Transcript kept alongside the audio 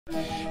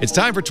It's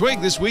time for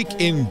Twig this week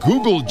in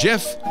Google.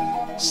 Jeff,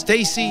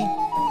 Stacy,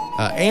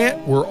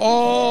 Ant, we're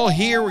all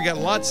here. We got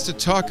lots to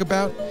talk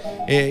about,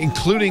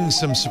 including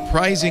some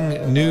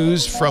surprising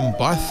news from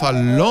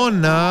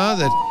Barcelona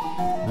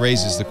that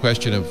raises the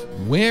question of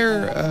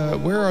where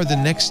are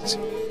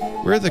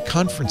the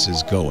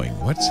conferences going?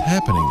 What's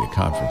happening to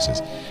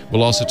conferences?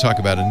 We'll also talk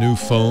about a new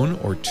phone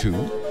or two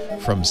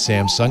from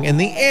Samsung and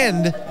the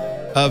end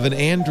of an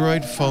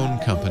Android phone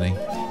company.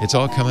 It's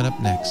all coming up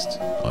next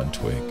on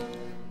Twig.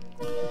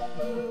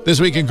 This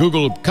Week in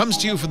Google comes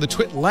to you from the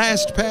TWiT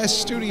LastPass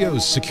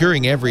studios.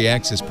 Securing every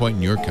access point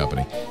in your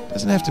company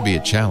doesn't have to be a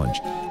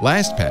challenge.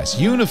 LastPass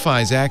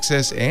unifies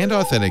access and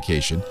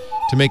authentication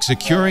to make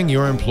securing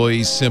your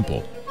employees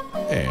simple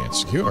and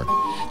secure.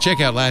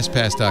 Check out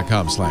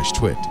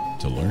lastpass.com/twit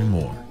to learn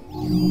more.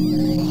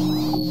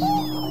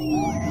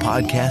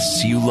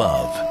 Podcasts you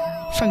love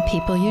from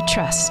people you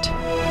trust.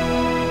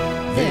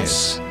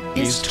 This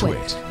is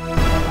TWiT.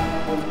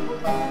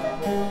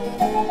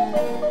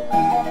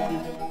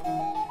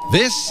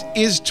 This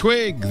is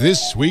Twig,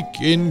 This Week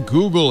in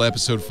Google,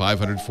 episode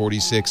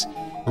 546,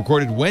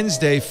 recorded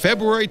Wednesday,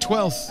 February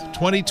 12th,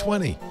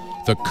 2020,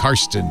 the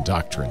Karsten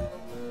Doctrine.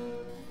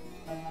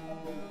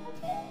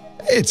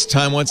 It's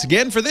time once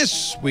again for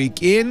This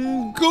Week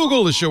in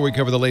Google, the show where we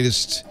cover the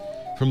latest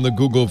from the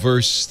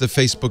Google-verse, the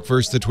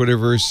Facebook-verse, the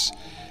Twitter-verse,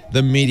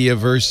 the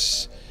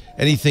media-verse,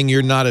 anything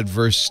you're not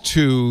adverse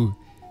to.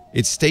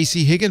 It's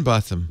Stacy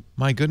Higginbotham.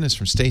 My goodness,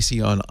 from Stacy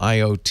on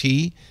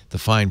IoT, the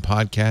fine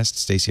podcast,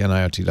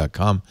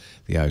 stacyoniot.com,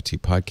 the IoT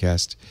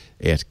podcast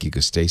at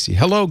Giga Stacy.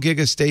 Hello,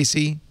 Giga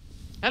Stacy.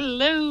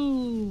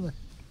 Hello.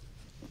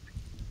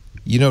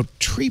 You know,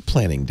 tree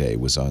planting day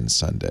was on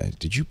Sunday.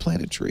 Did you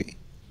plant a tree?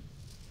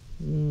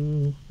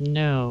 No.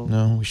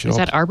 No, we should. Is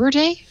that Arbor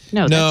Day?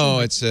 No,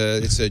 it's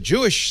a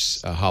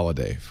Jewish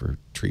holiday for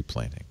tree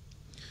planting.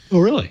 Oh,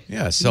 really?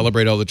 Yeah,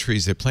 celebrate all the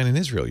trees they plant in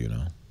Israel, you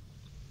know.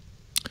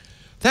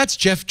 That's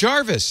Jeff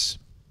Jarvis.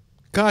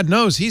 God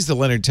knows he's the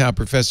Leonard Tao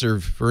Professor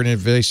for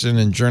Innovation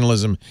and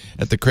Journalism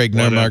at the Craig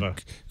Nurmark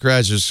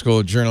Graduate School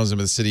of Journalism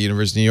at the City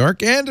University of New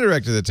York and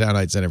Director of the Town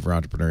Heights Center for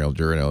Entrepreneurial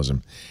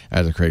Journalism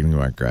at the Craig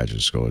Nurmark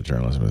Graduate School of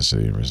Journalism at the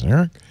City University of New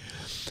York.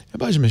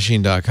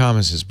 BudgetMachine.com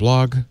is his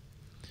blog.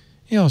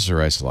 He also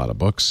writes a lot of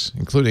books,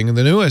 including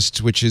the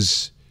newest, which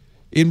is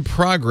in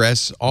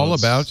progress, all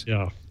about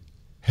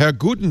Herr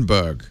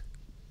Gutenberg.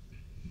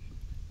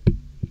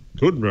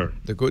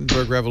 The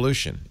Gutenberg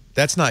Revolution.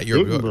 That's not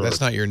your book.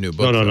 That's not your new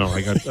book. No.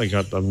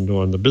 I'm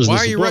doing the business. Why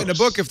are you writing a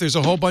book if there's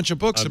a whole bunch of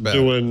books about it?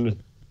 I'm doing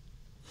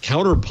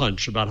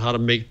Counterpunch about how to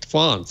make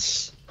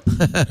fonts.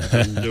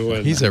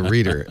 He's a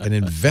reader, an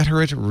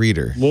inveterate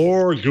reader.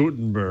 More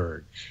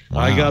Gutenberg.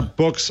 Wow. I got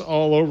books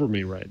all over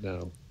me right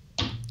now.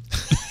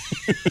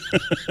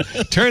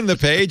 Turn the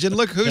page and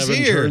look who's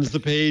Kevin here. Turns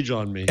the page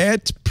on me.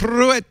 Ed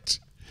Pruitt.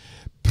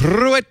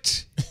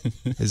 Pruitt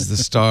is the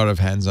star of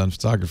Hands-On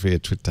Photography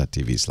at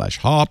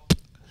twit.tv/hop.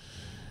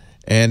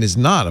 And is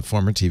not a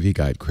former TV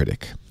Guide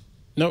critic.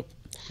 Nope.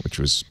 Which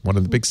was one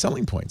of the big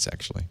selling points,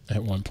 actually.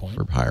 At one point.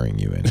 For hiring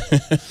you in.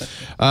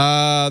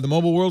 The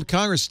Mobile World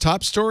Congress,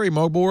 top story,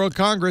 Mobile World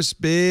Congress,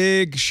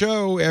 big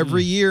show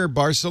every year.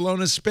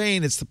 Barcelona,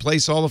 Spain. It's the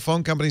place all the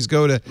phone companies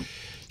go to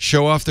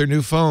show off their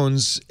new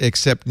phones,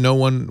 except no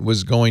one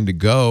was going to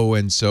go.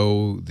 And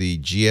so the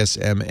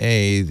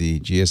GSMA, the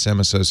GSM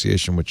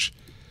Association, which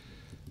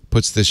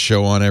puts this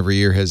show on every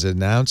year, has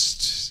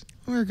announced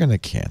we're going to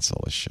cancel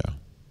the show.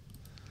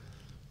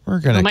 We're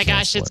gonna oh my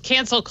gosh, it's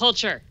cancel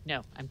culture.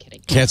 No, I'm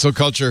kidding. Cancel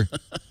culture.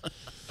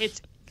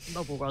 It's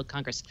Mobile World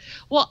Congress.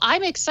 Well,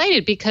 I'm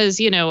excited because,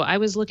 I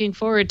was looking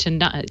forward to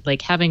not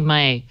having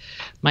my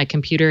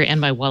computer and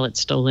my wallet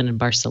stolen in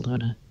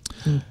Barcelona.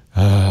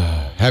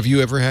 Have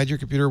you ever had your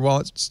computer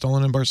wallet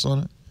stolen in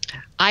Barcelona?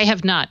 I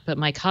have not, but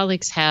my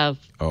colleagues have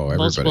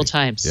multiple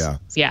times.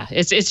 Yeah.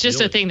 It's just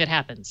a thing that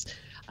happens.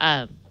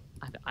 I've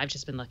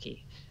just been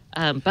lucky.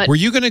 But were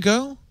you going to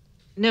go?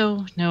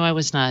 No, I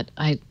was not.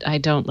 I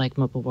don't like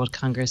Mobile World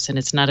Congress, and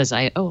it's not as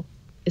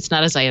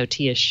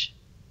IoT-ish.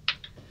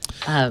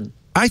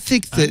 I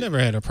think that I never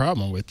had a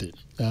problem with it.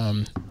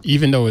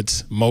 Even though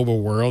it's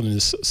Mobile World and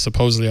it's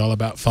supposedly all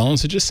about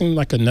phones, it just seemed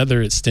like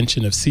another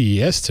extension of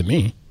CES to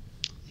me.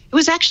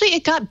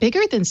 It got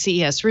bigger than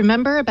CES.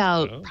 Remember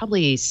about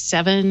probably I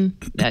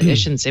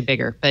shouldn't say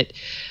bigger, but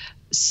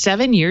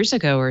 7 years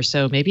ago or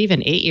so, maybe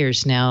even 8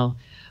 years now,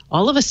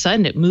 all of a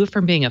sudden it moved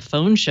from being a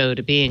phone show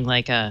to being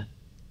like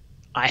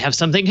I have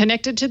something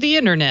connected to the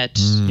internet.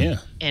 Yeah.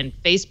 And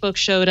Facebook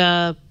showed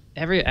up.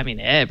 Everyone was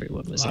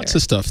there. Lots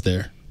of stuff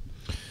there.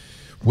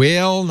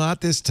 Well,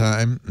 not this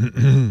time.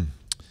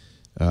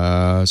 So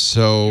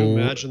can you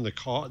imagine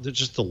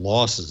just the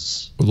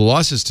losses. Well, the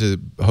losses to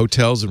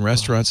hotels and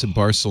restaurants in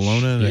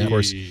Barcelona, and of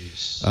course,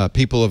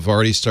 people have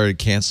already started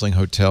canceling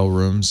hotel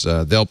rooms.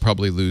 They'll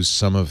probably lose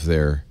some of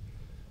their,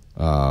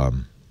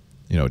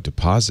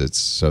 deposits.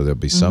 So there'll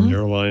be some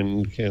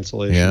airline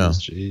cancellations. Yeah.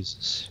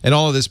 Jesus. And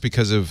all of this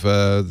because of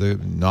the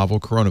novel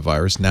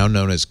coronavirus, now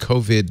known as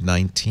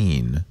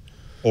COVID-19.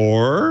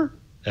 Or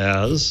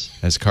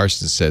as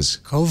Karsten says,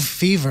 Cove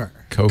fever.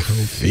 Cove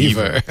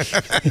fever.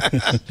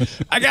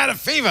 I got a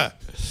fever.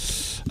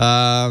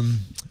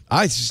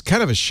 It's just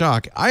kind of a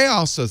shock. I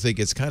also think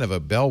it's kind of a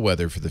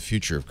bellwether for the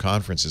future of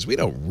conferences. We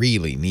don't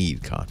really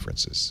need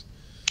conferences.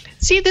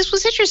 See, this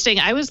was interesting.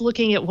 I was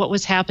looking at what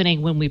was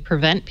happening when we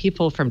prevent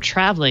people from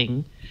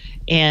traveling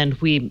and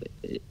we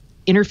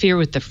interfere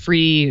with the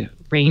free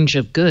range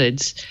of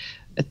goods.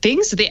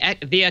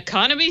 The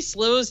economy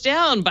slows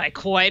down by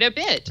quite a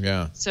bit.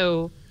 Yeah.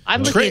 So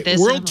I'm looking at this.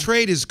 World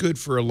trade is good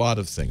for a lot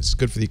of things. It's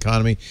good for the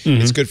economy.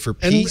 It's good for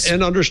peace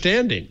and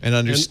understanding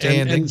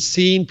and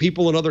seeing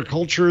people in other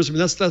cultures. I mean,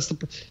 that's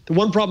the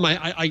one problem.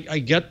 I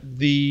get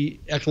the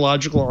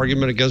ecological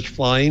argument against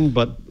flying,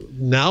 but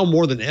now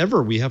more than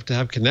ever, we have to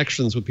have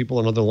connections with people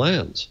in other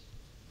lands.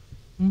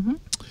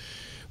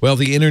 Well,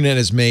 the internet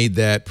has made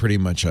that pretty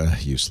much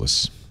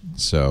useless,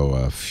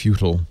 so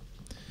futile.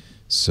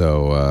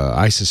 So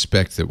I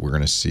suspect that we're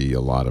going to see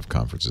a lot of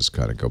conferences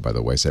kind of go by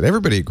the wayside.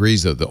 Everybody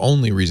agrees, though, the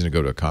only reason to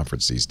go to a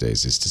conference these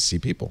days is to see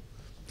people,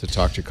 to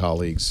talk to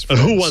colleagues. And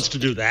who wants to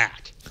do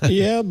that?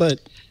 Yeah, but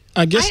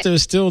I guess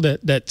there's still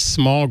that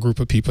small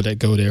group of people that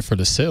go there for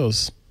the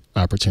sales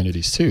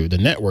opportunities, too, the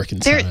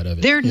networking side of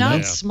it. They're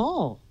not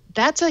small.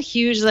 That's a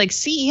huge, like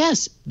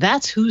CES,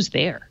 that's who's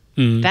there.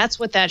 That's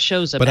what that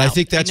show's about. But I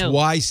think that's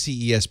why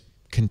CES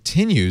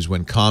continues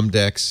when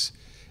Comdex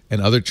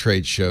and other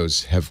trade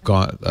shows have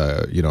gone,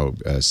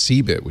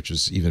 CeBIT, which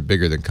is even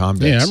bigger than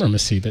Comdex. Yeah, I remember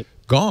CeBIT.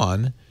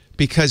 Gone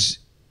because,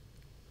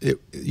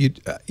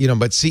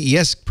 but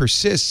CES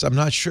persists. I'm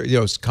not sure.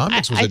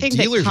 Comdex was a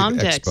dealer's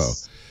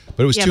expo,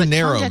 but it was too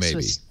narrow. Comdex maybe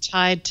was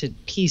tied to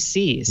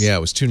PCs. Yeah,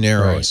 it was too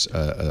narrow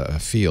a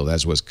field,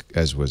 as was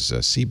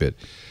CeBIT.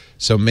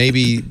 So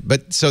maybe,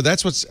 so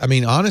that's what's. I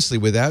mean, honestly,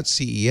 without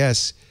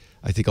CES,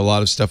 I think a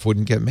lot of stuff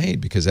wouldn't get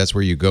made because that's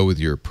where you go with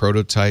your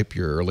prototype,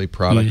 your early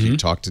product. You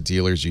talk to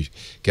dealers, you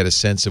get a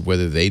sense of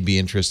whether they'd be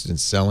interested in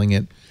selling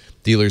it.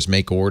 Dealers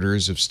make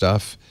orders of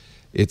stuff.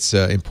 It's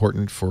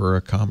important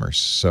for commerce.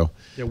 So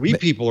yeah,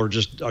 people are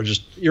just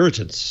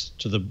irritants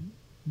to the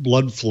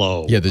blood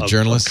flow. Yeah, the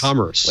journalists, of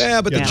commerce.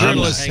 Well, but the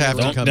journalists have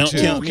to come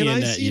too. Can I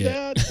see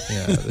that?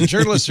 Yeah, the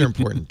journalists are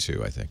important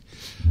too, I think.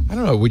 I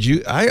don't know. Would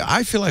you?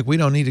 I feel like we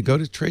don't need to go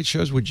to trade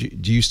shows. Would you?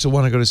 Do you still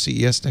want to go to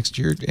CES next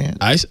year, Dan?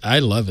 I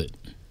love it.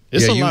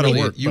 It's a lot of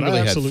work. You but really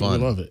I had absolutely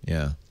fun. love it.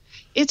 Yeah.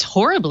 It's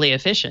horribly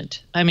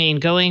efficient. I mean,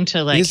 going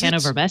to like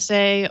Hanover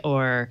Messe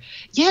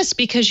yes,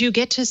 because you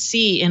get to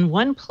see in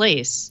one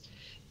place,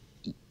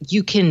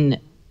 you can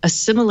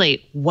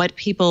assimilate what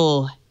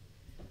people.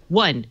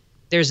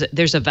 There's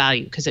a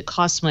value because it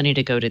costs money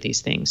to go to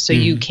these things. So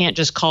you can't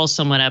just call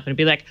someone up and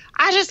be like,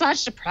 I just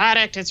launched a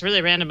product. It's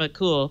really random but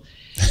cool.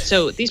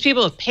 So these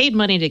people have paid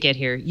money to get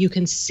here. You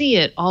can see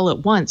it all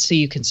at once. So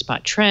you can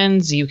spot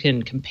trends. You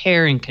can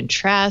compare and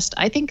contrast.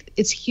 I think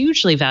it's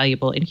hugely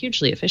valuable and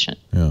hugely efficient.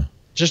 Yeah.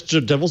 Just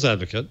a devil's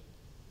advocate.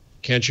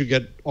 Can't you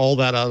get all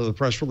that out of the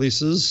press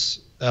releases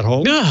at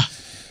home? No.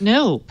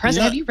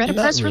 Have you read a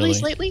press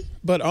release lately?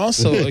 But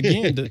also,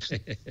 again,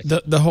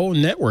 the whole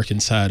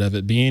networking side of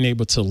it, being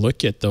able to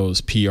look at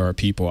those PR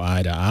people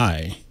eye to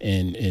eye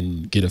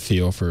and get a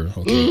feel for,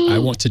 okay, I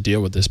want to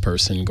deal with this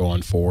person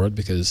going forward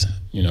because,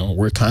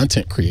 we're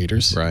content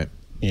creators. Right.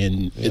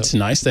 And it's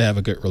nice to have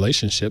a good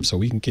relationship so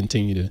we can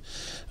continue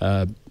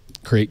to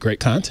create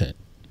great content.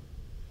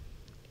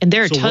 And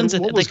there are tons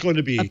of... What was going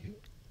to be...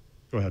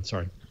 Go ahead,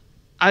 sorry.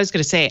 I was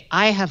going to say,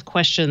 I have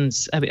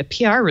questions. I mean, a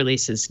PR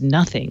release is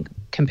nothing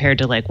compared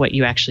to like what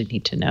you actually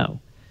need to know.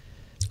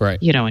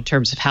 Right. In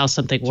terms of how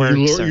something works.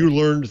 You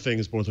learned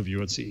things, both of you,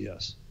 at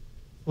CES.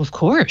 Well, of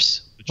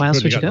course. Why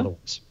else would you go?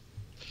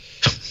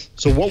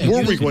 So what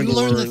were we going to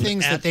learn? You learn the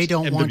things that they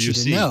don't want you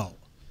to know.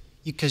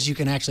 Because you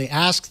can actually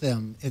ask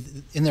them.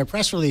 In their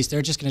press release,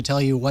 they're just going to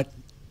tell you what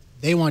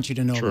they want you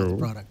to know about the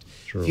product.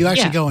 If you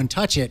actually go and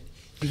touch it,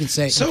 you can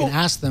say, you can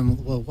ask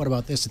them, well, what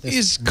about this?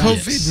 Is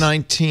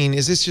COVID-19,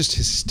 is this just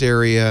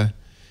hysteria?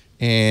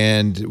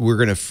 And we're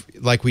going to,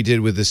 like we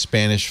did with the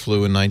Spanish flu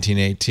in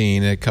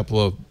 1918, in a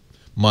couple of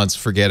months,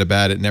 forget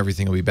about it and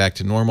everything will be back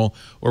to normal?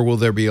 Or will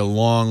there be a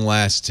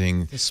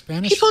long-lasting... The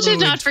Spanish People flu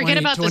did not forget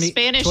about the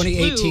Spanish flu.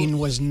 2018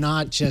 was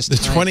not just... The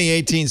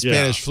 2018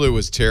 Spanish flu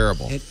was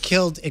terrible. It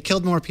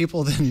killed more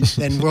people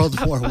than World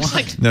War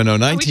I. No,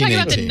 1918. Are we talking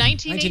about the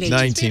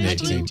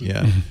 1918 flu?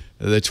 Yeah.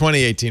 The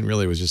 2018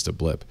 really was just a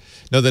blip.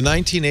 No, the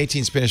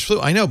 1918 Spanish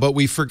flu, I know, but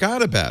we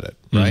forgot about it,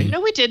 right?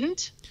 No, we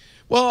didn't.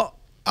 Well,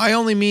 I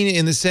only mean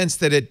in the sense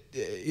that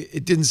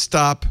it didn't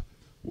stop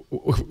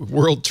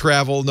world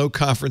travel. No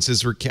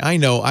conferences were. I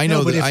know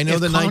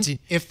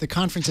If the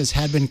conferences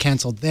had been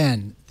canceled,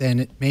 then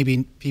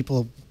maybe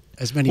people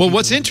as many. Well, people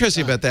what's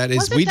interesting about that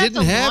is we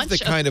didn't have the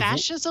kind of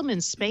fascism in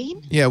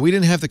Spain. Yeah, we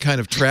didn't have the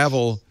kind of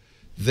travel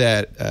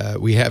that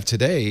we have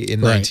today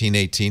in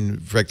 1918. In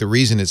fact, the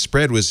reason it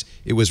spread was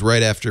it was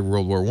right after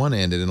World War I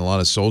ended, and a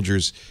lot of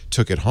soldiers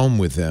took it home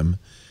with them.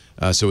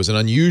 So it was an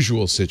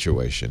unusual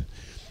situation.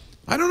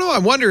 I don't know. I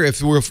wonder if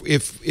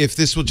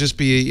this will just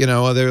be,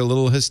 there a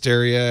little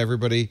hysteria,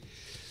 everybody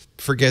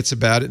forgets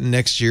about it, and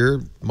next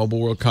year Mobile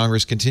World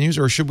Congress continues?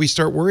 Or should we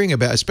start worrying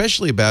about,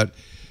 especially about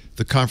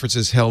the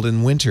conferences held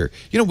in winter?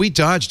 You know, we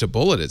dodged a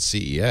bullet at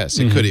CES.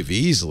 It could have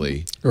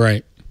easily.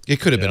 Right. It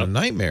could have been a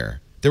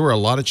nightmare. There were a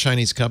lot of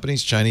Chinese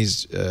companies,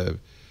 Chinese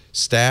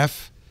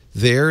staff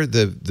there.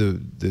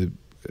 The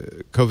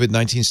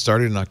COVID-19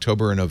 started in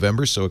October and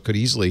November, so it could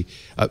easily,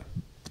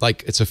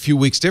 it's a few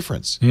weeks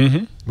difference.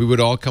 We would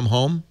all come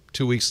home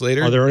 2 weeks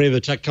later. Are there any of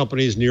the tech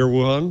companies near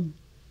Wuhan?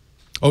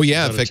 Oh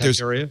yeah, in fact,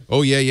 there's. Area?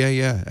 Oh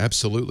yeah,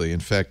 absolutely. In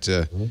fact,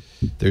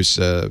 this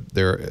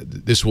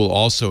will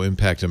also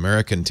impact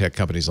American tech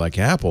companies like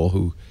Apple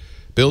who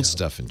build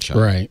stuff in China.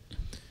 Right.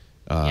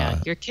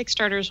 Your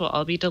Kickstarters will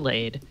all be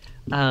delayed.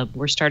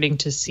 We're starting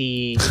to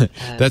see.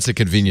 That's a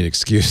convenient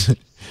excuse.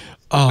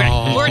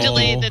 More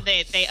delayed than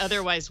they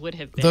otherwise would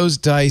have been. Those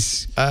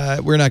dice,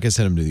 we're not going to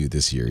send them to you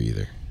this year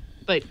either.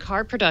 But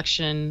car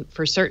production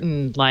for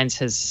certain lines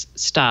has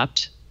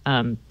stopped.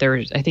 I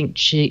think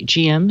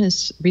GM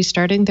is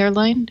restarting their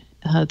line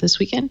last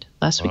weekend.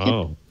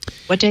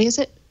 What day is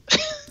it?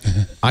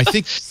 I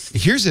think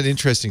here's an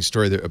interesting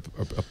story that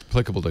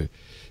applicable to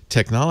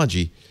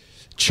technology.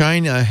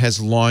 China has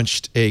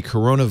launched a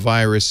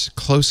coronavirus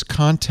close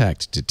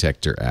contact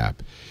detector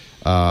app.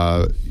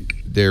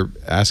 They're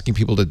asking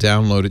people to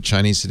download it,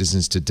 Chinese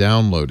citizens to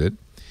download it,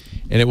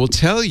 and it will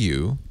tell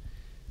you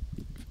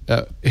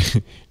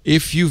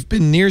if you've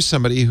been near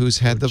somebody who's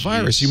had the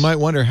virus. You might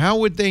wonder, how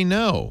would they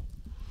know?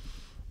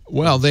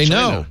 Well, they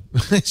know.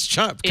 It's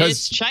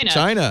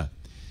China.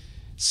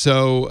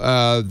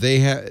 So they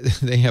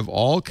have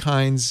all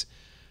kinds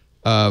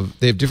of,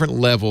 they have different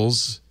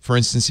levels. For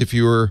instance, if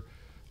you were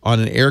on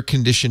an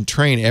air-conditioned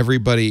train,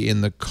 everybody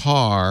in the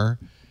car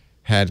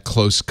had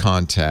close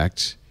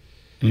contact.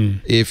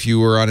 If you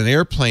were on an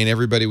airplane,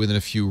 everybody within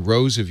a few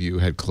rows of you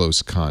had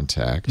close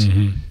contact,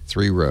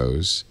 3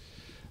 rows.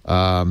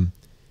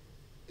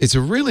 It's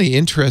a really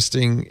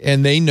interesting,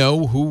 and they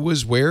know who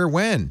was where,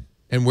 when,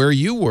 and where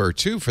you were,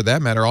 too, for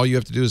that matter. All you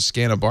have to do is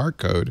scan a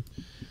barcode,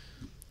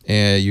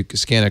 and you can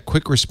scan a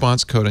quick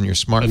response code on your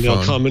smartphone. And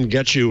they'll come and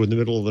get you in the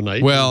middle of the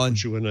night and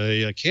put you in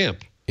a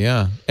camp.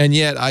 Yeah, and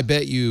yet I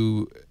bet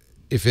you,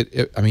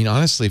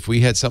 honestly, if we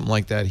had something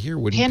like that here,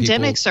 wouldn't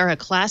pandemics are a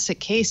classic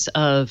case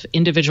of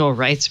individual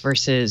rights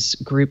versus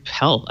group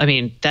health. I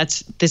mean,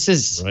 this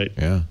is right.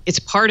 Yeah, it's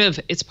part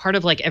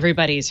of like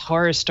everybody's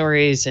horror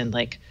stories and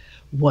like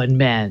one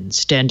man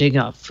standing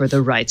up for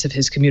the rights of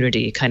his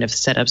community kind of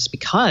setups,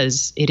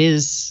 because it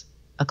is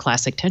a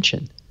classic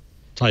tension.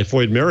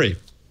 Typhoid Mary.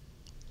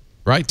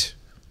 Right.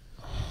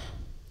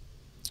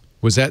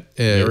 Was that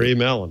Mary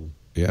Mallon?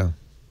 Yeah,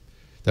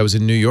 that was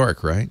in New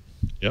York, right?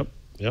 Yep.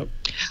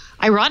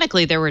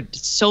 Ironically, there were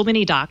so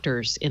many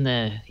doctors in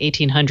the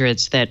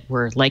 1800s that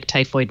were like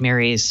Typhoid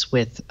Marys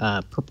with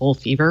purple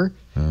fever,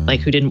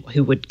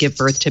 who would give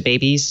birth to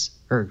babies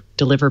or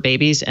deliver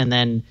babies and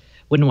then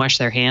wouldn't wash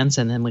their hands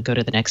and then would go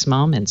to the next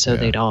mom, and so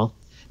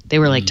they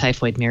were like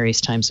Typhoid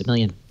Marys times a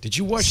million. Did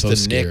you watch The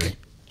Nick? Did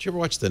you ever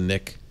watch The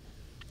Nick?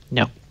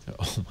 No.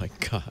 Oh my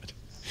God,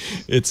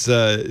 it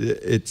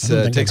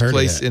takes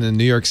place in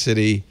New York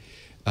City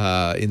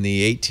in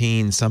the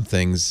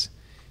 18-somethings.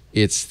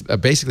 It's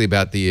basically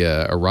about the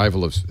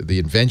arrival of the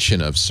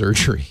invention of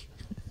surgery.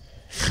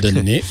 The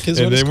Nick is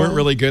what and it's they weren't called?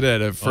 really good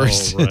at it at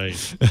first. Oh,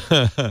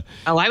 right.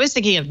 I was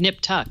thinking of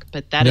Nip Tuck,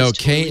 but that is no,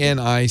 totally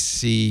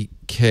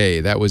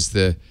K-N-I-C-K. That was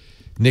the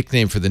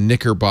nickname for the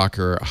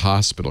Knickerbocker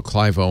Hospital.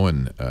 Clive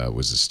Owen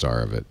was the star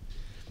of it,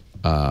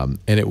 and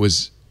it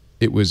was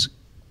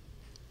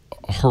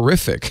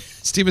horrific.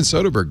 Steven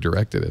Soderbergh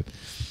directed it.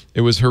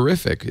 It was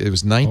horrific. It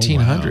was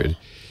 1900, wow.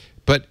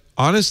 But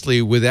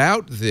honestly,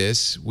 without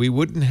this, we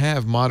wouldn't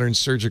have modern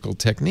surgical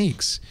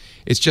techniques.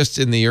 It's just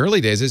in the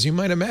early days, as you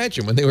might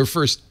imagine, when they were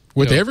first...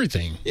 With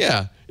everything.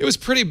 Yeah, it was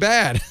pretty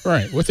bad.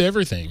 Right, with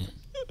everything.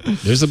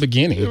 There's a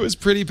beginning. It was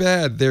pretty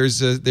bad. There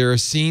are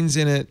scenes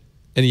in it,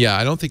 and yeah,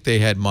 I don't think they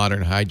had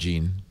modern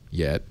hygiene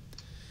yet.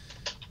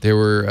 There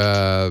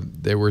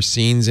were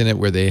scenes in it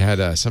where they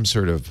had some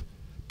sort of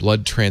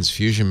blood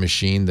transfusion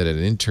machine that an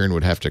intern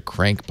would have to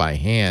crank by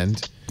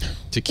hand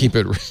to keep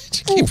it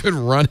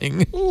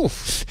running.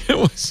 Oof.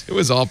 It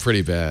was all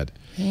pretty bad.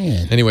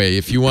 Man. Anyway,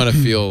 if you want to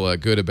feel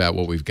good about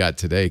what we've got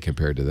today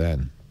compared to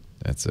then,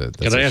 that's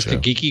Can I ask a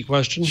geeky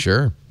question?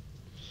 Sure.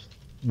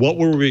 What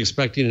were we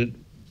expecting at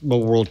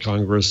Mobile World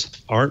Congress?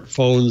 Aren't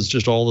phones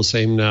just all the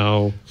same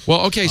now?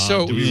 Well, okay,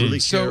 so do we really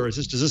care?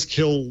 Does this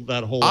kill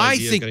that whole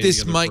idea? I think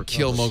this might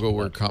kill Mobile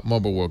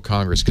World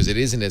Congress because it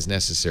isn't as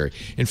necessary.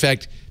 In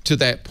fact, to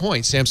that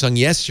point, Samsung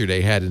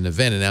yesterday had an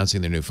event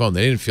announcing their new phone.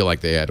 They didn't feel like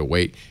they had to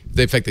wait.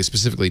 In fact, they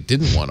specifically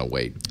didn't want to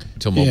wait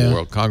till Mobile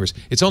World Congress.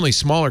 It's only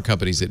smaller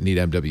companies that need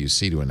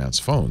MWC to announce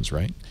phones,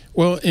 right?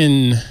 Well,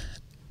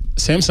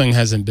 Samsung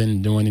hasn't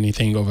been doing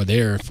anything over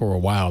there for a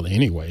while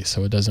anyway,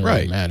 so it doesn't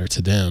really matter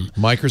to them.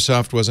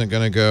 Microsoft wasn't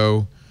going to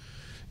go.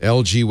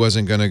 LG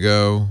wasn't going to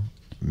go.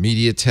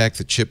 MediaTek,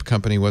 the chip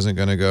company, wasn't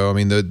going to go. I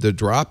mean, the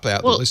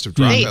dropout, the list of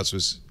dropouts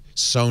was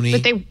Sony.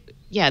 But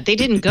they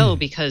didn't go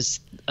because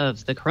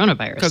of the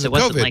coronavirus. Because of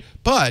COVID.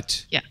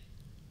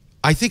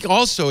 I think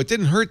also it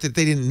didn't hurt that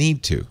they didn't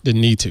need to.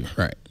 Didn't need to,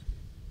 right.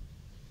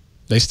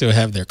 They still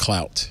have their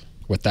clout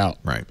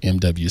without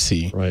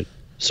MWC. Right.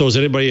 So has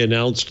anybody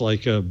announced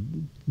like a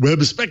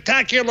Web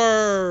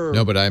Spectacular?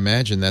 No, but I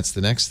imagine that's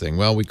the next thing.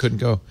 Well, we couldn't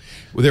go.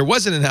 Well, there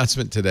was an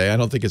announcement today. I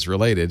don't think it's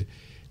related.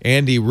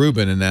 Andy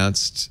Rubin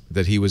announced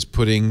that he was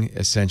putting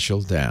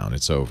Essential down.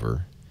 It's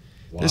over.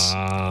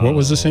 Wow. What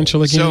was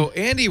Essential again? So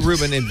Andy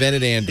Rubin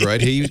invented Android.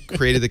 He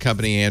created the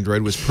company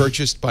Android, was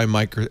purchased by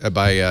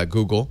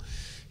Google.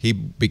 He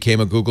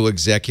became a Google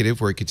executive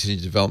where he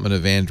continued development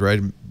of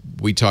Android.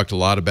 We talked a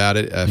lot about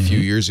it a few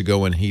years ago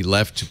when he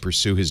left to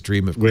pursue his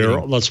dream of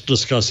creating let's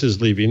discuss his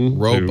leaving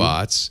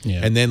robots,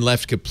 and then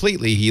left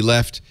completely. He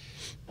left,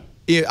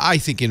 I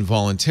think,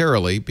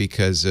 involuntarily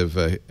because of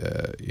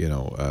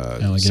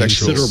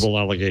considerable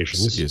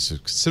allegations. Yes,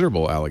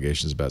 considerable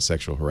allegations about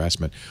sexual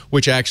harassment,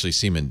 which actually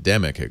seem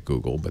endemic at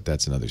Google, but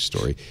that's another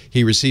story.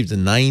 He received a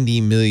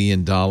 $90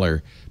 million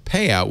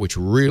payout, which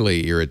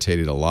really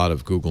irritated a lot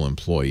of Google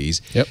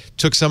employees. Yep.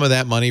 Took some of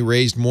that money,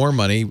 raised more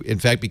money. In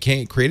fact,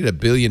 created a $1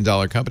 billion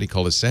company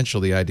called Essential.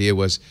 The idea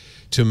was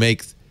to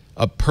make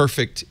a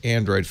perfect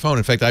Android phone.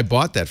 In fact, I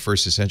bought that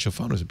first Essential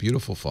phone. It was a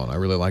beautiful phone. I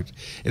really liked it.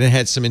 And it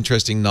had some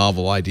interesting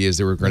novel ideas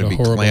that were going to be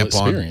clamp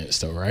on. Experience,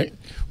 though, right?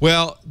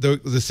 Well, the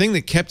thing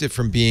that kept it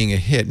from being a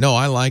hit, no,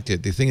 I liked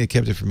it. The thing that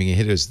kept it from being a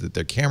hit is that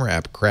their camera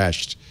app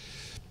crashed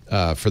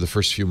for the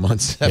first few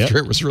months after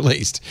it was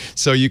released.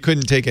 So you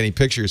couldn't take any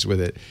pictures with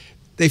it.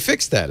 They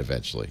fixed that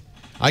eventually.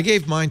 I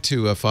gave mine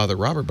to Father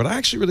Robert, but I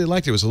actually really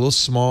liked it. It was a little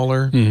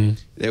smaller.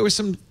 There were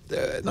some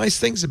nice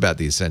things about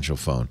the Essential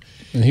phone.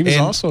 And he was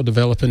also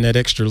developing that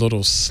extra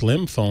little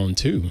slim phone,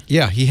 too.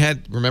 Yeah,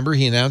 remember,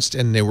 he announced,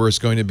 and there was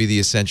going to be the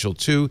Essential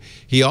 2.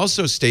 He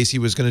also, Stacy,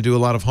 was going to do a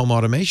lot of home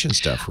automation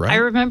stuff, right? I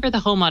remember the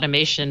home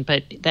automation,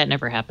 but that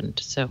never happened.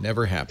 So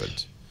never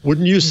happened.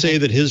 Wouldn't you say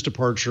that his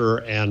departure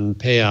and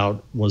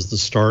payout was the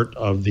start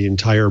of the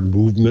entire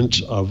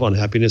movement of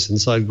unhappiness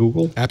inside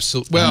Google?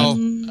 Absolutely. Well,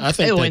 I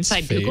think that's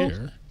inside fair.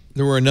 Google?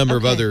 There were a number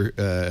of other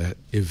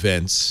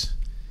events.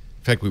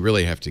 In fact, we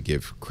really have to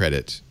give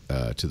credit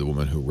to the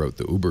woman who wrote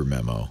the Uber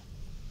memo.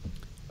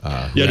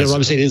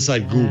 I'm saying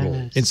inside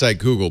Google. Inside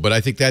Google, but I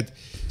think that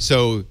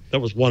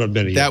was one of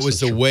many. That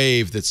was the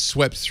wave that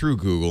swept through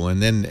Google,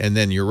 and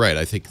then you're right.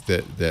 I think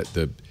that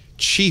the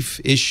chief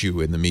issue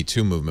in the Me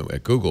Too movement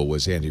at Google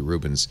was Andy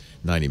Rubin's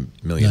 $90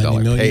 million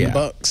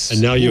payout.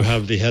 And now you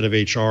have the head of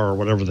HR or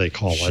whatever they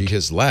call it. She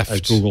has left.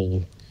 At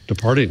Google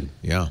departing.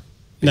 Yeah.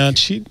 Now,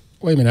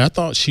 wait a minute. I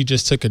thought she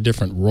just took a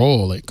different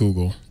role at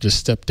Google, just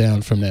stepped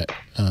down from that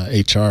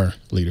HR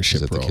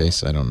leadership role. Is that the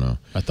case? I don't know.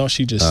 I thought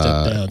she just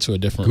stepped down to a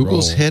different role.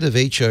 Google's head of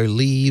HR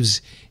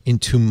leaves in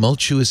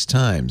tumultuous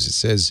times. It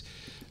says,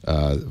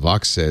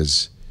 Vox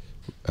says,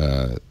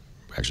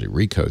 actually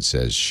Recode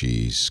says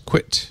she's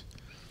quit.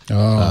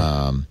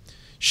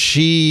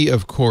 She,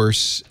 of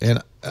course,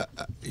 and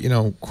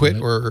quit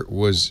or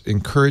was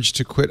encouraged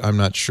to quit. I'm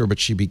not sure, but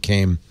she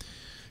became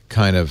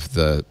kind of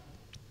the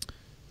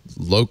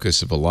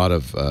locus of a lot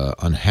of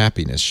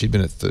unhappiness. She'd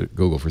been at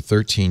Google for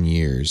 13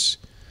 years,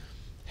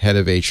 head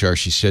of HR.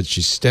 She said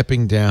she's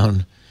stepping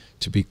down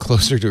to be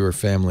closer to her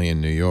family in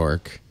New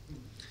York.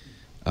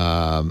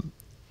 She's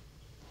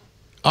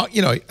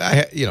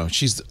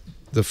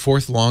the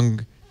fourth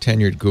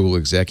long-tenured Google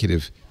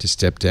executive to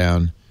step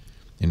down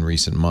in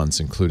recent months,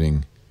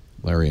 including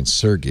Larry and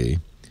Sergey.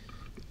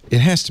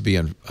 It has to be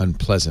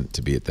unpleasant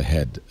to be at the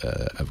head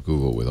of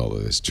Google with all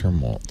of this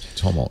tumult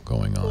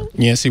going on.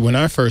 Yeah, see, when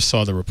I first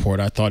saw the report,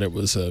 I thought it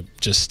was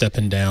just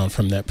stepping down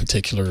from that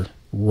particular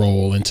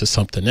role into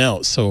something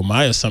else. So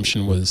my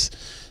assumption was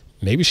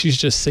maybe she's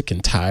just sick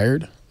and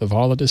tired of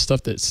all of this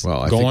stuff that's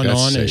going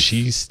on, and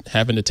she's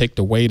having to take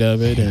the weight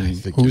of it. And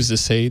who's to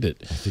say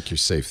that? I think you're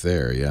safe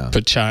there, yeah.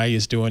 Pachai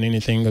is doing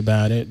anything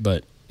about it,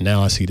 but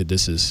now I see that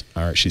this is,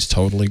 all right, she's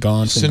totally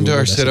gone from Google.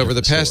 Sundar said, over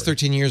the past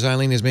 13 years,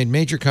 Eileen has made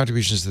major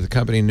contributions to the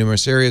company in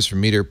numerous areas,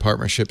 from media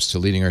partnerships to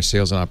leading our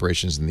sales and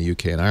operations in the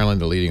UK and Ireland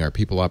to leading our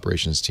people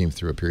operations team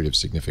through a period of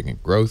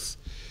significant growth.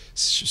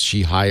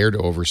 She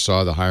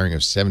oversaw the hiring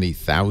of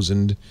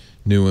 70,000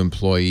 new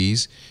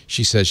employees.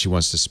 She says she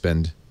wants to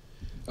spend...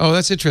 Oh,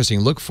 that's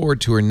interesting. Look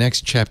forward to her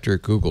next chapter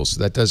at Google.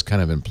 So that does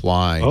kind of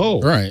imply... Oh,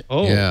 right.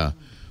 Oh. Yeah.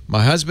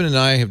 My husband and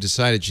I have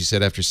decided, she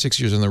said, after 6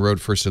 years on the road,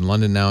 first in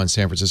London, now in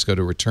San Francisco,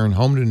 to return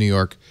home to New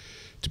York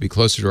to be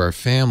closer to our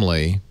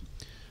family.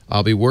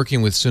 I'll be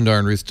working with Sundar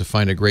and Ruth to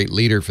find a great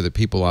leader for the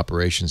people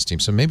operations team.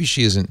 So maybe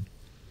she isn't,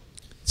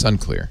 it's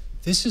unclear.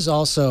 This is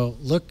also,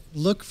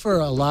 look for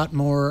a lot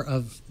more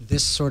of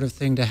this sort of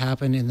thing to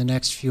happen in the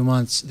next few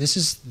months. This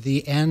is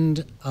the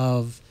end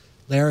of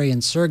Larry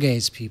and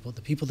Sergey's people,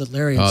 the people that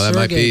Larry and Sergey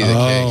might be the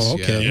case.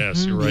 Okay. Yeah.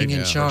 Yes, you're right. Being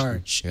in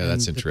charge. Yeah,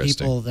 that's interesting. The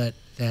people that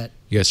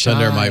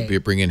Sundar might be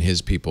bringing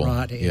his people.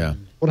 Yeah.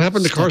 What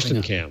happened to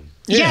Karsten Cam?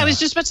 Yeah, I was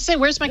just about to say,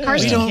 where's my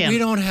Karsten Cam? We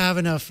don't have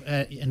enough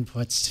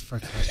inputs for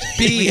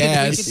Karsten.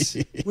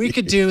 BS. We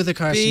could do the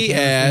Karsten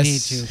Cam if we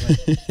need to.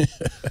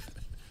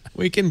 But.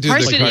 We can do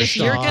Karsten, the Karsten. if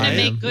you're going to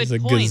make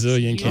good points, you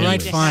need to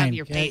have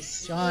your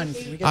pace. Sean,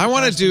 I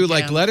want to do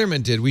like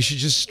Letterman did. We should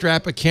just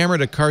strap a camera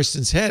to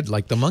Karsten's head,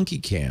 like the monkey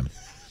cam.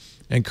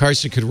 And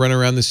Karsten could run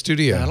around the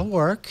studio. That'll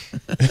work.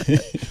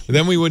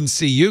 Then we wouldn't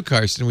see you,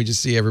 Karsten. We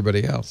just see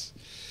everybody else.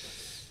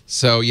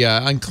 So,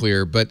 yeah,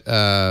 unclear. But,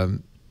 yeah,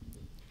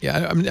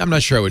 I'm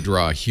not sure I would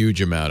draw a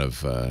huge amount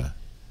of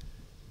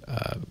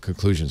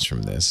conclusions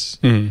from this.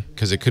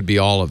 Because it could be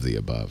all of the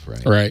above,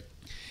 right? Right.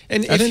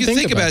 And if you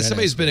think about it,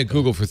 somebody who's been at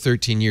Google for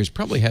 13 years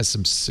probably has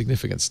some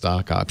significant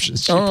stock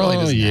options. She probably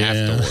doesn't have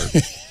to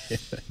work.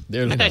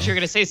 I thought you were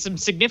going to say some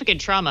significant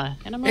trauma.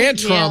 And I'm like, and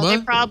trauma.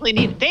 They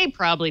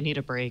probably need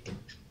a break.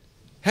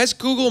 Has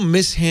Google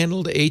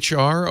mishandled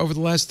HR over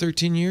the last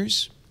 13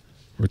 years?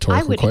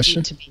 Rhetorical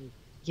question.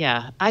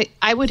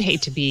 I would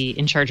hate to be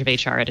in charge of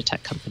HR at a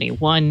tech company.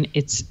 One,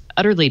 it's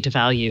utterly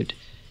devalued.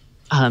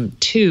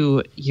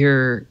 Two,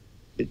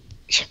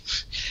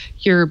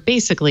 you're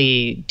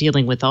basically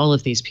dealing with all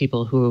of these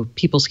people who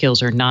people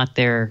skills are not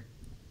their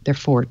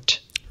fort,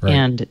 right.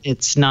 And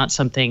it's not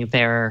something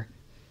they're,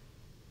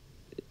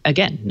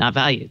 again, not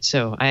valued.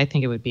 So I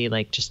think it would be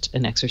like just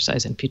an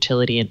exercise in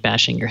futility and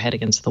bashing your head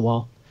against the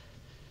wall.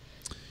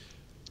 I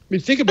mean,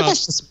 think about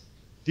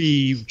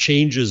the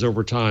changes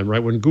over time,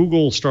 right? When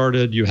Google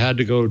started, you had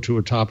to go to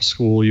a top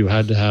school, you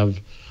had to have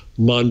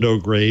Mondo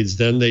grades.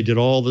 Then they did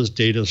all this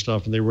data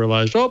stuff, and they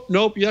realized, oh,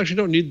 nope, you actually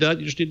don't need that.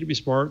 You just need to be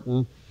smart.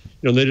 And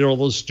they did all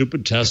those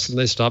stupid tests, and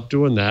they stopped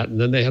doing that. And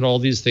then they had all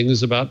these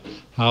things about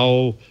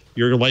how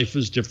your life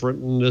is different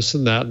and this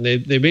and that. And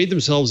they made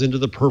themselves into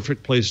the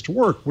perfect place to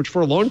work, which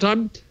for a long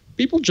time,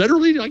 people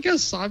generally, I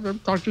guess,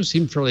 I've talked to,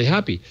 seem fairly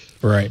happy.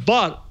 Right.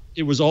 But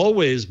it was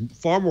always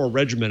far more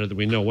regimented than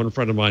we know. One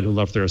friend of mine who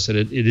left there said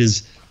it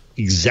is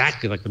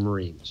exactly like the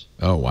Marines.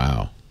 Oh,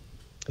 wow.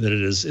 That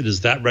it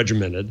is that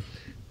regimented.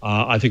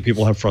 I think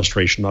people have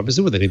frustration,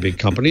 obviously, with any big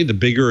company. The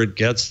bigger it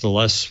gets, the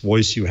less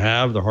voice you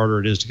have, the harder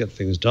it is to get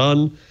things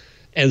done.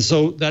 And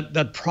so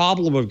that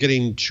problem of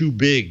getting too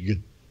big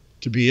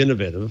to be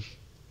innovative,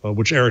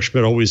 which Eric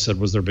Schmidt always said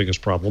was their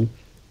biggest problem,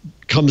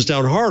 comes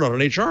down hard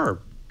on an HR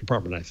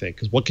department, I think,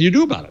 because what can you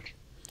do about it?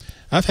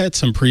 I've had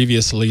some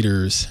previous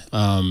leaders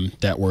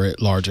that were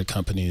at larger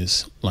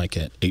companies like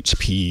at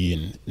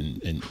HP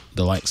and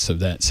the likes of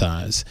that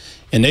size.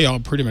 And they all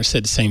pretty much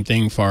said the same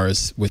thing far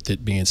as with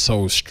it being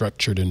so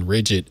structured and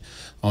rigid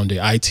on the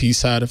IT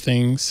side of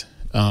things.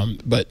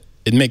 But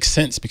it makes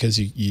sense because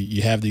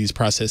you have these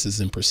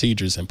processes and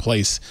procedures in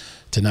place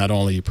to not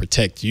only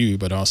protect you,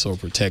 but also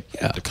protect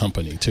the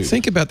company too.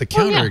 Think about the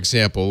counter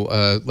example.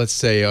 Let's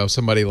say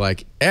somebody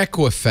like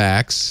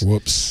Equifax.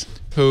 Whoops.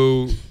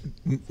 Who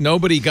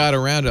nobody got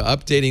around to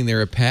updating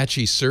their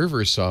Apache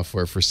server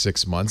software for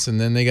 6 months, and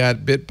then they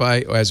got bit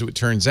by, as it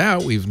turns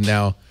out, we've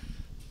now,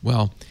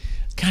 well,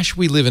 gosh,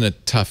 we live in a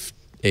tough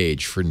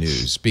age for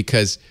news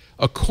because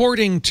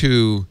according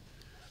to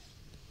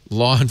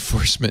law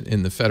enforcement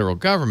in the federal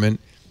government,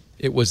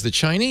 it was the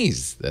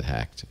Chinese that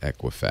hacked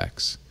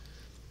Equifax.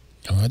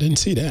 Oh, I didn't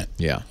see that.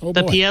 Yeah. Oh,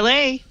 the boy.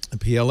 PLA. The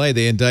PLA.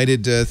 They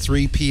indicted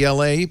 3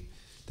 PLA.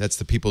 That's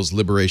the People's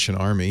Liberation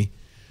Army.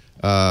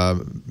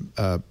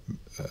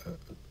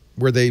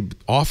 Were they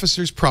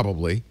officers?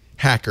 Probably.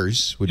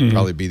 Hackers would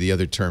probably be the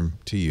other term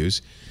to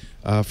use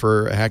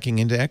for hacking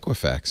into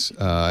Equifax.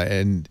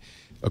 And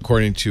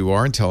according to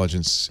our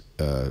intelligence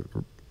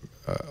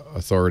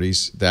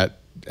authorities, that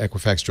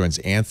Equifax joins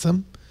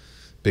Anthem,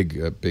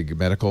 big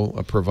medical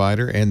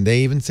provider, and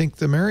they even think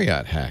the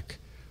Marriott hack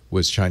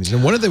was Chinese.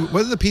 And one of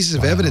the pieces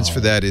of evidence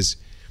for that is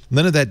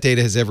none of that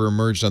data has ever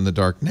emerged on the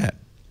dark net.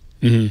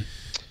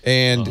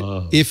 And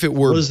if it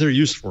were, what is their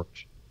use for it?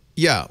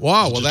 Yeah,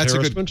 wow. Well, that's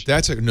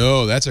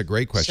a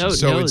great question.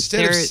 So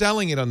instead of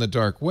selling it on the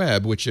dark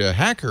web, which a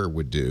hacker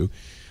would do,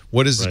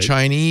 what is the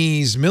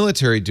Chinese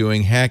military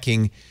doing,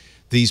 hacking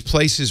these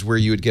places where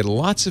you would get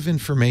lots of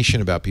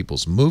information about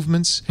people's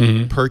movements,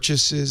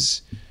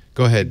 purchases?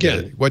 Go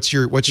ahead. What's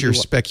your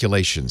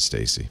speculation,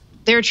 Stacy?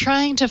 They're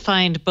trying to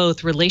find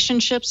both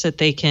relationships that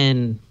they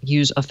can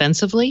use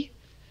offensively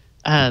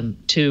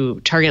to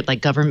target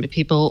like government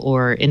people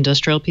or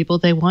industrial people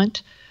they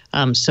want.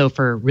 So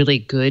for really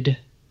good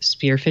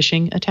spear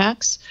phishing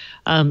attacks.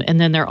 And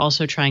then they're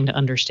also trying to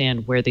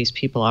understand where these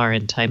people are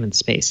in time and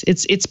space.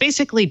 It's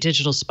basically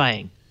digital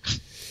spying.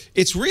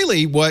 It's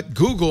really what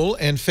Google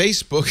and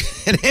Facebook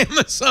and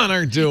Amazon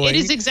are doing. It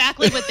is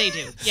exactly what they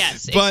do.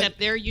 Yes, except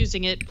they're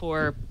using it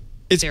for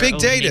it's big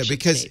data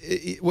because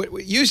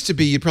what used to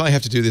be you'd probably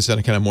have to do this on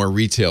a kind of more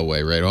retail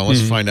way, right? Well,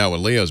 let's find out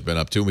what Leo's been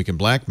up to and we can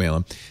blackmail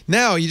him.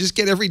 Now you just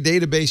get every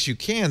database you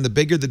can. The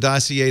bigger the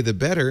dossier, the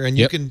better. And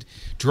you can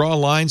draw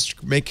lines,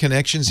 make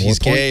connections. He's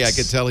gay. I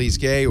could tell he's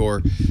gay,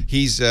 or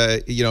he's,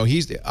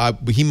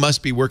 he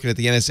must be working at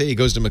the NSA. He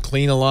goes to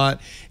McLean a lot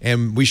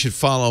and we should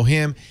follow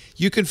him.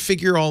 You can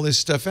figure all this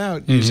stuff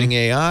out using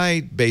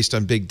AI based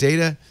on big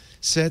data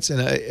sets.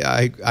 And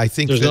I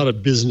think there's not a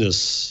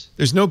business.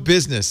 There's no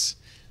business.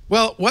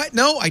 Well, what?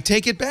 No, I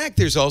take it back.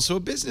 There's also a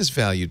business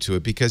value to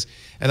it because,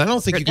 and I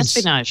don't think you can.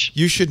 Espionage.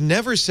 You should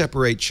never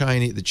separate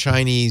the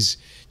Chinese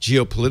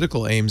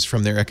geopolitical aims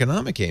from their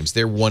economic aims.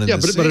 They're one and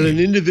the same. But at an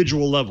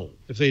individual level,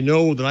 if they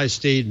know that I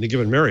stayed in a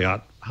given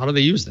Marriott, how do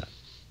they use that?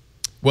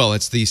 Well,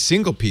 it's the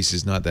single piece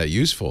is not that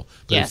useful.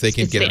 But if they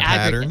can get a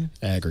pattern.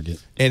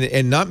 Aggregate.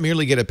 And not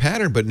merely get a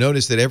pattern, but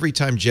notice that every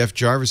time Jeff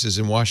Jarvis is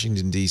in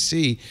Washington,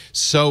 D.C.,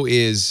 so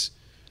is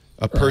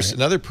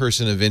another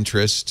person of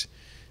interest.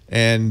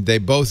 And they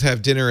both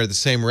have dinner at the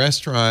same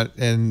restaurant.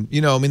 And,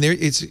 you know, I mean,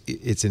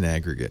 it's an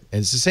aggregate.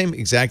 And it's the same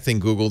exact thing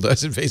Google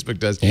does and Facebook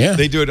does. Yeah.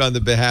 They do it on the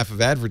behalf of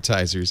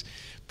advertisers.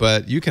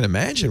 But you can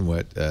imagine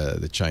what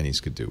the Chinese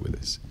could do with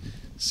this.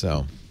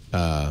 So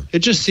it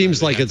just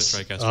seems like it's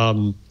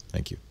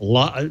thank you.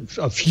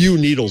 A few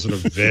needles in a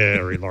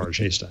very large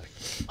haystack.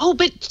 Oh,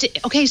 but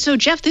okay, so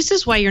Jeff, this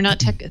is why you're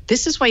not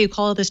this is why you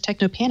call this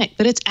techno panic,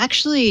 but it's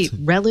actually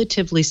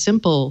relatively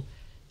simple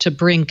to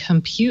bring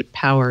compute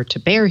power to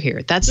bear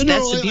here. That's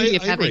the beauty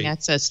of having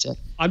access to.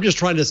 I'm just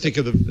trying to think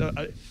of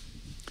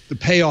the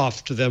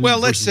payoff to them. Well,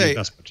 let's say the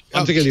investment.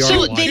 I'm thinking the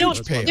ROI. So they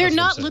don't. They're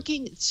not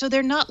looking. So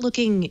they're not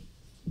looking.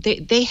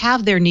 They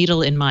have their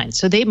needle in mind.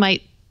 So they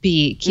might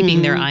be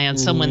keeping their eye on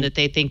someone that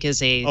they think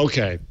is a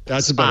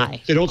that's spy. About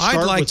it. They don't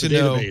start with the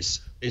database.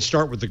 They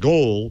start with the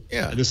goal.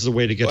 Yeah, and this is a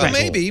way to get. Well, that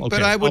maybe, goal.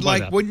 but I would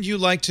wouldn't you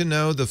like to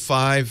know the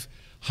 5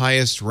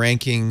 highest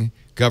ranking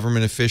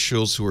government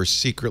officials who are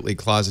secretly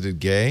closeted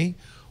gay?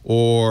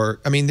 Or,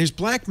 I mean, there's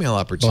blackmail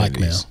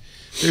opportunities.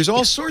 There's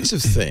all sorts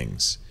of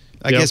things.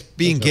 I guess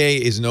being gay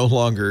is no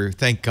longer,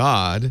 thank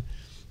God,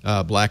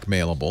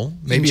 blackmailable.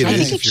 Maybe it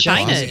is if you're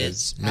China closeted. it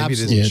is. Maybe it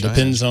is. Yeah, it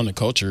depends on the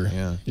culture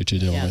that you're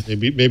dealing with.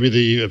 Maybe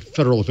the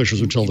federal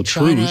officials who tell the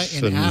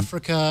truth. In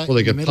Africa,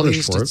 they get in the Middle punished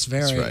East, for it. it's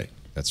very,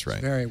 That's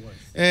right. very worth.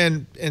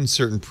 And in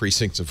certain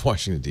precincts of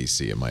Washington,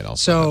 D.C., it might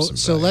also have some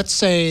So value. let's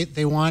say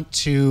they want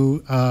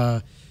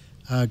to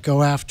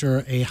go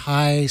after a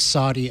high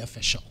Saudi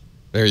official.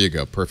 There you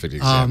go. Perfect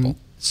example.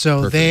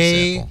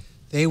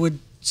 They would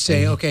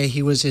say, okay,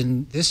 he was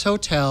in this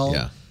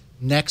hotel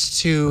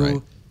next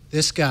to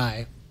this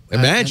guy.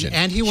 Imagine.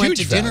 And he went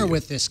to dinner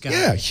with this guy.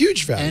 Yeah,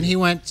 huge value. And he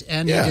went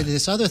and he did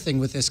this other thing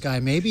with this guy.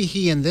 Maybe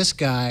he and this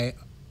guy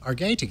are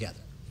gay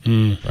together.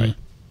 Right.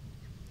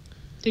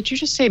 Did you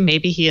just say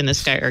maybe he and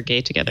this guy are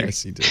gay together?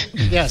 Yes, he did.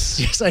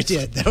 Yes, I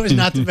did. That was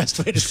not the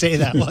best way to say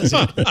that, was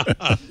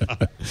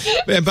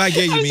it? And by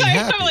gay, you mean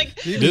happy. I'm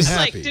like, you mean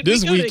happy. did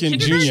This we go to week in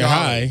kindergarten? junior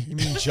high. You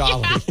mean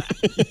jolly.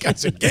 You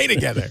guys are gay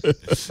together.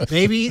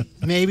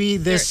 Maybe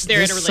this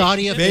They're in a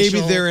Saudi relationship.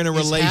 official Maybe they're in a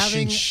is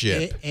having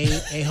relationship.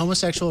 a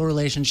homosexual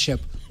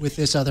relationship with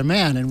this other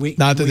man, and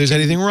Not that there's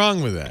anything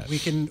wrong with that. we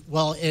can.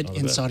 Well,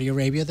 in Saudi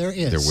Arabia there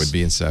is. There would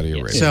be in Saudi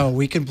Arabia. So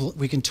we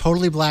can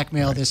totally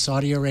blackmail this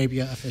Saudi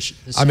Arabia official.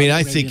 I mean,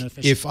 I think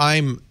if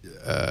I'm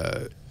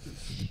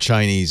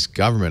Chinese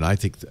government, I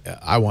think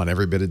I want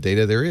every bit of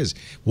data there is.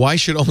 Why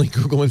should only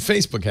Google and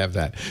Facebook have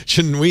that?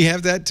 Shouldn't we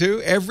have that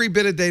too? Every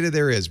bit of data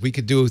there is. We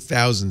could do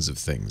thousands of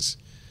things.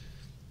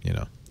 You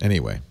know.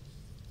 Anyway,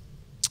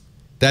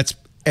 that's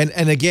and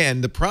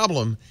again the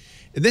problem.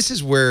 This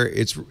is where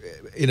it's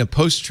in a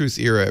post-truth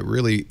era. It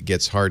really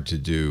gets hard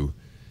to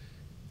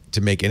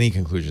make any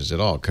conclusions at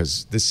all,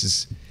 because this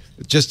is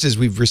just as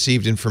we've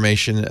received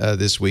information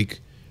this week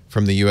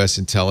from the U.S.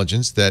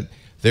 intelligence that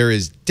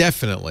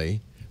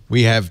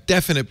we have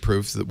definite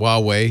proof that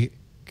Huawei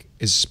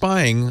is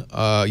spying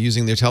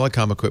using their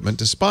telecom equipment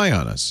to spy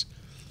on us.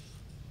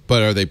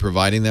 But are they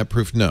providing that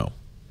proof? No.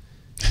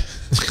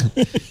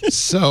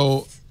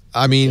 So,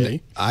 I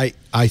mean, I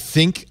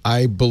think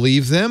I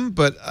believe them,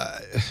 but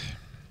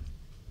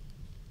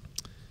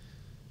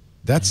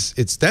that's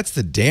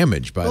the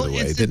damage, by the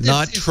way, that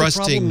not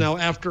trusting. The problem now,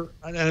 after,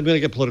 and I'm going to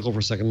get political for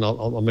a second, and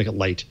I'll make it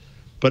light.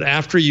 But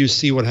after you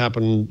see what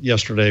happened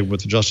yesterday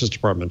with the Justice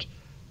Department,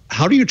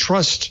 how do you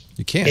trust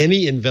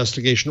any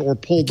investigation or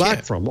pull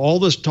back from all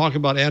this talk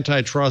about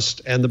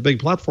antitrust and the big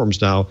platforms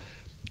now?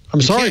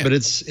 I'm sorry, but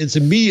it's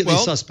immediately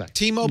suspect.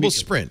 T-Mobile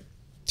Sprint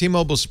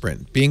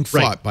being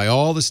fought by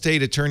all the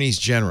state attorneys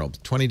general,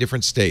 20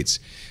 different states.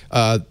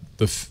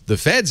 The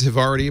feds have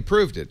already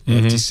approved it.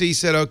 The FTC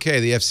said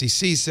okay. The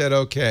FCC said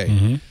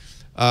okay.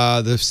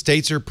 The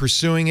states are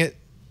pursuing it.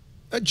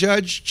 A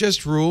judge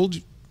just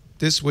ruled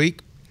this week,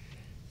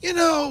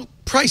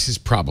 prices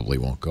probably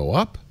won't go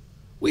up.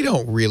 We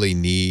don't really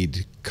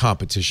need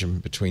competition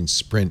between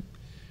Sprint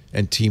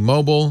and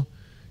T-Mobile.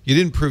 You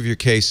didn't prove your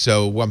case,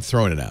 so I'm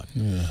throwing it out.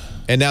 Yeah.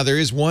 And now there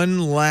is one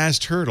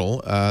last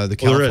hurdle, the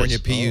California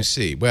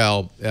PUC.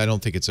 Well, I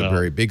don't think it's a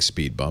very big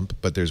speed bump,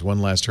 but there's one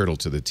last hurdle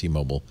to the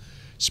T-Mobile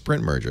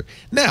Sprint merger.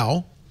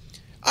 Now,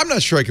 I'm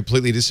not sure I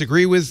completely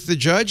disagree with the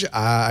judge.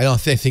 I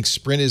think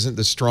Sprint isn't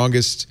the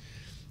strongest,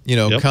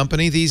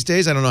 company these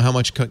days. I don't know how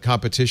much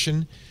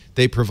competition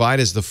they provide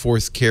as the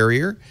fourth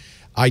carrier.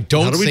 I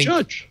don't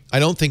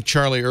think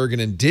Charlie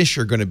Ergen and Dish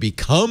are going to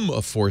become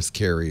a fourth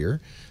carrier.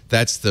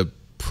 That's the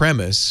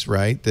premise,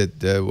 right?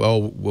 That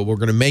we're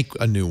going to make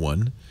a new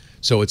one,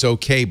 so it's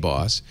okay,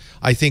 boss.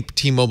 I think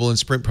T-Mobile and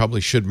Sprint probably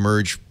should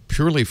merge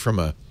purely from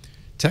a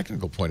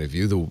technical point of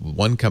view. The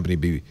one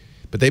company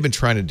but they've been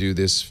trying to do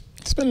this.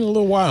 It's been a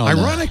little while.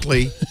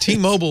 Ironically,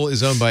 T-Mobile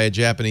is owned by a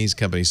Japanese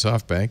company,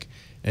 SoftBank,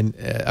 And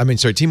I mean,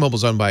 sorry,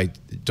 T-Mobile's owned by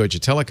Deutsche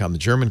Telekom, the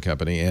German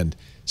company, and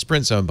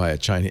Sprint's owned by a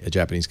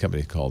Japanese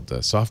company called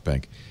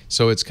SoftBank.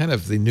 So it's kind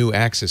of the new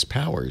Axis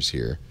powers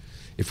here.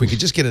 If we could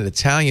just get an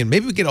Italian,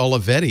 maybe we get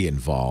Olivetti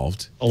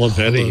involved.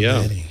 Olivetti,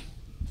 yeah.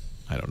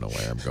 I don't know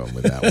where I'm going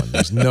with that one.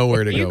 There's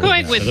nowhere to go. You're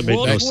going with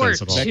World War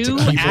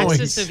II,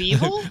 Axis of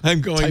Evil?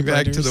 I'm going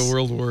back to the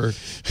World War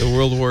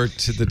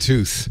to the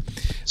tooth.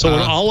 So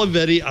when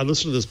Olivetti, I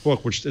listened to this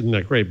book, which isn't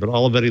that great, but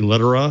Olivetti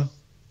Lettera,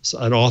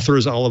 an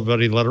author's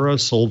Olivetti Lettera,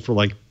 sold for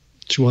like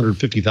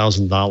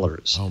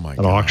 $250,000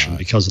 at auction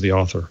because of the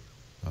author.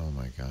 Oh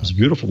my God! It was a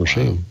beautiful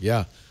machine. Wow.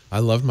 Yeah, I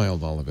loved my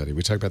old Olivetti.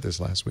 We talked about this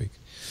last week.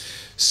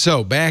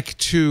 So back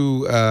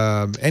to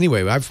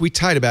anyway, we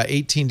tied about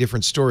 18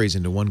 different stories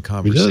into one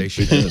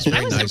conversation. We did.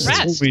 I was impressed.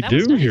 That's what we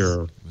do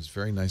here. It was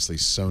very nicely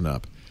sewn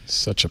up.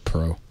 Such a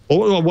pro.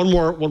 Oh, one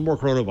more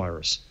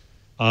coronavirus.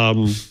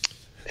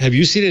 Have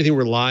you seen anything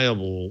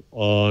reliable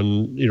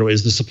on,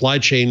 is the supply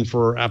chain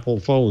for Apple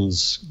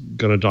phones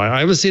going to die? I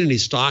haven't seen any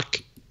stock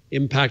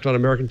impact on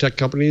American tech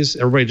companies.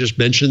 Everybody just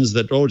mentions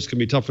that, it's going to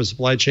be tough for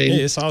supply chain.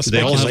 Yeah, it's all they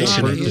all have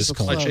speculation a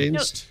supply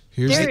chains.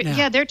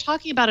 They're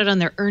talking about it on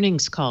their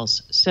earnings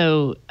calls.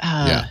 So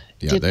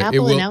did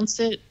Apple announce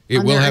it? It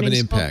on will their have an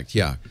earnings impact,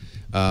 call?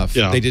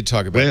 They did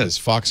talk about this.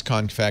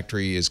 Foxconn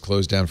factory is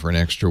closed down for an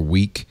extra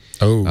week.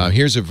 Oh.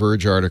 Here's a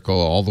Verge article,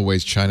 all the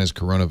ways China's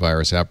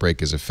coronavirus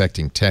outbreak is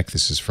affecting tech.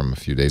 This is from a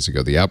few days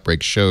ago. The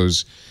outbreak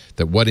shows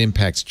that what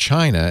impacts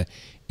China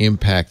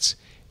impacts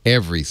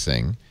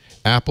everything.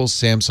 Apple,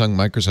 Samsung,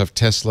 Microsoft,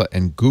 Tesla,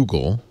 and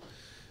Google.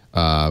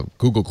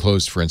 Google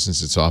closed, for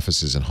instance, its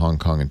offices in Hong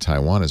Kong and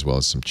Taiwan, as well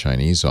as some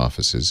Chinese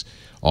offices.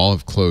 All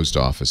have closed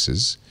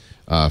offices.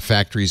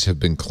 Factories have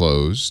been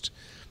closed.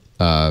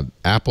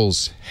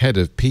 Apple's head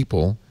of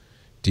people,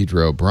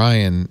 Deidre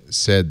O'Brien,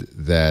 said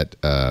that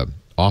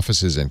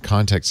offices and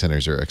contact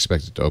centers are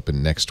expected to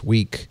open next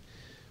week.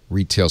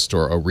 Retail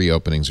store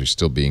reopenings are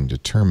still being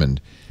determined.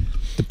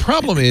 The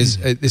problem is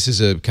this is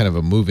a kind of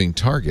a moving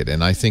target,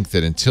 and I think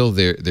that until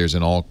there's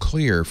an all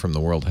clear from the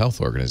World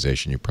Health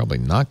Organization, you're probably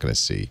not going to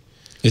see,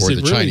 or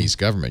the Chinese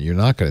government, you're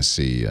not going to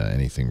see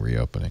anything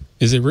reopening.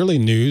 Is it really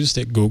news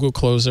that Google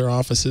closed their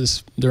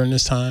offices during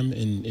this time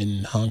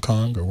in Hong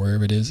Kong or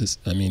wherever it is?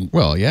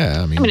 Well,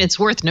 yeah. I mean, it's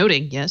worth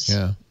noting, yes.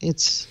 Yeah.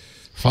 It's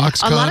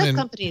Foxconn and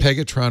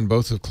Pegatron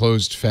both have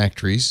closed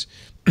factories,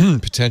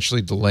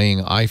 potentially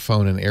delaying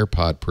iPhone and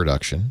AirPod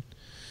production.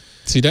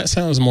 See, that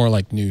sounds more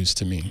like news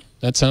to me.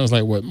 That sounds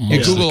like what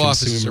most Google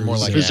offices are more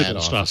like physical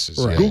stuff.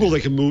 Offices. Right. Google,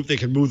 they can move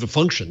the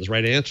functions,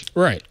 right, Ant?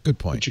 Right. Good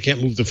point. But you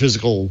can't move the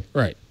physical.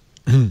 Right.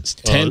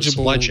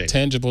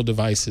 Tangible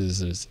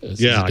devices is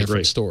a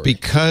different story.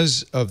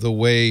 Because of the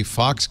way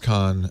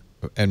Foxconn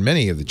and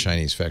many of the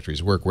Chinese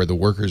factories work, where the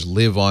workers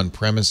live on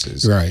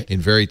premises in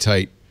very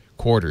tight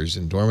quarters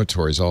and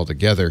dormitories all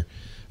together,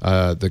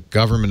 the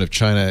government of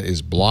China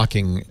is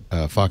blocking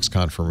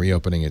Foxconn from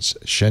reopening its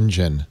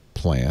Shenzhen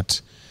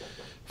plant.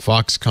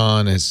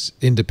 Foxconn is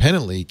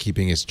independently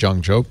keeping its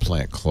Zhangzhou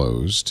plant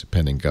closed,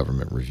 pending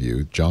government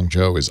review.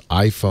 Zhangzhou is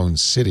iPhone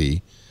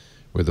City,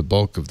 where the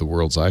bulk of the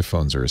world's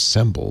iPhones are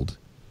assembled.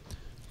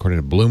 According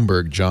to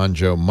Bloomberg,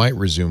 Zhangzhou might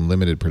resume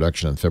limited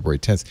production on February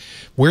 10th.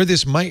 Where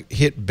this might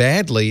hit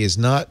badly is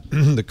not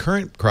the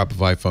current crop of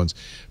iPhones,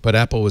 but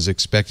Apple was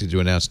expected to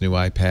announce new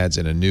iPads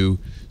and a new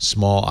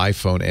small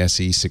iPhone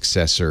SE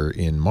successor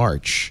in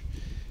March.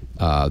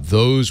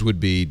 Those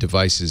would be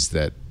devices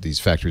that these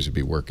factories would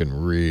be working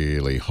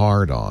really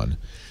hard on.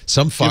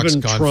 Some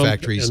Foxconn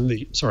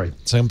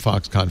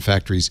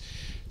factories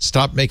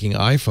stopped making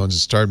iPhones and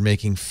started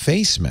making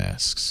face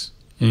masks.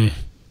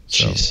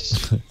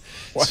 Jesus.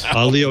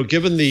 Wow. Leo,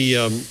 given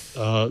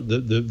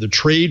the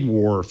trade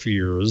war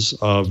fears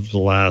of the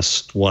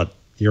last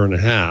year and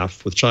a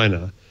half with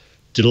China,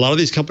 did a lot of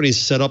these companies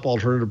set up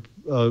alternative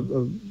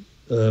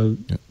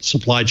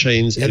supply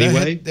chains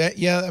anyway?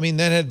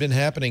 That had been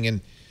happening,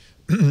 and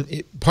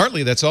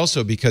partly that's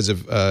also because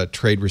of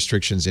trade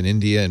restrictions in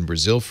India and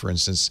Brazil, for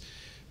instance.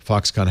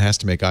 Foxconn has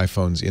to make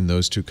iPhones in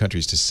those two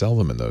countries to sell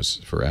them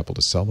for Apple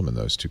to sell them in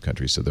those two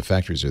countries. So the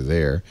factories are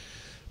there.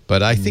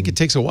 But I think it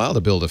takes a while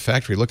to build a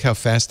factory. Look how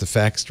fast the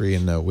factory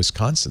in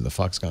Wisconsin, the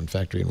Foxconn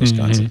factory in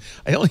Wisconsin.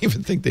 I don't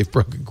even think they've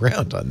broken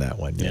ground on that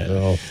one yet.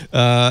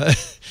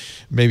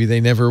 Maybe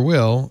they never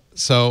will.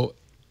 So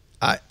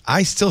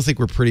I still think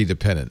we're pretty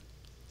dependent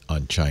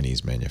on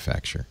Chinese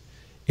manufacture.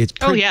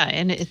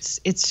 And it's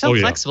so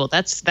flexible.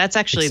 That's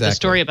actually the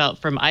story about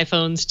from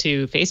iPhones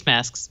to face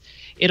masks.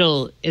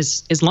 It'll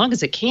as long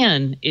as it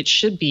can, it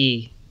should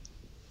be.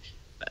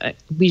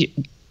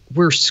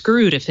 We're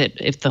screwed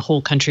if the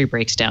whole country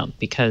breaks down,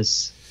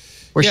 because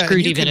we're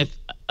screwed if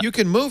you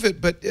can move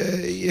it. But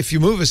if you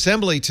move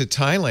assembly to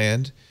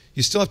Thailand,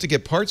 you still have to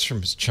get parts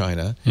from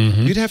China.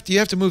 You have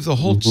to move the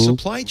whole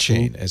supply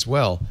chain as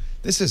well.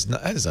 That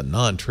is a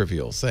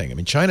non-trivial thing. I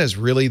mean, China is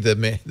really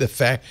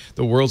the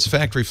world's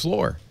factory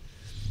floor.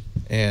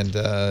 And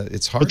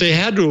it's hard. But they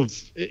had to have,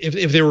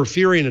 if they were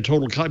fearing a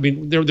total, I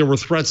mean, there were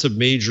threats of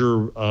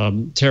major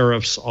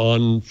tariffs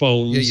on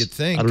phones you'd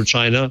think. out of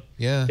China.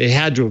 Yeah. They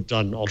had to have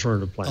done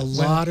alternative plans.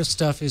 A lot of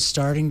stuff is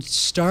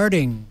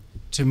starting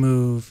to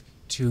move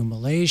to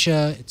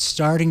Malaysia. It's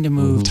starting to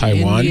move to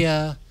Taiwan.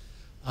 India.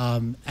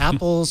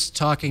 Apple's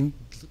talked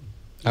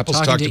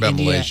about India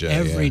Malaysia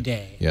every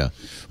day. Yeah.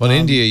 Well, in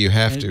India you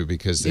have to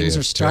because things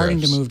are starting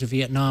tariffs. to move to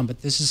Vietnam,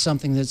 but this is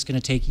something that's going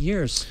to take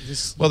years.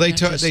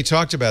 They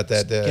talked about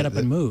that. Get up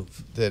and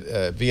move.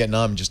 That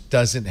Vietnam just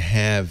doesn't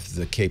have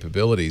the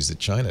capabilities that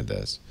China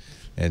does,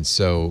 and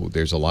so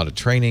there's a lot of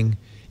training.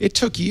 It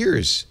took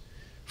years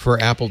for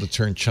Apple to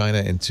turn China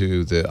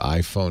into the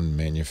iPhone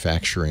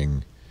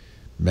manufacturing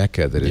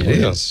mecca that it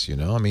is. You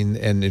know, I mean,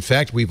 and in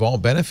fact, we've all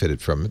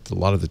benefited from it. A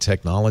lot of the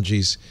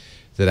technologies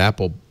that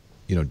Apple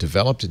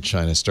developed in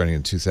China starting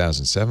in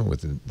 2007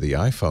 with the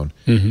iPhone,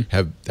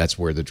 that's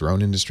where the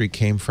drone industry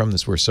came from.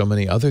 That's where so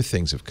many other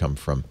things have come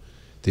from.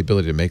 The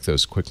ability to make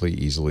those quickly,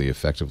 easily,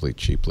 effectively,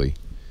 cheaply.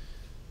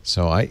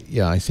 So I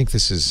think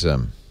this is. I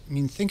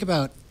mean, think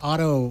about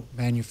auto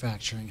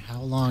manufacturing.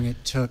 How long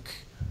it took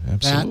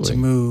absolutely. that to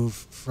move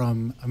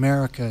from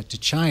America to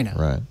China.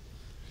 Right.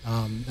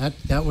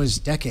 That was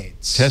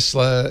decades.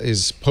 Tesla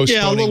is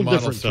postponing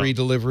Model 3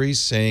 deliveries,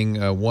 saying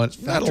not a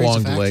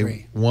long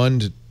delay, 1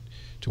 to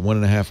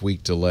 1.5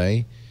 week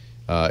delay.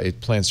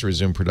 It plans to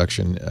resume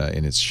production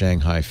in its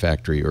Shanghai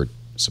factory, or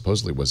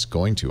supposedly was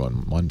going to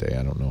on Monday.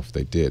 I don't know if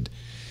they did.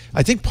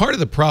 I think part of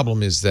the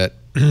problem is that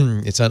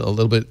it's a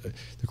little bit,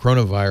 the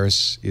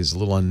coronavirus is a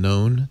little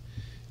unknown,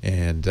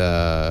 and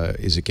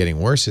is it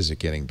getting worse? Is it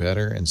getting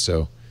better? And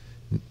so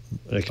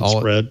it can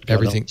spread.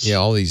 Everything,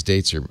 all these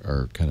dates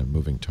are kind of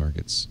moving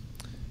targets.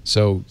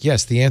 So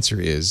yes, the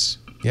answer is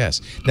yes.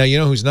 Now, you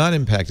know who's not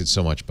impacted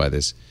so much by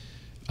this?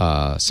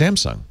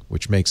 Samsung,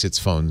 which makes its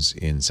phones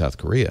in South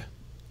Korea.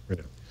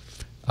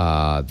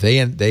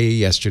 They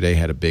yesterday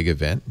had a big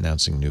event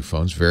announcing new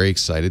phones. Very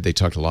excited. They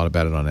talked a lot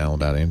about it on All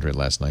About Android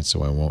last night,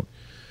 so I won't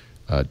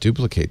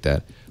duplicate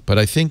that. But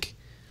I think,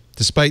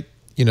 despite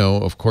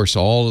of course,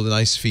 all of the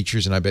nice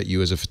features, and I bet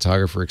you as a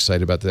photographer are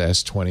excited about the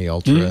S20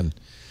 Ultra and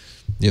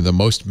the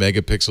most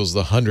megapixels,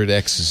 the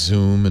 100x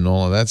zoom, and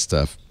all of that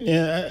stuff.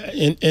 Yeah,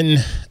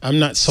 and I'm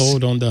not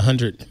sold on the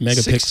 100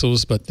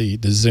 megapixels, but the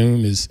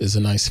zoom is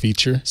a nice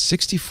feature.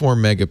 64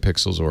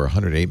 megapixels or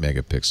 108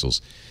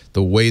 megapixels.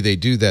 The way they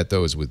do that,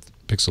 though, is with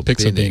pixel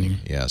binning.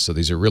 Yeah, so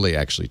these are really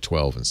actually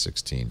 12 and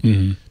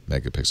 16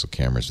 megapixel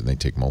cameras, and they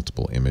take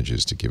multiple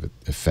images to give it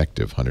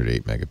effective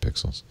 108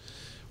 megapixels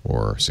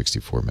or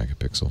 64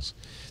 megapixels.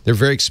 They're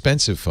very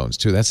expensive phones,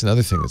 too. That's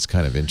another thing that's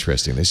kind of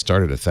interesting. They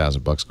start at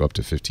 $1,000, go up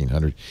to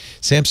 $1,500.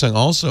 Samsung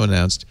also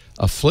announced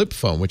a flip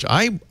phone, which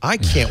I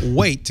can't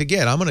wait to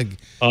get. I'm going to...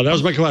 Oh, that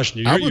was my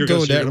question. I would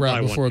go that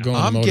route before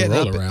going the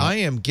Motorola route. I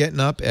am getting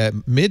up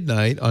at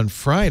midnight on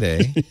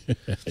Friday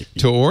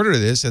to order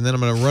this, and then I'm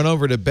going to run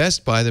over to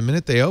Best Buy the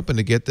minute they open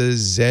to get the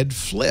Z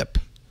Flip.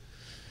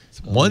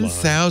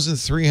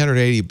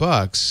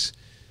 $1,380.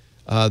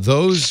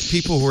 Those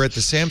people who were at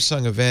the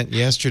Samsung event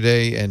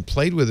yesterday and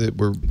played with it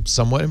were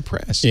somewhat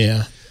impressed.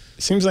 Yeah.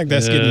 It seems like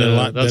that's getting a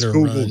lot better. That's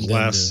Google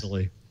Glass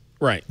silly.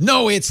 Right.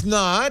 No, it's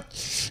not.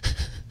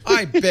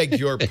 I beg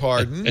your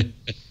pardon.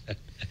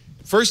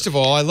 First of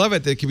all, I love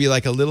it that it could be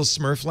like a little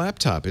Smurf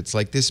laptop. It's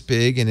like this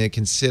big, and it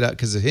can sit up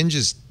because the hinge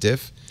is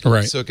stiff.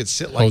 Right. So it could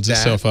sit like Holds that.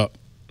 itself up.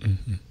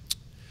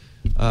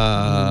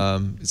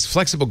 It's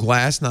flexible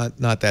glass, not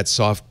that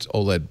soft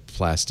OLED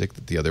plastic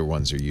that the other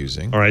ones are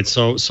using. All right,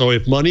 so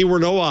if money were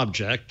no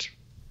object,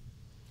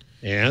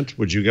 Ant,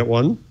 would you get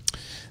one?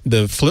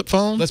 The flip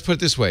phone? Let's put it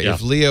this way.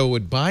 If Leo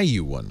would buy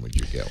you one, would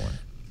you get one?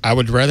 I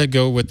would rather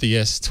go with the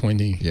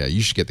S20. Yeah,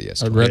 you should get the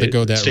S20. I'd rather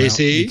go that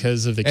Stacey? route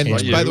because of the camera.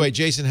 And by the way,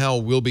 Jason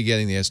Howell will be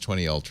getting the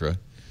S20 Ultra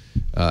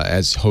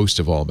as host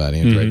of All About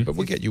Android, but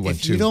we'll get you one too.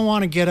 If you don't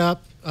want to get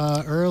up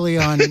early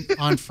on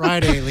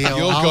Friday,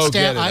 Leo,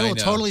 I will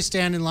totally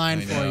stand in line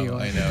for you.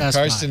 I know.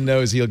 Karsten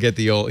knows he'll get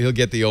the old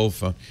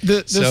phone.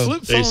 The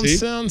flip phone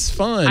sounds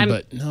fun,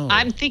 but no.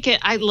 I'm thinking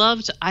I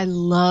loved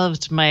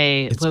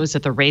my what was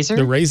it, the Razr?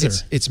 The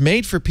Razr. It's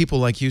made for people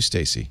like you,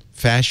 Stacey.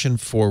 Fashion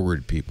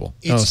forward people.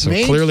 It's so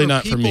made clearly for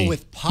not for people me.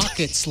 with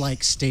pockets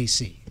like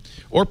Stacey.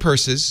 Or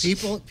purses.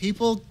 People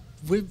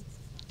with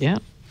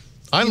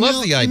I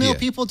love the idea. Female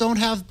people don't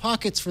have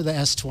pockets for the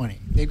S20.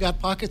 They've got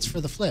pockets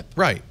for the Flip.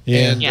 Right.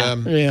 Yeah.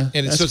 And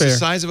it's the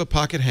size of a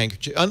pocket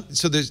handkerchief.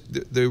 So there's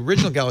the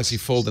original Galaxy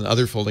Fold and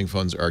other folding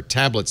phones are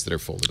tablets that are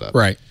folded up.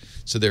 Right.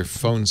 So they're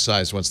phone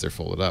size once they're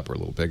folded up or a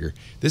little bigger.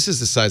 This is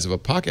the size of a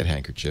pocket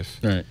handkerchief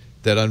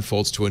that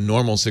unfolds to a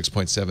normal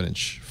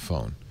 6.7-inch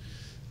phone.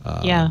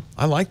 I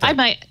like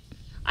that.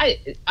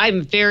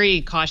 I'm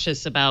very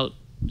cautious about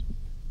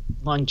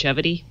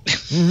longevity.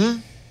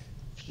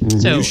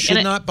 So you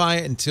should not buy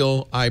it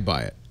until I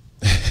buy it.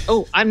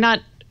 I'm not.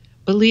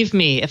 Believe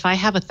me, if I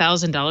have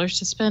 $1,000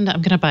 to spend,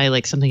 I'm going to buy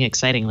like something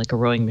exciting, like a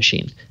rowing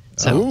machine.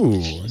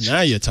 So,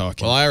 now you're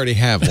talking. Well, I already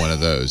have one of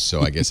those,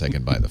 so I guess I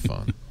can buy the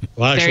phone.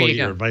 Well, actually, I'll get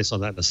your advice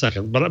on that in a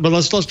second. But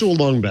let's do a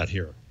long bet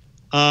here.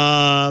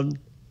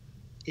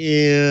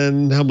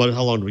 in how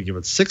long do we give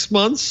it? 6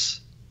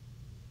 months?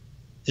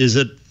 Is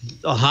it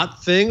a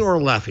hot thing or a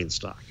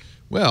laughingstock?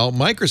 Well,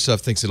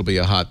 Microsoft thinks it'll be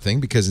a hot thing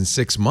because in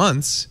 6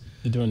 months,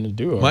 they're doing the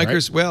Duo,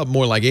 right? Well,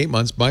 more like 8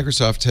 months.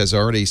 Microsoft has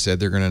already said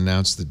they're going to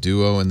announce the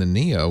Duo and the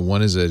Neo.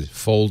 One is a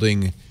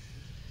folding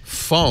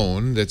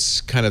phone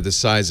that's kind of the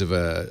size of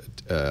a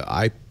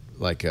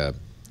iPad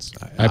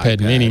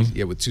Mini.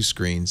 Yeah, with 2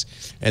 screens.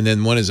 And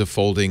then one is a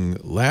folding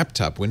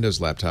laptop, Windows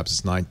laptops.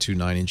 It's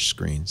 9-inch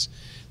screens.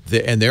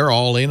 And they're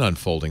all in on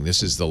folding.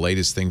 This is the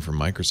latest thing from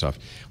Microsoft,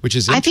 which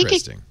is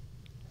interesting.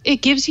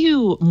 It gives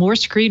you more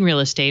screen real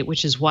estate,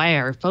 which is why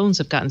our phones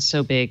have gotten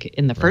so big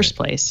in the first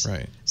place.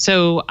 Right.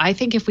 So I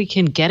think if we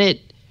can get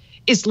it,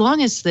 as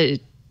long as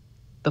the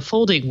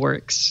folding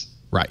works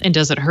and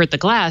doesn't hurt the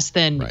glass,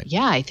 then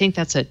yeah, I think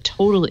that's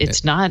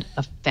it's not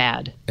a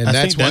fad. And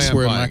I think that's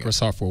where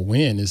Microsoft will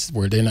win, is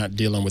where they're not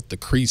dealing with the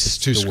crease. It's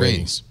 2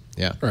 screens.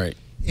 Yeah. Right.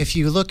 If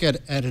you look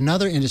at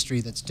another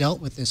industry that's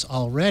dealt with this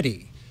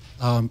already,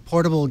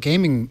 portable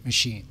gaming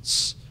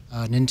machines.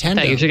 Nintendo. I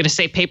thought you were going to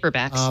say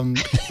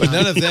paperbacks. But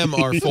none of them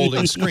are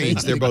folding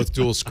screens. They're both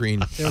dual screen.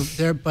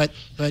 But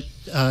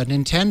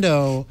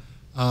Nintendo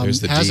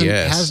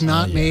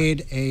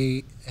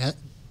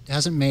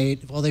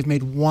they've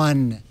made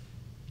one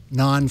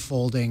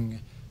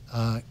non-folding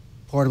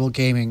portable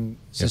gaming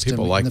system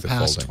in the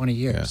past folding. 20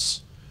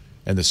 years.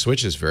 Yeah. And the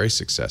Switch is very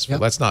successful.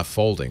 That's not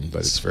folding, but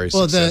it's very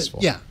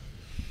successful.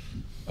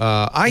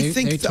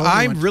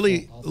 I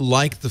really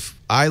like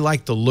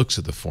the looks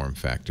of the form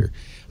factor.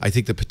 I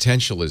think the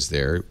potential is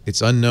there.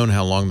 It's unknown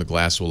how long the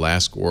glass will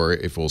last, or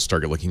if it will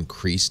start looking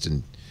creased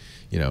and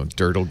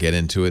dirt will get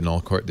into it,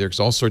 and there's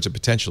all sorts of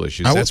potential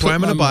issues. That's why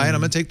I'm going to buy it. I'm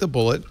going to take the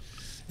bullet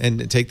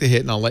and take the hit,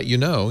 and I'll let you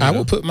know. I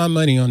will put my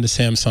money on the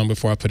Samsung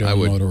before I put it on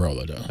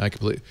Motorola, though. I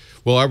completely.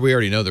 Well, we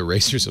already know the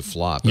Razer's a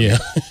flop. I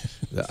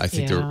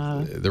think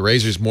the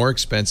Razer's more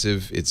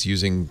expensive. It's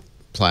using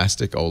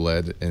plastic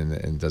OLED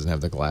and doesn't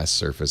have the glass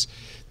surface.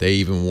 They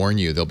even warn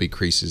you there'll be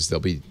creases,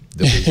 there'll be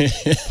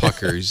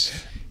puckers.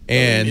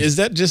 And is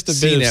that just a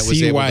bit of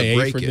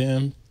CYA for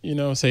them?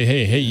 Say,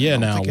 hey,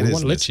 now we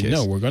want to let you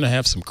know we're going to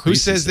have some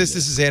creases. Who says this?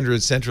 This is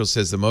Android Central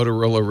says the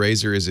Motorola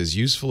Razr is as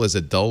useful as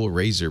a dull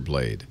razor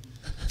blade.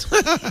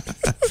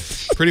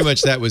 Pretty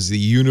much that was the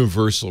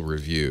universal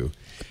review.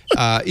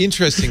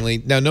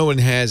 Interestingly, now no one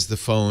has the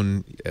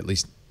phone, at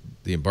least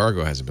the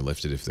embargo hasn't been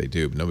lifted if they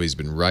do, but nobody's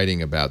been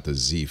writing about the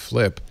Z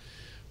Flip.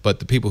 But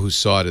the people who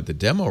saw it at the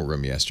demo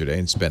room yesterday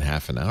and spent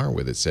half an hour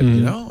with it said,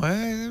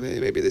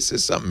 maybe this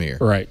is something here.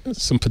 Right.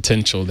 Some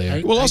potential there.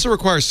 It will also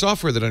require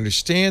software that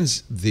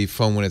understands the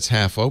phone when it's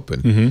half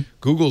open.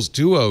 Google's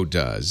Duo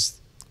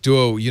does.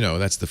 Duo,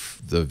 that's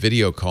the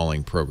video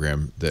calling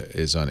program that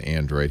is on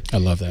Android. I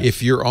love that.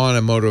 If you're on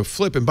a Moto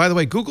Flip, and by the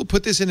way, Google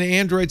put this into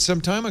Android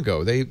some time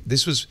ago. They've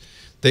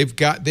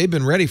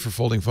been ready for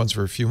folding phones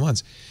for a few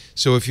months.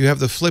 So if you have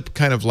the Flip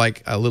kind of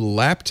like a little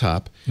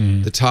laptop,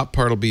 the top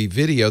part will be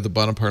video, the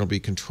bottom part will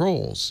be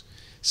controls.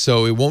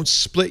 So it won't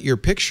split your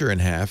picture in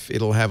half.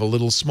 It'll have a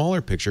little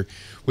smaller picture,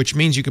 which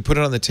means you can put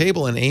it on the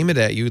table and aim it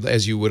at you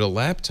as you would a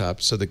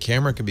laptop, so the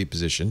camera can be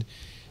positioned.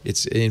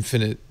 It's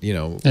infinite,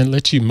 and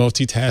let you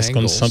multitask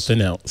angles. On something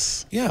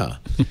else. Yeah.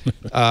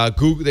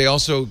 Google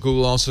also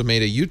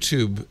made a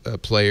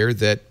YouTube player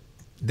that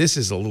this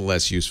is a little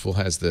less useful,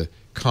 has the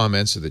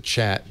comments or the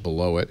chat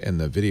below it and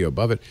the video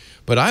above it.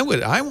 But I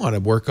want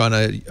to work on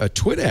a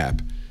Twit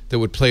app that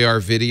would play our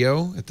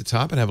video at the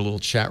top and have a little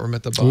chat room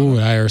at the bottom. Ooh,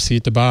 IRC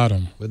at the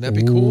bottom. Wouldn't that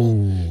be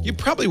cool? You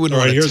probably wouldn't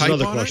want to type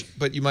on it,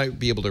 but you might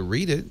be able to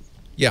read it.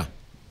 Yeah.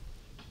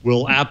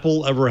 Will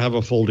Apple ever have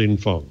a folding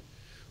phone?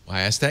 Well,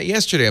 I asked that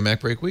yesterday on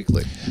MacBreak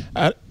Weekly.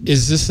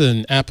 Is this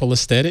an Apple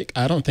aesthetic?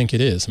 I don't think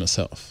it is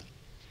myself.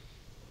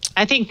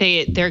 I think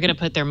they're going to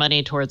put their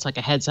money towards like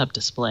a heads-up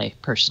display,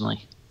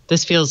 personally.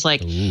 This feels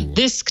like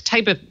this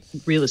type of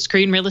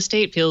screen real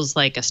estate feels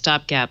like a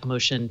stopgap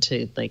motion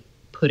to like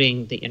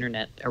putting the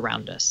internet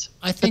around us.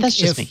 I think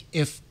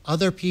if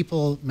other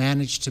people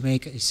manage to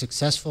make a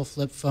successful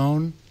flip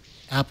phone,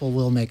 Apple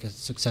will make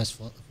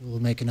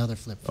another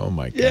flip phone. Oh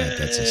my God,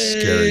 that's a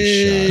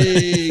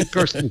scary shot.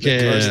 Karsten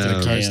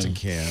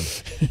Cam.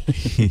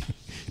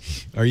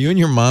 Are you in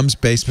your mom's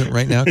basement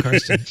right now,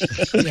 Karsten?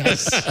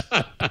 Yes.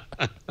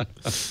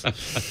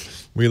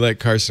 We let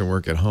Karsten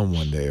work at home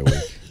one day a week.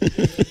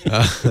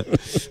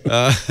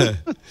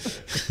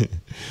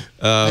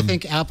 I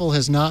think Apple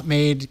has not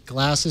made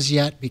glasses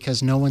yet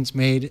because no one's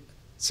made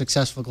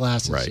successful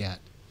glasses yet.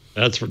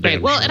 That's for damn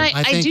right. Well, and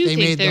I think do they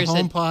think made the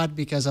HomePod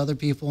because other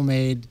people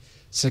made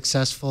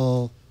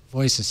successful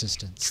voice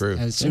assistants. True.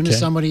 As soon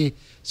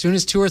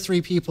as 2 or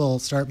 3 people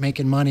start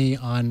making money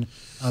on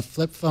a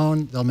flip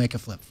phone, they'll make a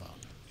flip phone.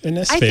 And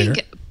that's fair.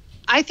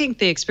 I think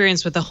the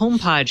experience with the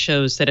HomePod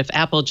shows that if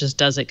Apple just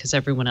does it because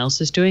everyone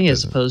else is doing it,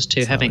 as opposed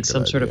to having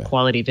some sort of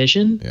quality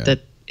vision,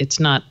 that it's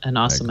not an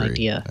awesome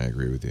idea. I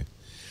agree with you.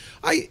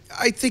 I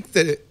think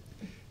that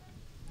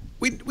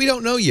we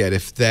don't know yet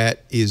if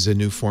that is a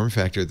new form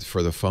factor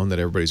for the phone that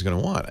everybody's going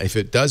to want. If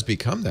it does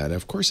become that,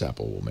 of course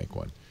Apple will make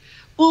one.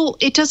 Well,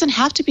 it doesn't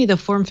have to be the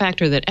form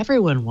factor that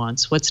everyone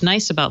wants. What's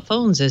nice about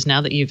phones is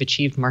now that you've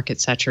achieved market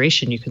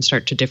saturation, you can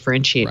start to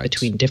differentiate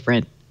between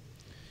different.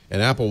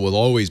 And Apple will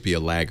always be a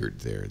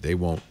laggard there. They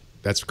won't.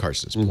 That's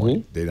Karsten's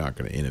point. They're not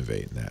going to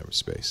innovate in that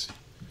space.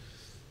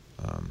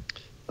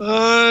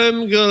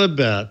 I'm going to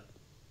bet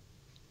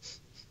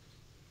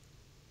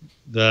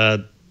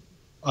that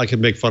I can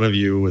make fun of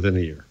you within a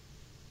year.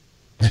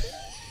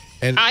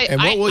 And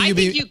what will you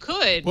be? Think you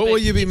could. What will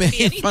you be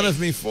making fun of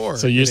me for?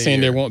 So you're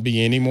saying there won't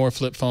be any more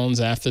flip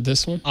phones after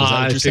this one? Is that what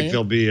I you're think saying?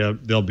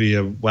 there'll be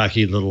a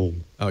wacky little.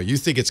 Oh, you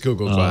think it's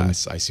Google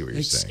Glass? I see what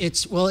you're saying.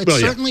 It's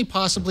certainly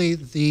possibly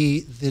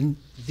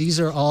these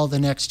are all the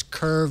next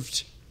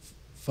curved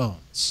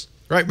phones.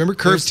 Right, remember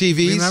curved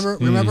TVs?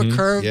 Remember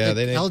curved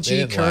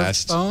LG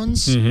curved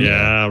phones?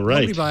 Yeah,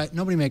 right.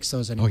 Nobody makes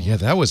those anymore. Oh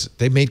yeah,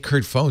 they made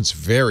curved phones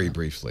very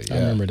briefly. Yeah. I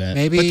remember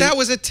that. But that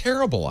was a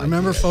terrible idea.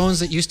 Remember phones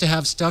that used to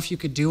have stuff you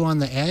could do on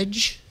the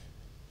edge?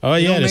 Oh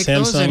yeah, the make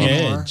those Samsung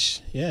anymore.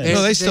 Edge. Yeah.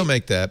 No, they still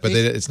make that, but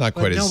it's not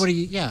quite as.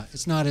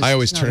 It's not as. I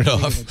always turn it as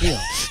big off. of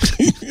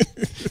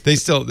a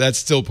deal. That's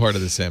still part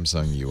of the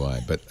Samsung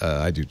UI, but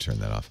I do turn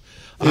that off.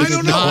 They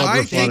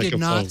did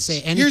not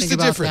say anything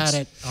about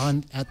that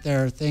at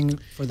their thing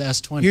for the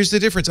S20. Here's the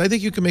difference. I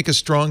think you can make a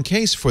strong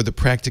case for the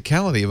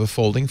practicality of a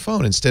folding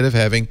phone. Instead of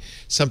having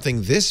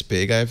something this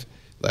big,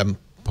 I'm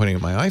pointing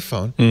at my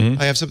iPhone.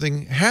 I have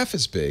something half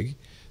as big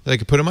that I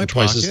could put in my pocket.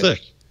 Twice as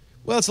thick.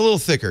 Well, it's a little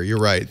thicker. You're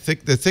right.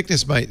 The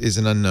thickness is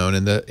an unknown,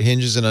 and the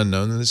hinge is an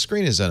unknown, and the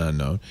screen is an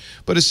unknown.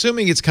 But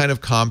assuming it's kind of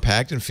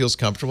compact and feels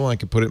comfortable, and I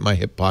can put it in my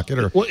hip pocket.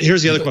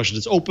 Here's the other question: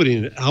 it's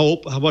opening it. How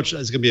much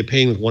is going to be a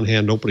pain with one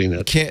hand opening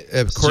it?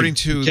 According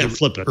to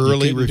the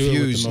early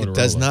reviews, it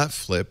does not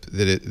flip.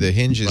 The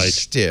hinge is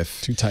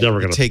stiff. Too tight.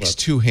 It takes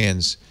two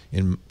hands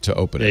to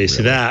open it. Hey,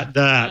 see that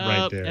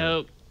right there.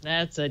 Nope.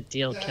 That's a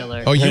deal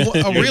killer. Oh,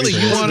 really?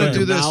 You want to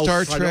do the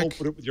Star Trek? Trek?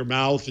 Open it with your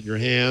mouth and your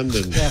hand.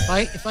 And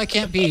if I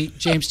can't beat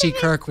James T.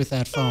 Kirk with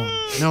that phone,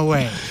 no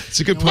way. It's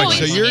a good point.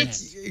 So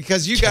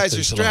because you guys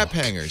are strap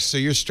hangers, so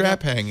you're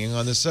strap hanging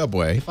on the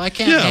subway. If I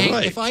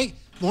can't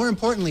more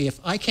importantly, if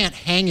I can't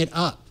hang it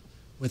up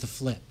with a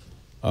flip.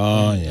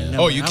 Oh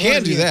yeah. You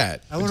can do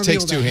that. I want to be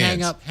able to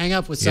hang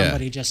up with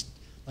somebody just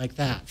like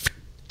that.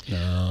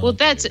 No. Well,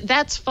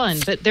 that's fun,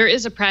 but there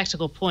is a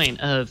practical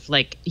point of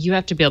you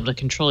have to be able to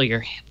control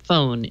your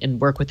phone and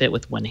work with it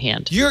with one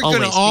hand. You're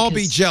going to all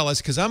be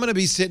jealous because I'm going to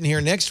be sitting here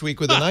next week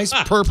with a nice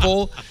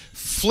purple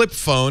flip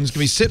phone. It's going to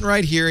be sitting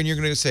right here, and you're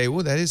going to say,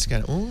 "Oh, that is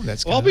kind of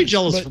that's." I'll be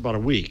jealous for about a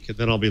week, and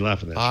then I'll be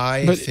laughing at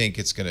you. I think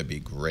it's going to be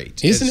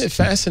great. Isn't it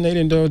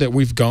fascinating though that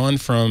we've gone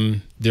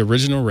from the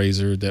original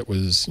Razor that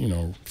was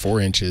 4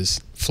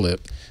 inches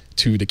flip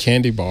to the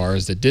candy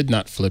bars that did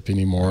not flip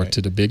anymore, to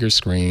the bigger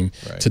screen,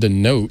 to the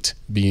Note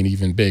being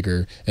even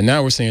bigger, and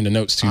now we're saying the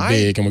Note's too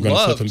big and we're going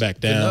to flip them back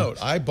down. The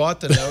Note. I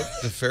bought the Note,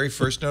 the very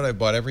first Note. I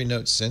bought every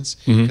Note since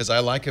because I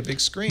like a big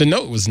screen. The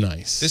Note was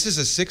nice. This is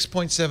a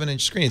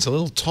 6.7-inch screen. It's a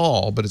little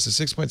tall, but it's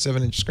a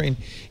 6.7-inch screen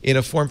in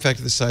a form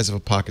factor the size of a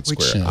pocket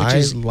square. Which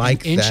is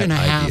like an inch that and a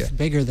half idea.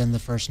 bigger than the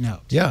first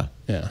Note. Yeah.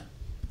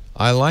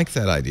 I like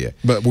that idea.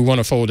 But we want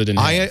to fold it in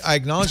half. I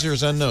acknowledge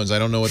there's unknowns. I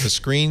don't know what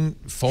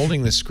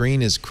folding the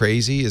screen is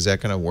crazy. Is that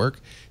going to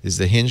work? Is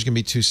the hinge going to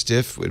be too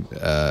stiff?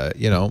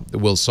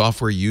 Will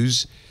software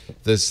use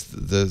this?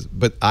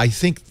 But I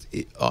think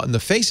on the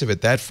face of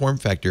it, that form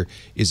factor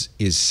is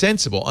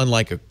sensible,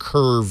 unlike a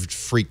curved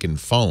freaking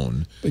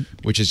phone,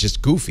 which is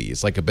just goofy.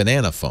 It's like a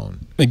banana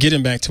phone. And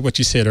getting back to what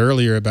you said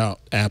earlier about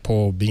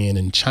Apple being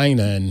in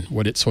China and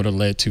what it sort of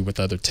led to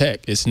with other tech,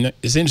 it's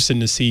interesting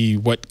to see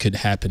what could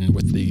happen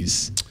with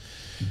these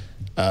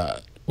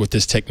with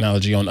this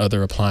technology on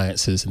other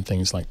appliances and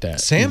things like that.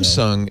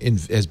 Samsung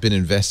has been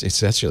investing.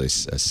 It's actually a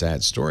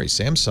sad story.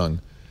 Samsung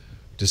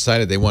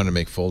decided they wanted to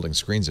make folding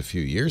screens a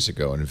few years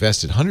ago and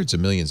invested hundreds of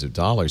millions of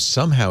dollars.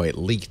 Somehow it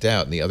leaked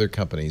out, and the other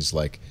companies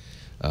like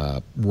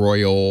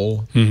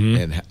Royal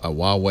and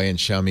Huawei and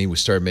Xiaomi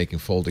started making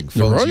folding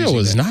phones. The Royal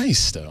was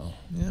nice, though.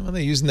 Yeah, well,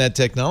 they're using that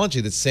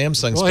technology that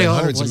Samsung spent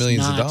hundreds of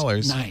millions of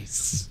dollars.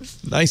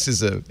 Nice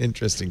is an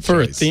interesting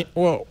choice.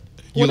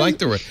 You like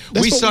the Royal?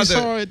 We saw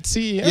at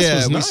CES.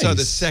 Yeah, we saw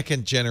the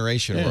second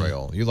generation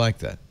Royal. You like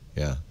that?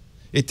 Yeah,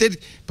 it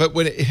did. But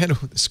when it had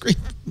the screen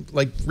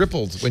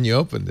rippled when you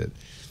opened it.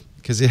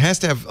 Because it has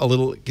to have a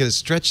little, because it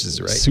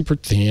stretches, right? Super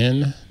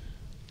thin.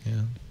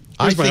 Yeah.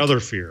 Here's my other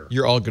fear.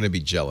 You're all going to be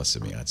jealous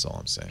of me. That's all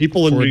I'm saying.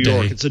 People in New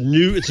York, it's a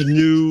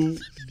new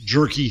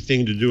jerky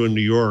thing to do in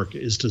New York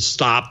is to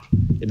stop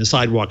in the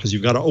sidewalk because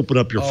you've got to open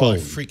up your phone. I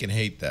freaking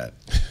hate that.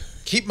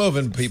 Keep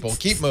moving, people.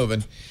 Keep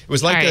moving. It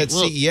was like that at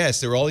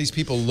CES. There were all these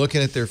people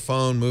looking at their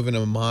phone, moving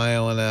a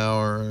mile an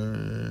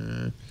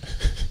hour.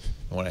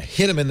 I want to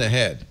hit them in the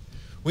head.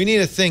 We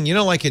need a thing,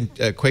 like in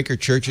Quaker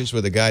churches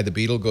where the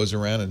beetle goes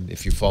around and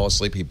if you fall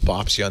asleep, he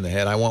bops you on the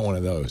head. I want one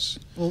of those.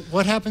 Well,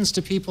 what happens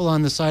to people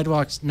on the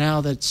sidewalks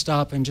now that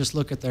stop and just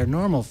look at their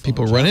normal phone?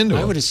 People run into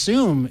them. I would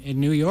assume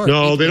in New York.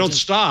 No, they don't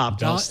stop.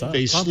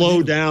 They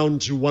slow down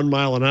to 1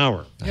 mile an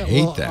hour. I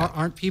hate that.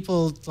 Aren't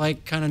people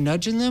like kind of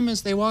nudging them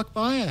as they walk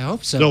by? I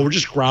hope so. No, we're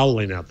just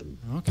growling at them.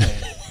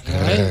 Okay.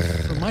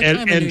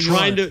 And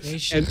trying to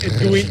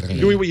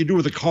doing what you do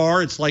with a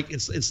car. It's like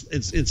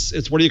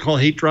it's what do you call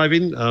hate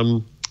driving?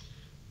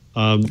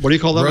 What do you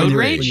call that? Road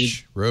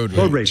rage. Road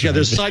rage. Yeah,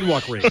 there's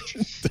sidewalk rage.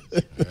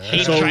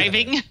 Hate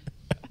driving.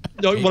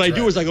 No, what I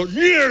do is I go.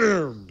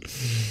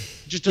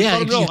 Just to let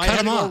them know you cut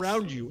them off.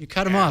 Around you. You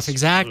cut them off,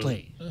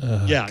 exactly.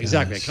 Yeah,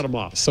 exactly. I cut them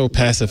off. So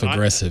passive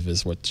aggressive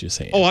is what you're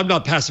saying. Oh, I'm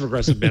not passive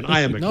aggressive, man.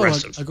 I am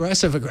aggressive. No,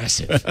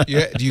 aggressive.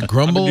 Yeah. Do you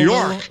grumble New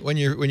York when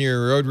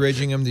you're road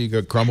raging them? Do you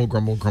go grumble,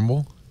 grumble,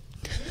 grumble?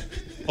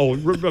 Oh,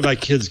 my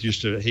kids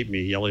used to hate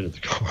me yelling at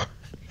the car.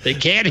 They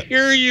can't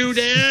hear you,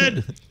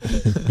 Dad.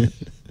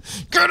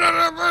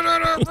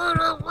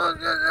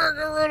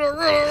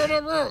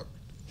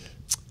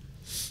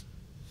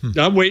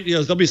 I'm waiting.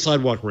 There'll be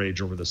sidewalk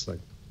rage over this thing.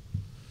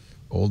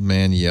 Old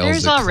man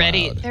yells.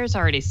 There's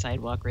already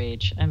sidewalk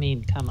rage. I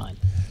mean, come on.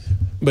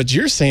 But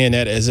you're saying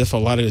that as if a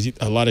lot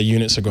of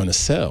units are going to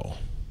sell.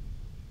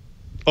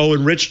 Oh,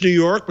 in rich New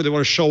York, where they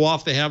want to show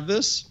off they have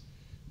this?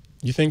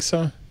 You think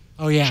so?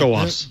 Oh yeah. Show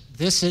offs.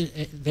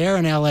 There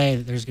in LA,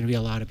 there's going to be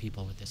a lot of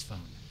people with this phone.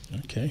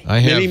 Okay. I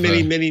have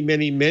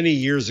many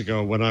years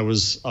ago when I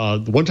was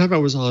the one time I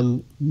was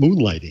on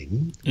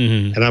moonlighting,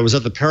 and I was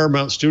at the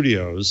Paramount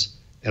Studios,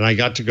 and I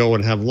got to go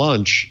and have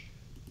lunch.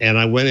 And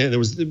I went in.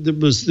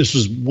 This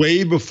was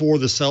way before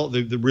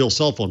the real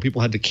cell phone. People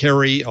had to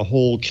carry a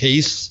whole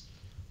case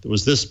that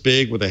was this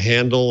big with a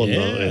handle and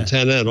an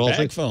antenna and all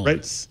things.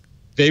 Right?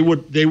 They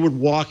would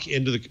walk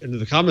into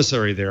the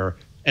commissary there,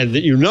 and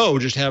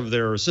just have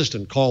their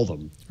assistant call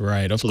them.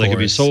 Right. So they could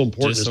be so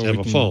important to have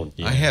a phone.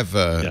 Yeah. I have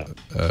a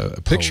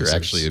picture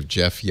actually of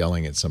Jeff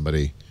yelling at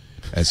somebody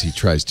as he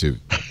tries to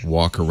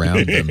walk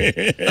around them.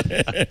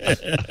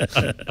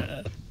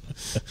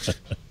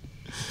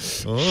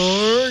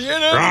 Oh,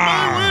 get out of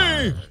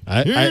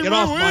my way! Get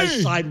off my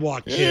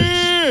sidewalk,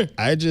 kids.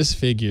 I just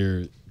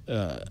figure,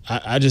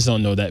 I just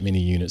don't know that many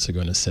units are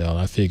going to sell.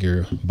 I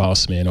figure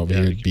Boss Man over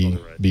here would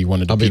be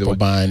one of the people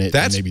buying it.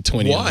 That's maybe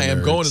 20. Why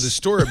I'm going to the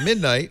store at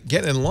midnight,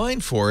 getting in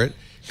line for it,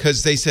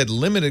 because they said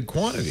limited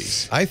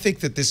quantities. I think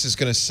that this is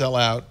going to sell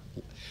out.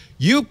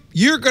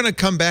 You're going to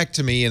come back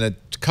to me in a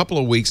couple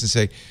of weeks and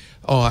say,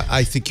 "Oh,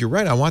 I think you're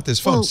right. I want this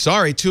phone." Well,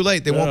 sorry, too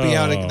late. They won't be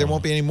out. There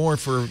won't be any more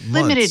for months.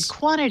 Limited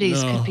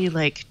quantities could be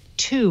like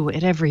 2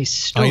 at every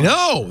store. I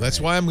know.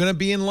 That's why I'm going to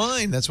be in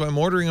line. That's why I'm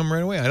ordering them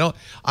right away.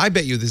 I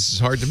bet you this is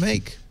hard to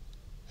make.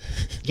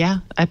 Yeah,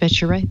 I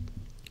bet you're right.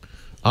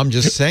 I'm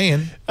just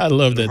saying. I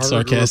love that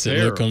sarcastic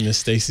look on Miss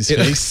Stacy's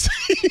face.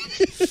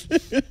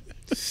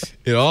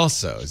 It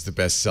also is the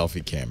best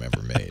selfie cam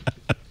ever made.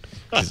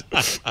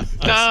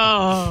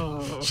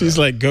 Oh, she's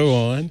like, go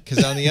on.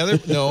 Because on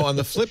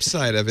the flip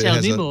side of it, tell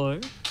me more.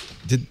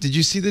 Did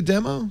you see the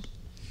demo?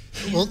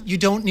 Well, you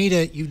don't need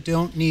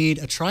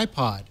a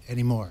tripod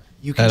anymore.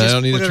 You I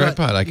don't need a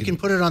tripod. You can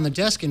put it on the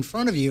desk in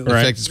front of you. In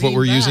fact, it's what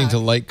we're using to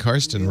light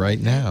Karsten right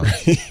now.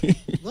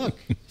 Look,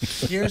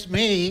 here's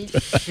me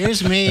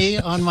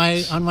on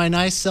my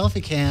nice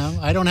selfie cam.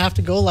 I don't have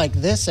to go like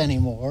this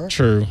anymore.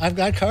 True. I've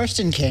got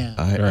Karsten cam.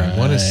 I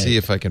want to see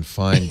if I can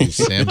find the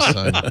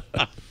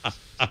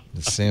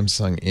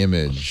Samsung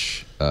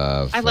image.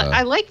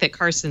 I like that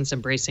Karsten's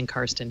embracing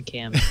Karsten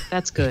cam.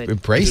 That's good.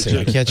 Embracing.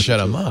 I can't shut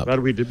him up. How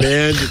do we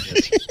demand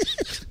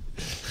it?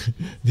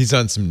 He's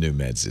on some new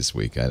meds this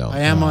week.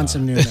 I am on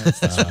some new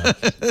meds.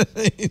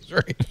 He's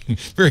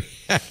very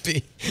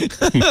happy.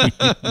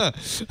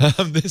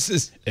 This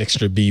is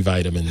extra B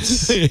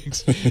vitamins.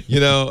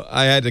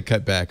 I had to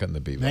cut back on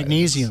the B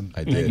magnesium. Vitamins.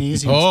 I did.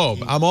 Magnesium. Oh,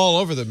 I'm all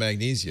over the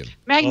magnesium.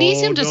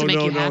 Magnesium doesn't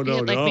make you happy.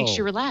 It makes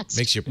you relaxed.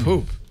 Makes you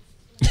poop.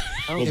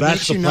 Well,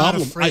 that's the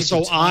problem.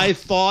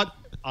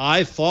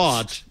 I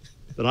thought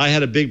that I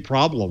had a big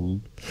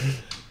problem.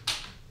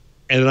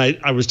 And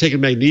I was taking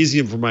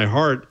magnesium for my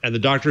heart, and the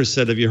doctor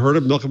said, "Have you heard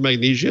of milk of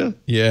magnesia?"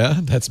 Yeah,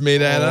 that's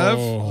made out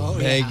of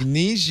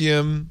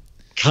magnesium.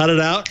 Cut it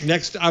out.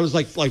 Next, I was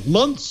like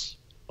months.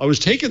 I was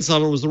taking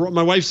some. It was the wrong.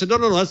 My wife said, "No,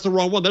 that's the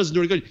wrong one. That doesn't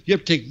do any good. You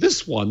have to take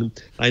this one."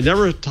 I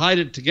never tied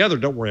it together.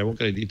 Don't worry, I won't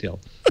get any detail.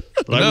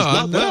 But I was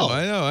not well.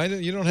 I know.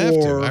 You don't have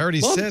to. I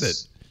already said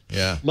it.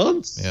 Yeah,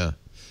 months. Yeah,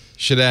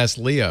 should ask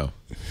Leo.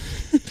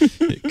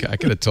 I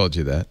could have told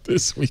you that.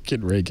 This Week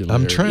in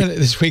Regularity.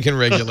 This Week in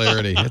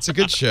Regularity. It's a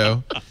good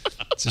show.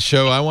 It's a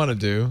show I want to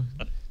do.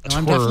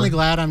 I'm definitely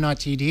glad I'm not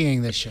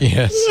TDing this show.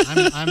 Yes.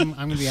 I'm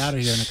going to be out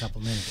of here in a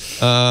couple minutes.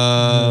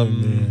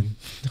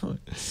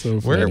 So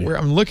funny.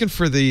 I'm looking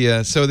for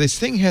the. So this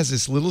thing has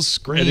this little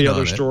screen. Any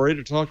other story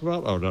to talk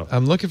about? Oh no.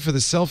 I'm looking for the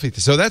selfie.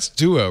 So that's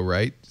Duo,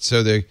 right?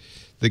 So the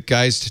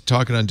guy's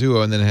talking on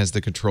Duo, and then it has the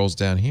controls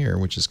down here,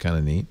 which is kind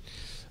of neat.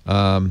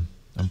 I'm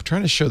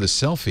trying to show the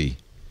selfie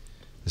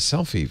The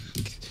selfie.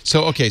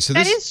 So, okay, so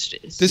this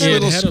so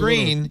little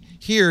screen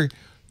here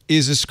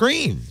is a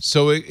screen.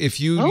 So if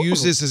you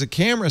use this as a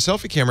camera, a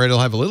selfie camera, it'll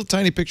have a little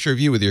tiny picture of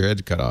you with your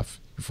head cut off,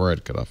 your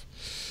forehead cut off,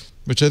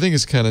 which I think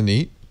is kind of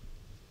neat.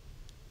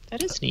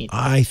 That is neat.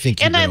 I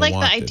think and I like the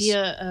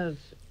idea of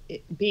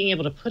being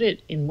able to put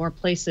it in more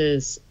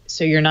places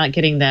so you're not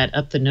getting that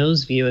up the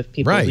nose view of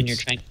people when you're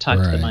trying to talk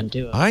to them on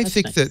Duo. I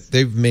think that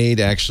they've made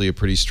actually a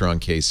pretty strong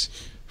case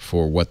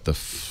for what the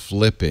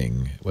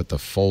folding,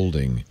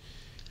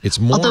 it's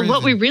more. Although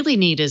what we really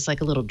need is like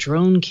a little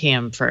drone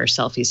cam for our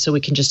selfies, so we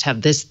can just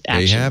have this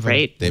action,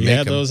 right? They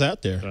make those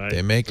out there. Right.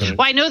 They make them.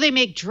 Well, I know they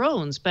make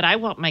drones, but I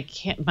want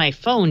my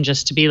phone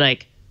just to be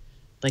like.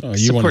 Oh,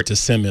 you wanted to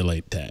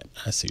simulate that?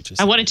 I see what you're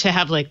saying. I wanted to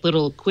have like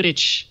little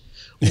Quidditch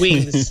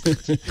wings,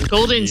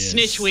 golden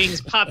snitch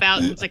wings pop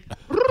out, and it's like.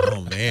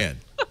 Oh man,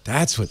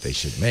 that's what they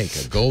should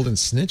make—a golden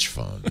snitch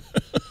phone.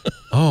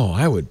 Oh,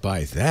 I would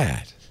buy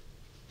that.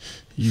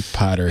 You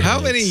Potter. How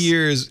many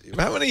years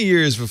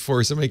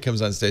before somebody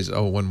comes on stage?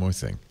 Oh, one more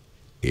thing.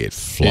 It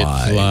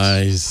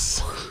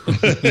flies.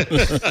 It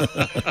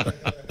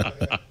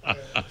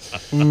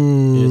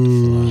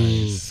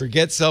flies.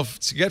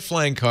 Forget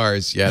flying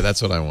cars. Yeah,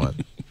 that's what I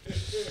want.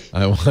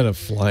 I want a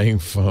flying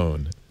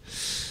phone.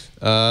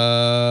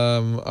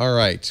 All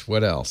right.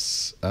 What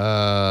else?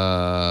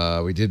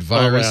 We did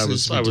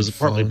viruses. I was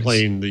partly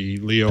playing the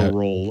Leo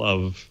role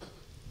of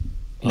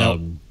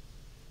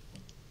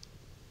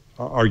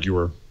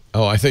arguer.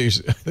 Oh, I thought you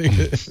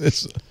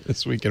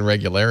this week in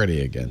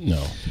regularity again.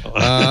 No.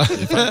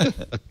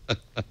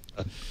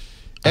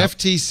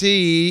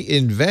 FTC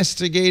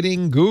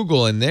investigating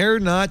Google, and they're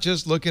not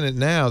just looking at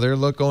now. They're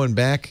going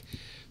back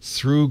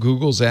through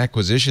Google's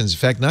acquisitions. In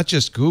fact, not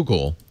just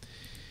Google.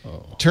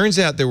 Turns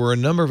out there were a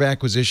number of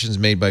acquisitions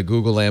made by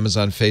Google,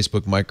 Amazon,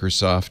 Facebook,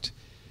 Microsoft,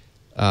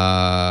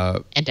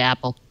 and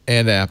Apple.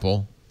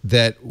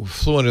 That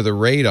flew under the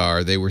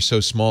radar. They were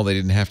so small they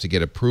didn't have to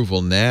get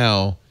approval.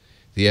 Now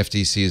the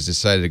FTC has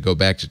decided to go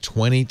back to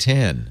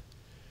 2010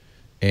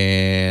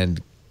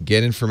 and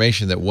get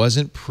information that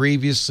wasn't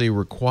previously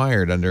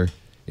required under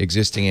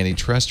existing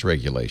antitrust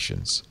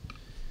regulations.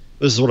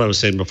 This is what I was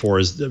saying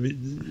before,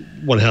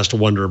 one has to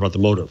wonder about the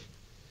motive.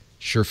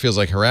 Sure feels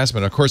like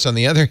harassment. Of course, on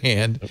the other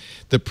hand,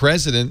 the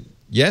president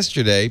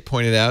yesterday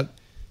pointed out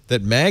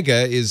that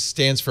MAGA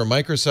stands for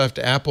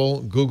Microsoft, Apple,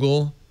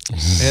 Google,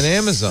 and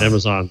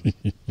Amazon.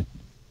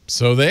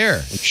 So there.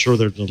 I'm sure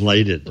they're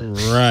delighted.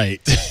 Right.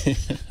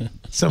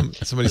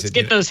 Somebody said,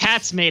 get those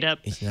hats made up.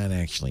 It's not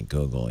actually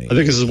Google. I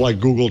think this is why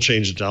Google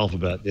changed it to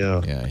Alphabet.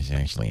 Yeah. Yeah, it's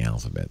actually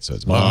Alphabet. So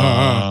it's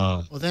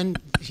Well, then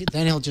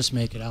he'll just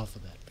make it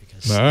Alphabet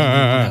because you don't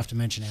have to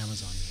mention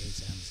Amazon. He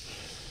hates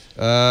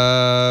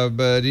Amazon.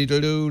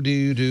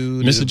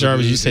 Mr.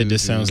 Jarvis, you said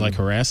this sounds like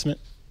harassment?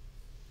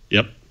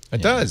 Yep.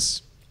 It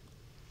does.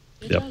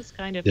 It does,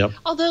 kind of. Yep.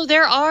 Although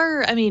there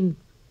are, I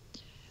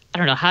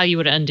don't know how you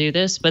would undo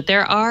this, but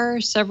there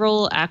are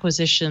several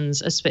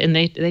acquisitions, and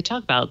they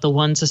talk about the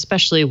ones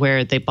especially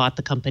where they bought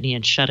the company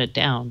and shut it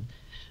down.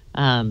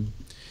 But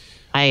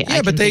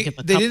they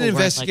didn't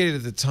investigate it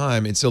at the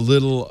time. It's a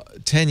little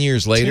 10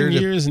 years later.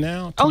 10 years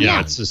now? Oh, yeah.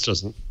 It just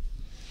doesn't.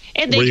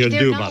 And what are you going to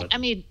do about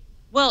it?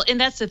 Well,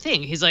 and that's the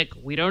thing. He's like,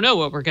 we don't know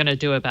what we're going to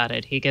do about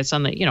it. He gets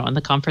on the, on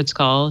the conference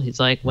call. He's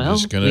like, well,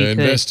 we could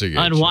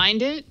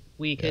unwind it.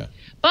 We could.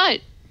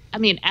 But,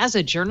 as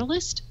a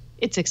journalist,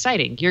 it's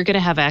exciting. You're going to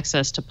have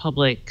access to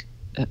public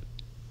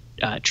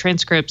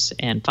transcripts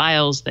and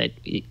files that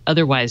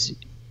otherwise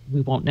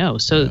we won't know.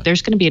 So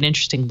there's going to be an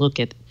interesting look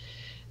at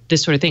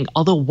this sort of thing.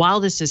 Although while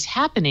this is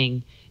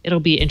happening, it'll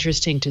be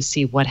interesting to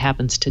see what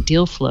happens to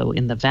deal flow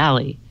in the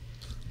Valley.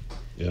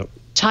 Yep.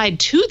 Tied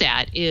to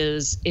that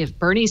is if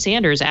Bernie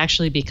Sanders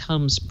actually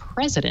becomes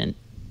president,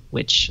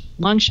 which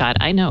long shot,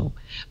 I know.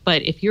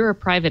 But if you're a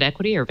private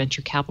equity or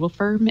venture capital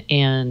firm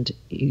and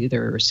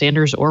either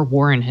Sanders or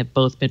Warren have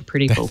both been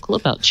pretty vocal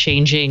about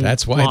changing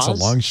That's why laws. It's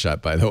a long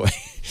shot, by the way.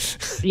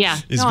 Yeah.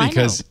 It's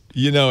because,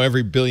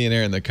 every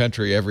billionaire in the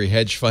country, every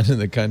hedge fund in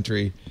the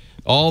country,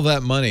 all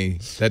that money,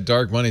 that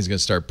dark money is going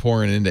to start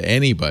pouring into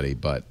anybody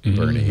but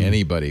Bernie,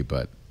 anybody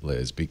but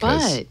Liz.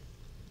 But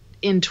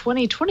in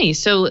 2020,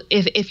 so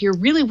if you're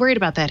really worried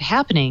about that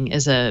happening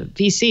as a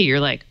VC, you're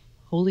like,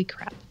 holy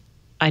crap.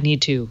 I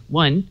need to,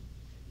 one,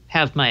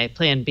 have my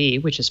plan B,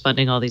 which is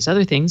funding all these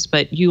other things,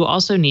 but you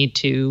also need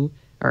to,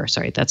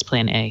 that's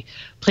plan A.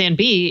 Plan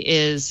B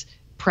is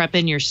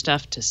prepping your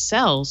stuff to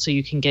sell so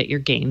you can get your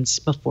gains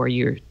before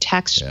your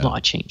tax law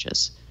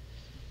changes.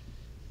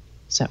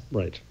 So.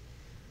 Right.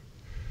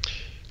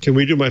 Can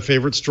we do my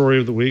favorite story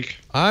of the week?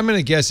 I'm going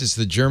to guess it's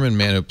the German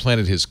man who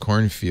planted his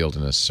cornfield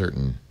in a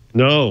certain...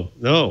 No,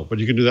 but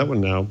you can do that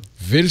one now.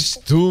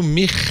 Willst du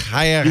mich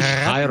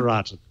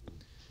heiraten?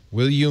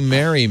 Will you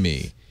marry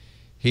me?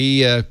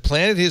 He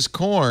planted his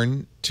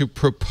corn to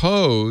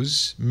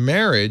propose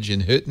marriage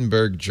in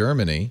Hüttenberg,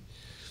 Germany,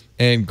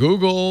 and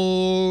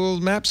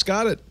Google Maps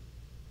got it.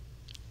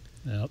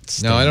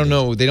 Now, I don't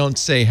know. They don't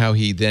say how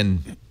he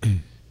then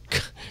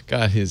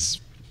got his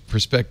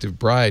prospective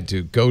bride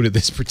to go to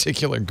this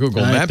particular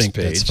Google Maps page.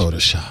 I think that's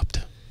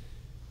photoshopped.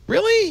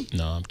 Really?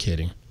 No, I'm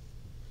kidding.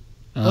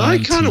 I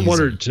kind of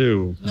wondered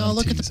too. No,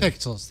 look at the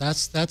pixels.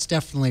 That's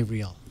definitely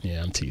real.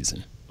 Yeah, I'm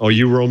teasing. Oh,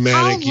 you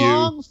romantic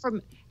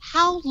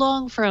How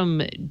long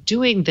from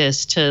doing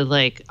this to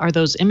like are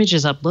those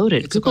images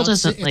uploaded? Google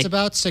doesn't like. It's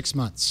about 6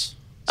 months.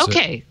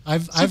 Okay.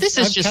 This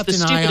is just the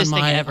stupidest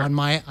thing ever.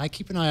 I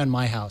keep an eye on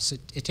my house.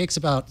 It takes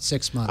about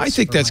 6 months. I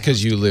think that's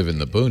because you live in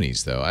the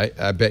boonies, though.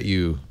 I bet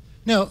you.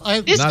 No,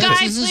 this guy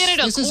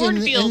planted a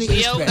cornfield,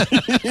 Leo.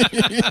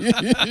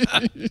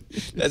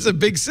 That's a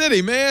big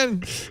city, man.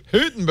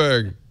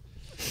 Huttenberg.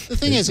 The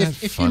thing is,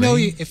 if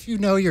you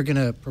know you're going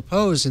to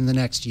propose in the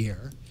next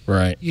year,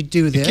 right? You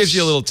do this. It gives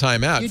you a little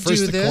time out.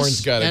 First, the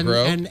corn's got to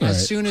grow. And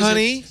as soon as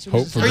honey,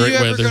 are you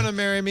ever going to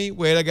marry me?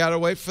 Wait, I got to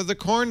wait for the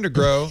corn to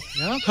grow.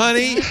 Yep.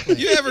 Honey,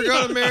 you ever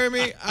going to marry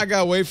me? I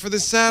got to wait for the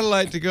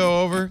satellite to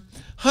go over.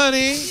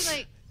 Honey,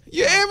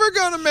 you ever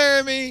going to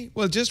marry me?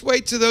 Well, just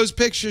wait till those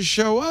pictures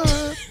show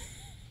up.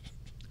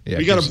 Yeah,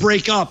 we got to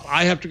break up.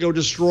 I have to go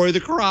destroy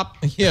the crop.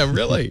 Yeah,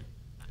 really.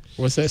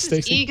 What's that,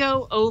 Stacey?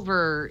 Ego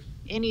over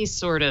any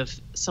sort of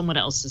someone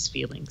else's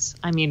feelings.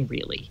 I mean,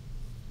 really.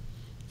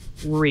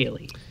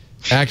 Really?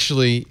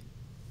 Actually,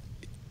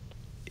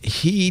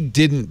 he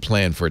didn't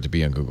plan for it to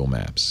be on Google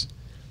Maps.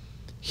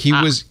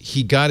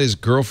 He got his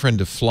girlfriend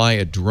to fly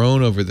a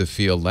drone over the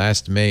field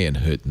last May in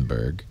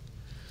Huttenberg,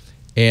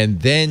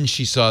 and then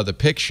she saw the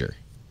picture.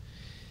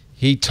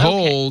 He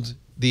told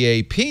the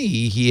AP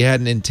he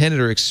hadn't intended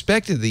or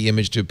expected the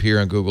image to appear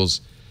on Google's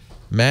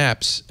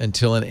Maps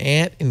until an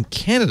aunt in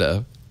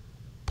Canada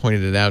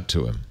pointed it out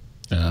to him.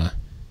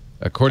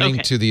 According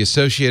to the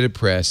Associated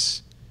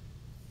Press,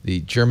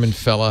 the German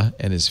fella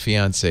and his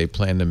fiancée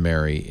plan to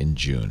marry in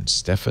June.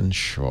 Stefan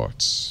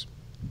Schwartz.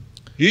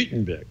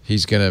 Huttenberg.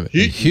 He's going to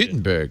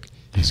Huttenberg.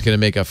 He's going to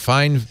make a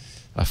fine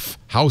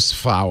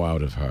Hausfrau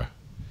out of her.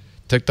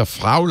 Take the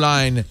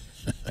Fraulein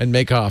and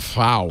make her a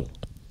Frau.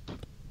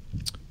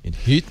 In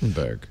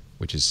Huttenberg,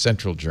 which is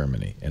central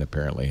Germany, and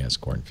apparently has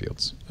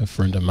cornfields. A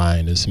friend of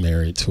mine is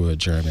married to a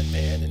German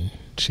man, and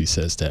she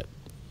says that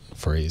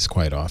phrase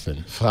quite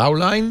often.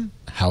 Fraulein?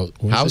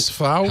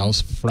 Hausfrau?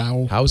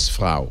 Hausfrau.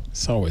 Hausfrau.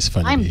 It's always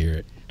funny to hear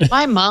it.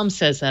 My mom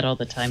says that all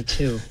the time,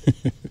 too.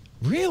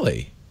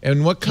 Really?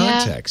 In what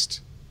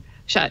context?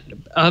 Yeah.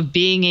 Of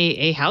being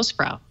a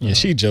housefrau. Yeah,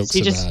 she jokes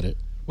about it.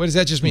 What does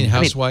that just mean,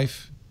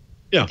 housewife?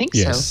 Yeah. I think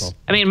so.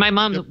 I mean, my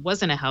mom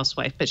wasn't a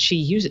housewife, but she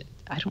used it.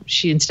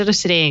 She instead of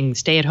saying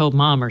stay-at-home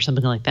mom or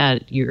something like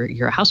that, you're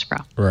a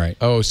housefrau. Right.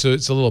 Oh, so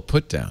it's a little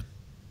put down.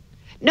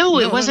 No,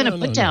 it wasn't a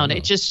put down.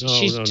 It just no.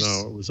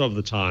 It was of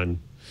the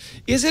time.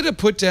 Is it a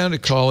put down to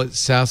call it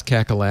South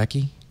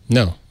Kakalaki?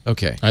 No.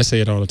 Okay. I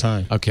say it all the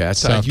time. Okay, I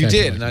thought you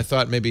did, and I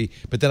thought maybe,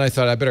 but then I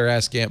thought I better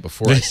ask Aunt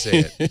before I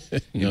say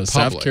it.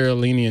 South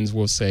Carolinians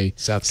will say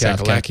South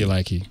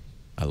Kakalaki.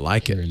 I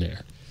like it. Here and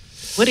there.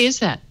 What is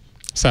that?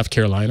 South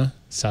Carolina,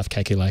 South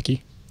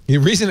Kakalaki. The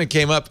reason it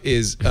came up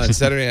is on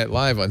Saturday Night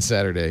Live on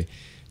Saturday,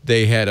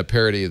 they had a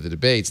parody of the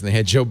debates, and they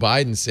had Joe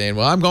Biden saying,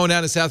 well, I'm going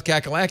down to South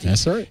Kakalaki.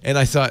 That's right. And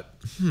I thought,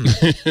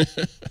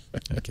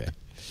 okay.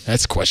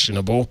 That's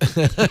questionable.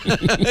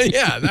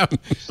 Yeah.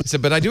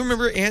 But I do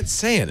remember Aunt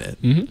saying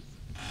it.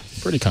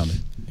 Mm-hmm. Pretty common.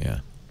 Yeah.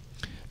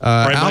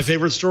 All right, my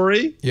favorite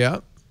story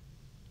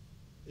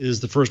is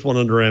the first one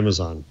under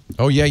Amazon.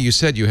 Oh, yeah, you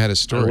said you had a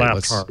story.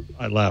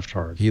 I laughed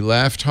hard. He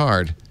laughed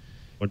hard.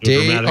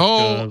 Dave,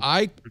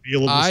 I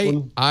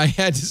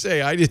had to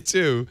say, I did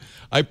too.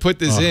 I put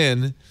this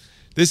in.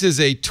 This is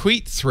a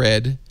tweet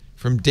thread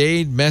from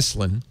Dave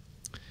Meslin.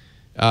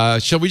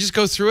 Shall we just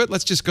go through it?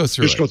 Let's just go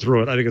through it. Let's go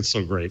through it. I think it's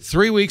so great.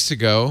 3 weeks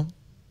ago,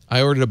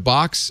 I ordered a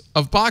box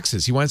of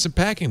boxes. He wanted some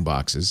packing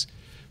boxes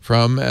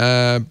from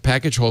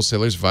package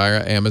wholesalers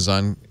via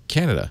Amazon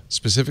Canada.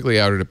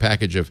 Specifically, I ordered a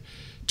package of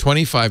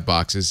 25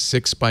 boxes,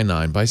 6 by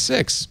 9 by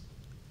 6.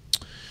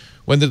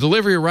 When the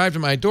delivery arrived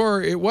at my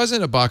door, it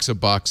wasn't a box of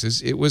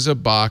boxes. It was a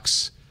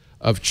box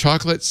of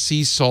chocolate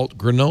sea salt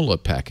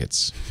granola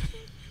packets.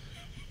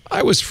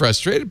 I was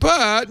frustrated,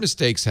 but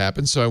mistakes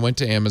happen, so I went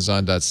to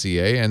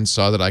Amazon.ca and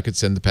saw that I could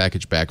send the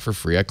package back for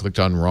free. I clicked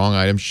on wrong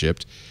item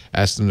shipped,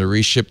 asked them to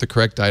reship the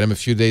correct item. A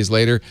few days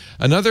later,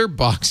 another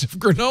box of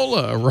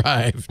granola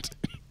arrived.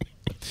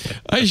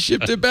 I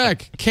shipped it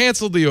back,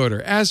 canceled the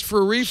order, asked for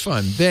a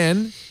refund,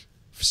 then,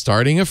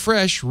 starting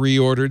afresh,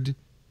 reordered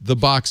the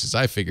boxes.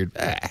 I figured,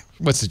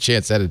 what's the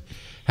chance that'd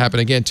happen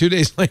again? 2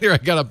 days later, I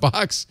got a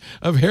box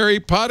of Harry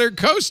Potter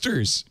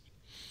coasters.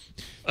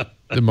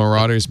 The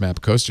Marauders Map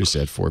coaster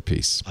set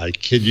 4-piece. I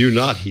kid you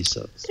not, he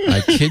says.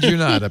 I kid you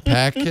not, a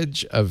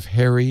package of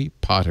Harry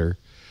Potter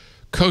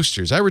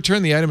coasters. I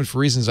returned the item for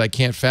reasons I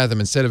can't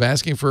fathom. Instead of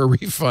asking for a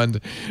refund,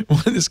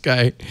 this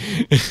guy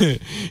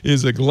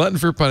is a glutton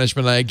for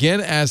punishment. I again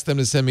asked them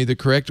to send me the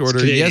correct order.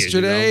 Canadian,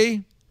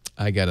 yesterday,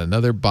 I got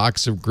another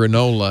box of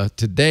granola.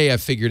 Today, I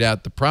figured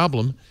out the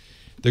problem.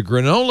 The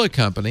granola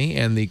company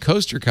and the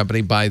coaster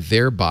company buy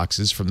their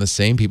boxes from the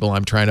same people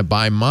I'm trying to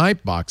buy my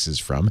boxes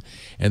from.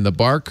 And the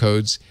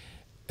barcodes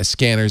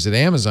scanners at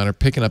Amazon are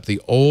picking up the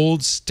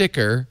old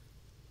sticker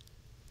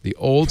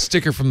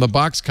from the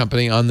box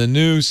company on the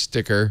new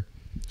sticker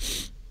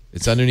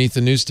It's underneath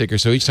the news sticker.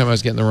 So each time I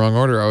was getting the wrong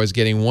order, I was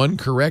getting one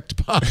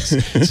correct box.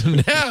 So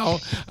now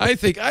I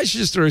think I should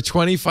just order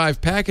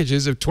 25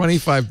 packages of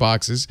 25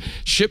 boxes,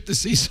 ship the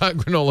sea salt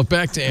granola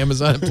back to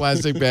Amazon in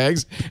plastic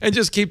bags, and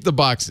just keep the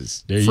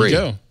boxes. There free. You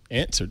go.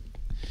 Answered.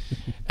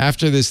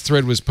 After this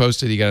thread was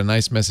posted, he got a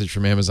nice message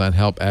from Amazon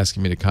Help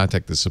asking me to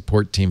contact the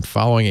support team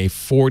following a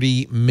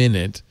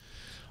 40-minute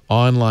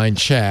online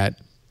chat.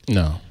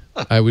 No.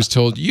 I was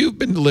told, you've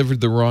been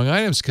delivered the wrong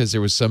items because there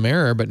was some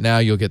error, but now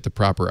you'll get the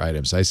proper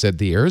items. I said,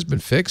 the error's been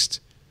fixed.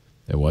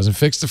 It wasn't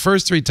fixed the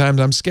first 3 times.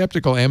 I'm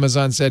skeptical.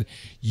 Amazon said,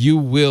 you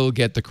will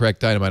get the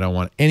correct item. I don't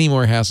want any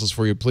more hassles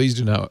for you. Please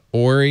do not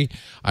worry.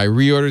 I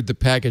reordered the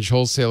package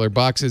wholesaler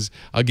boxes.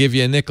 I'll give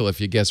you a nickel if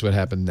you guess what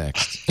happened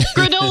next.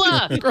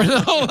 Granola!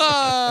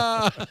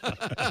 Granola!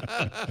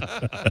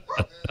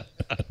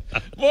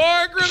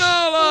 More granola!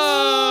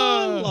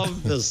 I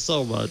love this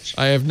so much.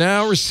 I have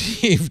now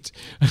received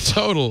a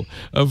total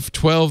of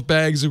 12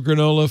 bags of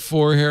granola,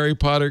 4 Harry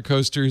Potter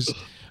coasters.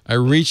 I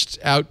reached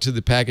out to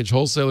the package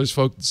wholesalers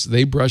folks.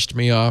 They brushed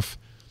me off.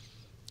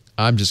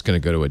 I'm just going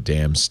to go to a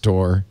damn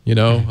store, you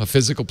know, a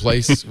physical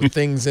place with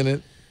things in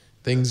it,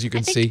 things you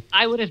can see.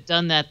 I would have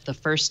done that the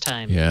first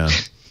time. Yeah.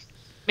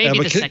 Maybe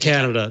but the second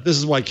Canada. time. This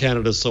is why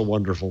Canada is so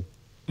wonderful.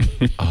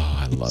 Oh,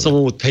 I love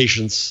Someone it. with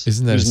patience.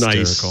 Isn't that who's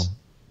hysterical?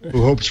 Nice,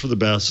 who hopes for the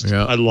best.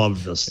 Yeah. I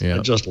love this. Yeah. I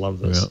just love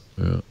this.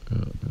 Yeah.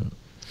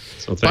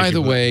 So thank By you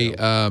the for way,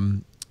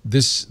 that.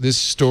 this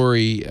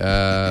story,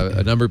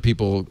 a number of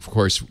people, of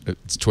course,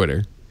 it's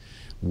Twitter,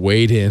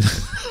 weighed in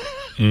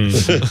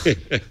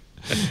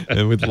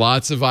and with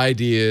lots of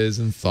ideas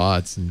and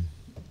thoughts and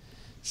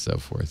so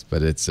forth.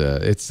 But that's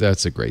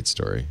a great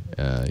story.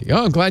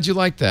 I'm glad you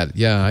liked that.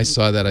 Yeah, I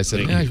saw that. I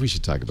said, we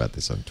should talk about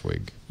this on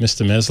Twig.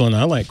 Mr. Meslin,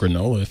 I like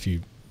granola if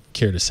you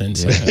care to send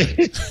some.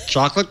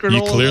 Chocolate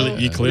granola?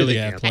 You clearly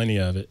have plenty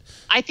of it.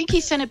 I think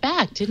he sent it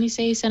back. Didn't he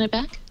say he sent it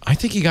back? I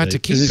think he got to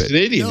keep He's it.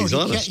 Canadian. No, He's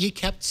honest. he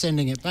kept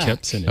sending it back. He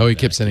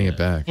kept sending it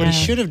back. What he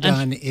should have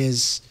done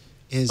is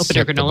open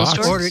a granola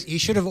store. he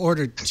should have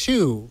ordered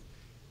 2,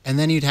 and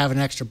then you'd have an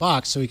extra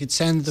box, so he could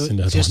send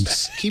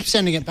keep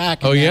sending it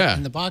back.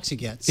 In the box he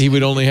gets. He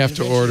would only have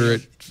to order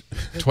it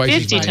twice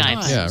 50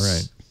 times. Yeah,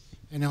 right.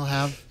 And he'll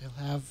have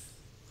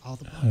all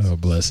the boxes. Oh,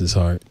 bless his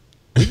heart.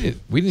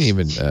 We didn't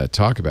even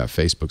talk about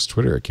Facebook's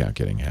Twitter account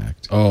getting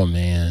hacked. Oh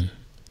man.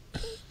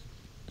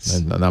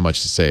 Not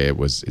much to say.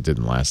 It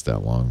didn't last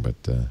that long, but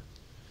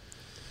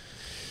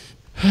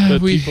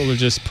people are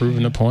just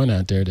proving a point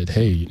out there that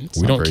hey,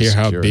 we don't care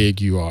how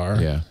big you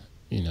are. Yeah,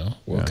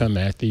 we'll come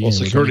after you. Well,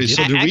 security.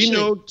 So do we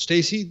know,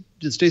 Stacy?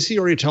 Did Stacy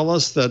already tell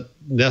us that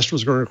Nest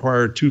was going to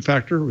require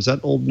 2-factor? Was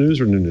that old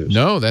news or new news?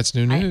 No, that's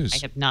new news. I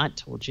have not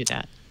told you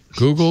that.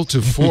 Google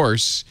to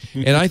force,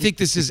 and I think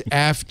this is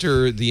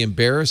after the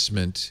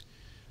embarrassment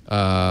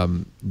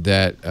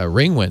that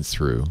Ring went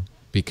through.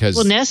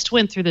 Because Nest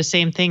went through the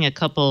same thing a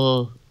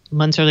couple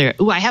months earlier.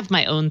 Ooh, I have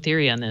my own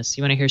theory on this.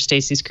 You want to hear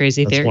Stacy's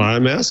crazy theory? That's why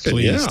I'm asking.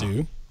 Please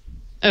do.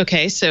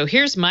 Okay, so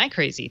here's my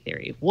crazy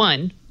theory.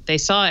 1, they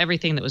saw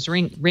everything that was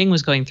Ring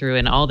was going through,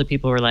 and all the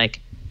people were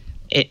like,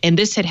 and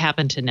this had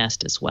happened to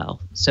Nest as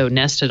well. So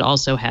Nest had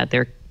also had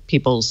their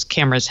people's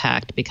cameras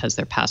hacked because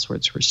their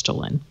passwords were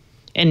stolen.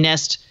 And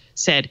Nest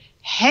said,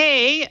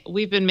 hey,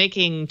 we've been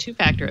making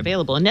 2-factor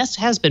available. And Nest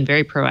has been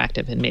very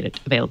proactive and made it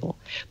available.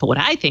 But what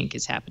I think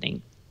is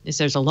happening is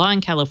there's a law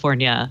in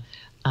California.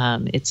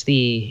 It's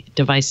the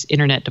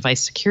Internet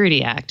Device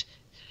Security Act.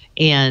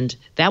 And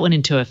that went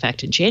into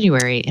effect in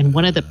January. And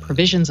one of the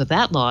provisions of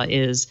that law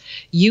is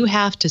you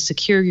have to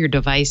secure your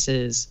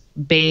devices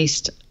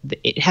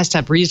it has to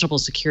have reasonable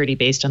security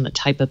based on the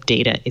type of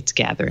data it's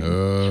gathering.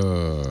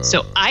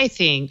 So I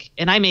think,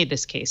 and I made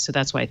this case, so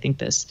that's why I think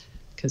this,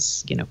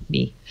 because,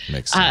 me.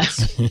 Makes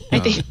sense. I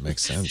think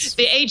makes sense.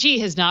 The AG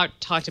has not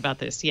talked about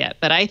this yet,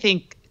 but I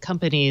think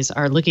companies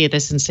are looking at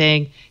this and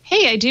saying,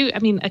 hey,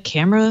 a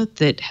camera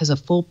that has a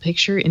full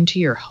picture into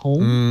your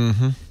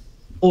home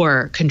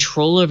or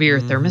control over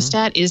your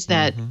thermostat, is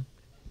that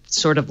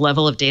sort of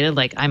level of data,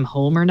 like I'm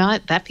home or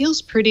not? That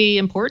feels pretty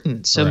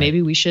important. So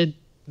maybe we should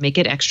make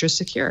it extra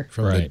secure.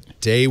 From the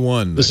day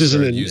one. This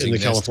isn't in the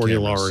California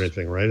law or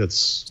anything, right?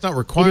 It's not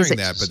requiring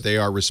that, but they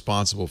are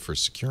responsible for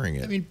securing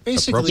it. I mean,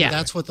 basically,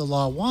 that's what the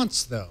law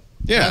wants, though.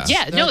 Yeah.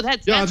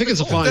 That's I think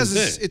it's a fine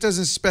thing. It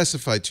doesn't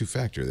specify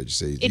 2-factor. They just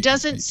say it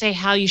doesn't say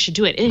how you should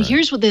do it. And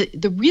here's what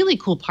the really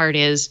cool part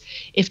is: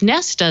 if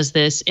Nest does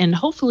this, and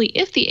hopefully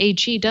if the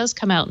AG does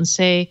come out and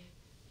say,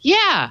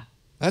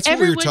 that's what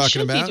we were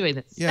talking about. Everyone should be doing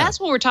this. Yeah. That's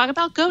what we're talking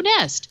about. Go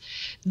Nest.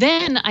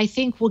 Then I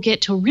think we'll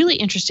get to a really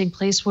interesting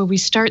place where we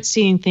start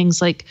seeing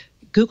things like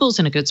Google's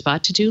in a good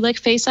spot to do like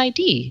Face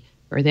ID,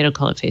 or they don't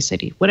call it Face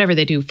ID, whatever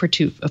they do for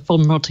a full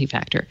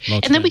multi-factor.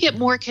 And then we get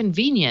more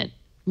convenient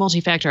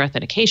multi-factor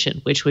authentication,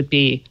 which would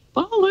be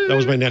baller. That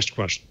was my next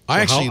question. So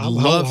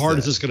how hard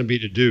is this going to be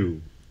to do?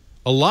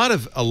 A lot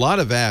of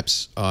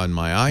apps on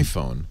my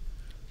iPhone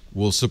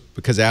will,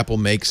 because Apple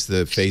makes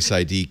the Face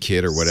ID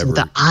kit or whatever.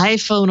 So the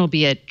iPhone will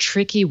be a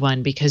tricky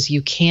one because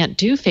you can't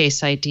do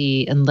Face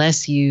ID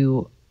unless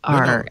you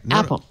are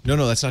Apple.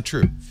 No, that's not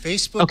true.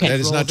 Facebook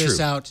can roll this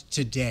out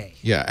today.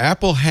 Yeah,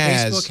 Apple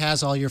has. Facebook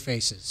has all your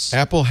faces.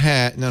 Apple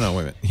had. No,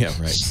 wait a minute. Yeah,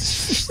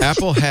 right.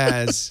 Apple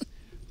has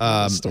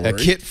a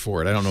kit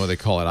for it. I don't know what they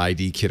call it,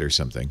 ID kit or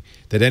something,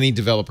 that any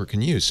developer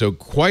can use. So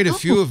quite a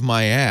few of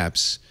my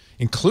apps,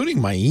 including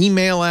my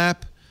email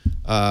app,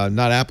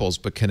 not Apple's,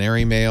 but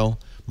Canary Mail,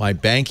 my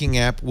banking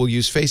app will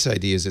use Face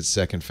ID as its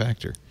second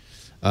factor.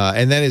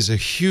 And that is a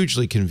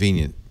hugely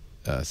convenient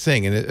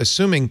thing. And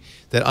assuming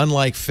that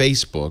unlike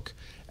Facebook,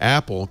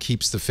 Apple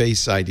keeps the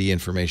Face ID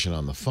information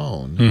on the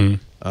phone,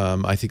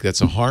 I think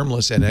that's a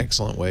harmless and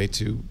excellent way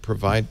to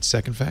provide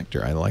second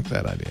factor. I like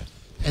that idea.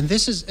 And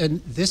this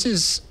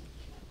is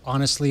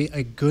honestly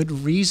a good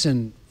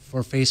reason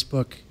for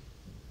Facebook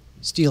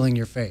stealing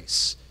your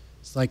face.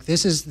 It's like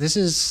this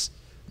is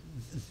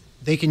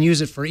they can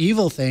use it for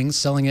evil things,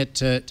 selling it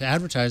to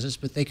advertisers,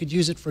 but they could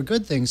use it for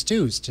good things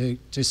too,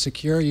 to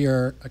secure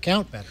your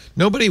account better.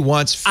 Nobody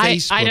wants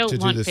Facebook to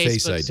do the Facebook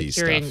Face ID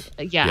stuff.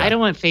 Yeah, I don't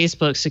want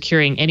Facebook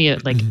securing any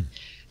of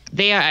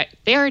they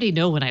already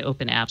know when I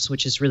open apps,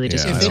 which is really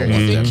disconcerting.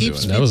 If it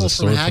keeps people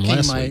from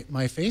hacking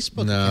my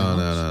Facebook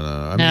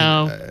account.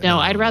 No,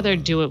 I'd rather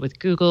do it with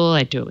Google.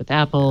 I'd do it with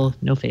Apple.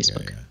 No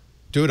Facebook. Yeah.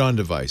 Do it on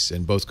device,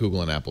 and both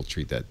Google and Apple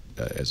treat that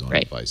as on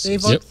device.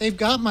 They've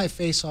got my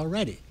face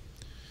already.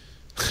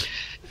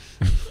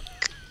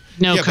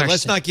 No, but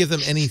let's not give them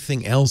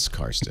anything else,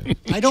 Karsten.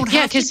 I don't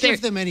have to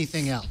give them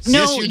anything else.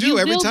 No, yes, you do.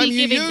 Every time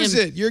you use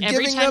it, you're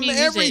giving them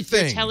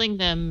everything.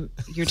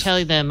 You're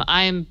telling them,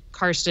 I'm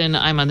Karsten,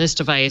 I'm on this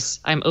device,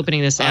 I'm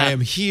opening this app. I am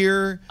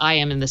here. I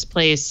am in this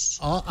place.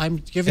 I'm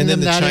giving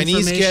them that information.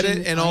 And then the Chinese get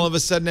it, and all of a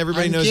sudden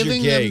everybody knows you're gay,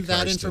 I'm giving them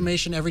that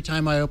information every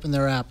time I open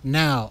their app.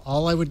 Now,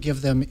 all I would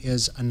give them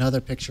is another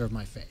picture of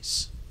my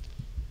face.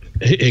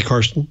 Hey,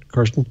 Karsten,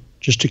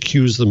 just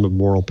accuse them of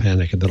moral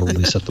panic, and that'll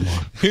really set them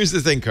off. Here's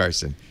the thing,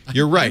 Karsten.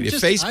 You're right. If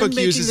Facebook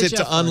uses it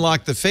to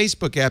unlock the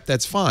Facebook app,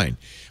 that's fine.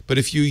 But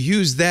if you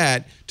use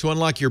that to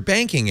unlock your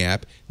banking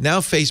app,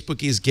 now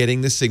Facebook is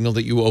getting the signal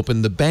that you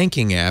opened the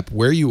banking app,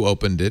 where you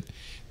opened it,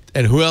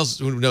 and who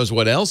knows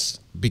what else?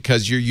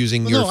 Because you're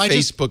using your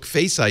Facebook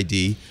Face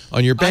ID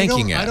on your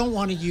banking app. I don't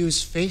want to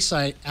use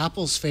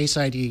Apple's Face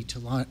ID to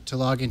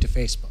log into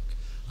Facebook.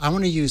 I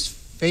want to use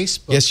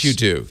Facebook. Yes, you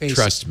do.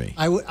 Trust me.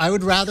 I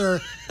would rather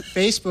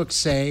Facebook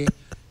say,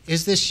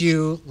 "Is this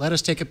you? Let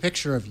us take a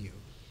picture of you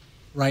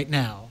right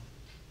now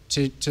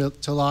to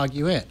log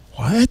you in."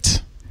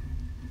 What?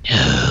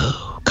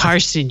 No,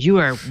 Karsten, you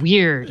are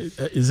weird.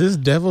 Is this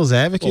devil's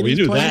advocate? Well, we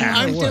do that.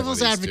 I'm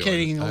devil's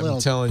advocating a little.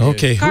 I'm telling you.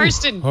 Okay,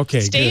 Karsten,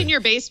 stay in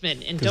your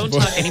basement and don't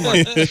talk anymore.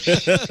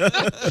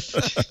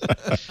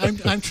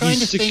 I'm trying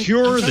to think.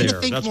 Secure there.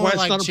 That's why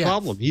it's not a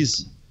problem.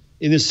 He's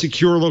in a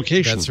secure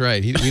location. That's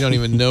right. We don't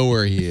even know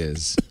where he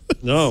is.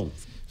 No.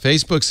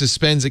 Facebook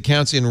suspends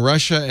accounts in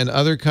Russia and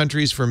other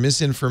countries for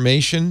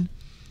misinformation.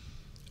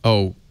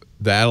 Oh,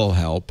 that'll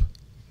help.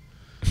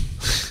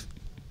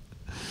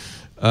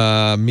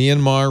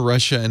 Myanmar,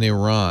 Russia, and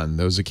Iran.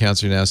 Those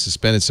accounts are now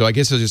suspended. So I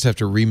guess they'll just have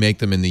to remake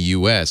them in the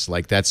U.S.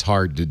 Like, that's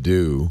hard to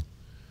do.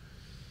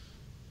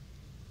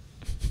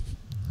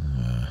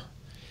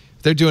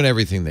 They're doing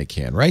everything they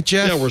can. Right,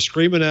 Jeff? Yeah, we're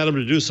screaming at them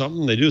to do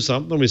something. They do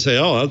something, and we say,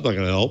 oh, that's not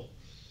going to help.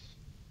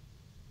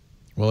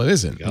 Well, it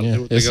isn't.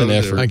 It's an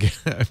effort.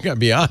 I've got to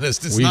be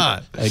honest. It's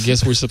not. I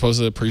guess we're supposed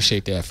to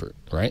appreciate the effort,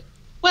 right?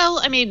 Well,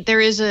 I mean,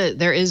 there is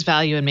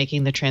value in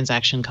making the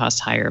transaction costs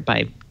higher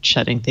by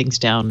shutting things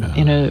down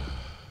in a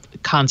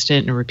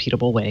constant and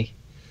repeatable way.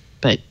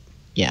 But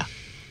yeah.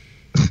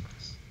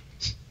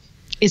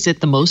 Is it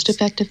the most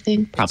effective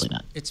thing? Probably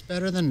not. It's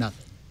better than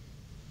nothing.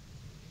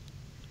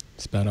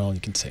 That's about all you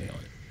can say on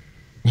it.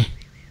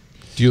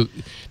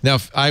 Now,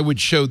 I would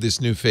show this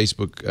new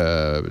Facebook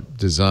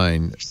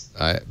design,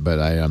 but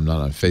I am not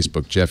on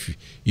Facebook. Jeff,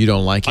 you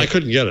don't like it? I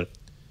couldn't get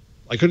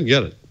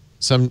it.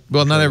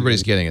 Not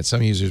everybody's getting it.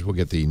 Some users will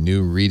get the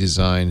new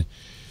redesign.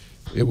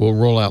 It will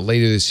roll out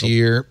later this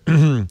year.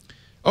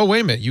 Oh,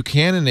 wait a minute. You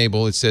can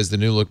enable, it says, the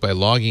new look by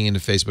logging into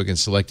Facebook and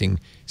selecting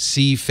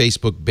See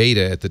Facebook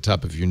Beta at the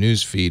top of your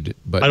news feed.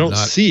 But I don't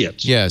see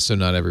it. Yeah, so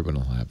not everyone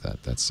will have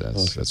that. That's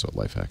what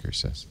Lifehacker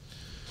says.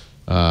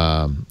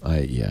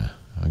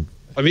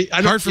 I mean,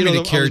 hard for me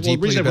to care deeply about this. The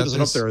reason I put this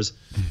up there is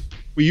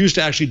we used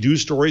to actually do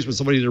stories when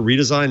somebody did a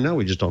redesign. Now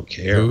we just don't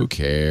care. Who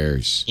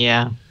cares?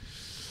 Yeah.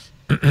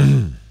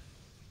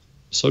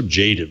 So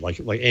jaded, like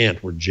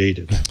Ant, we're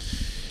jaded.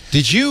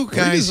 Did you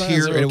guys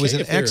hear? And it was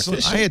an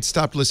excellent. I had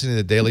stopped listening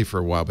to the Daily for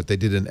a while, but they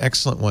did an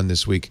excellent one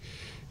this week,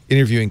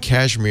 interviewing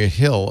Kashmir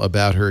Hill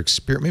about her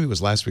experience. Maybe it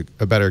was last week,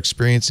 about her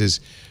experiences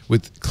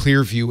with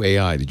Clearview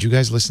AI. Did you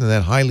guys listen to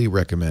that? Highly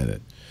recommend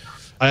it.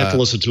 I have to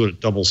listen to it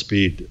at double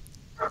speed.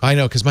 I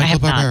know, because Michael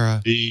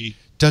Barbera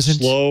doesn't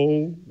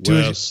slow do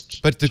it.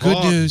 But the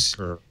good news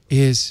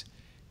is,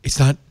 it's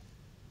not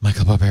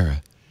Michael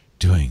Barbera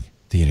doing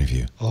the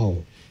interview.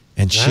 Oh,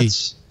 and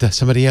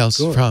somebody else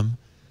from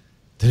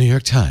the New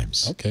York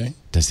Times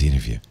does the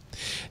interview.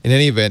 In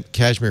any event,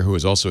 Kashmir, who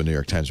is also a New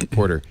York Times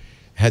reporter,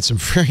 had some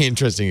very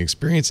interesting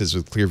experiences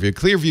with Clearview.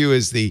 Clearview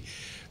is the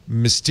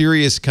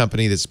mysterious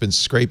company that's been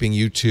scraping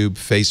YouTube,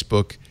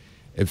 Facebook,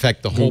 in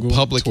fact, the Google, whole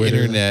public Twitter,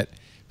 internet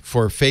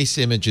for face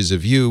images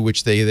of you,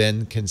 which they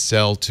then can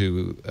sell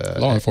to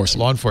law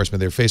enforcement.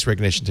 Their face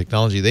recognition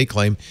technology, they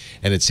claim,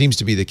 and it seems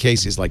to be the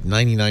case, is like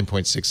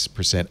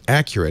 99.6%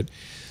 accurate.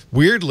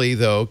 Weirdly,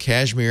 though,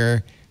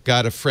 Kashmir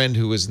got a friend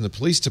who was in the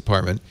police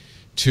department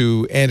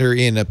to enter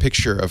in a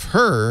picture of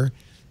her,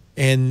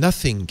 and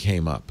nothing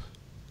came up.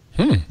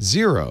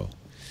 Zero.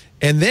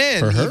 And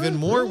then even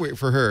more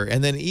for her.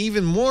 And then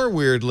even more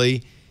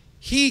weirdly,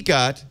 he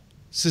got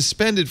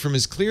suspended from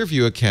his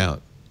Clearview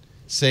account,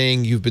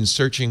 saying you've been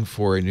searching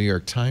for a New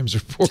York Times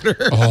reporter.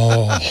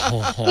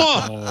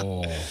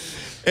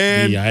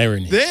 And the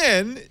irony.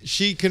 Then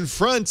she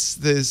confronts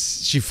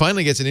this. She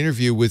finally gets an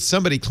interview with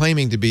somebody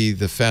claiming to be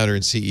the founder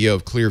and CEO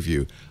of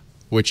Clearview,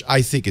 which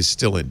I think is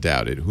still in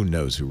doubt. Who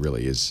knows who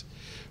really is.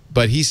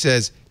 But he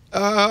says,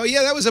 oh,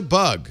 yeah, that was a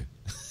bug.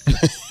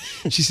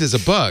 She says a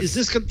bug. Is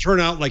this going to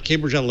turn out like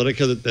Cambridge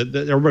Analytica that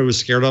everybody was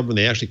scared of and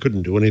they actually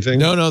couldn't do anything?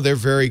 No, they're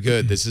very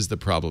good. This is the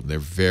problem. They're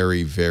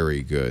very,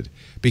 very good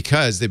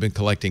because they've been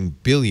collecting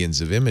billions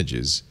of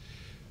images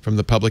from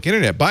the public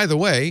internet. By the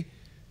way,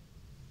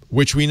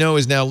 which we know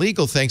is now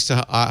legal thanks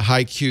to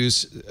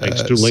HiQ's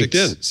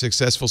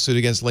successful suit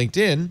against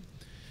LinkedIn,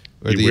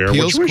 where the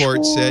appeals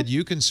court said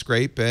you can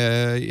scrape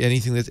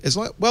anything that is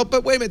well.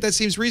 But wait a minute, that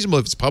seems reasonable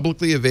if it's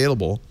publicly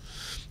available,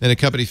 and a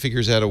company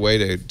figures out a way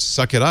to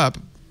suck it up.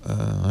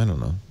 I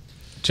don't know.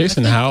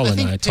 Jason Howell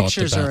and I talked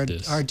about this.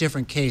 Pictures are a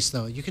different case,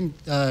 though. You can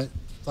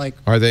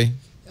Are they?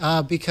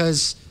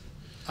 Because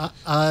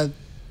a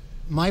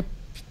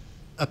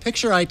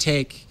picture I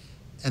take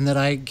and that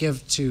I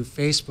give to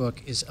Facebook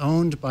is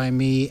owned by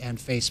me and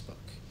Facebook.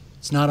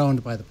 It's not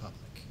owned by the public.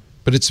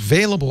 But it's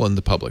available in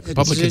the public. The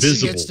public is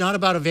visible. It's not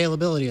about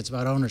availability. It's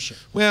about ownership.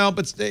 Well,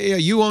 but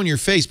you own your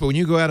face. But when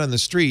you go out on the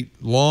street,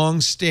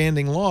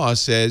 long-standing law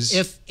says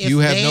if you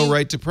have no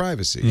right to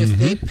privacy. If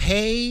they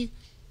pay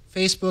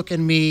Facebook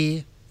and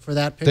me for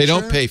that picture, they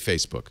don't pay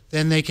Facebook.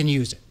 Then they can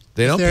use it.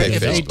 They don't pay Facebook.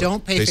 If they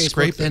don't pay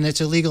Facebook, then it's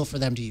illegal for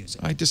them to use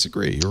it. I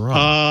disagree. You're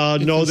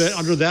wrong. No,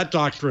 under that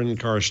doctrine,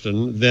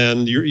 Karsten,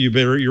 then your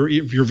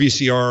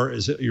VCR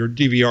is your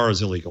DVR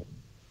is illegal,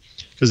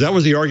 because that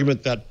was the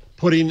argument that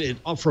putting it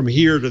up from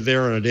here to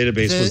there in a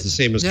database was the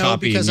same as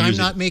copying. No, because I'm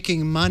not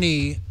making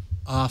money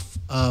off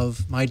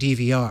of my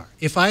DVR.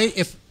 If I'm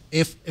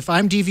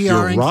DVRing,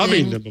 you're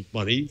robbing them of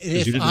money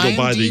because you didn't go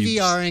buy the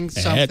DVRing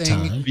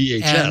something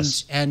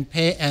VHS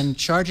and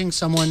charging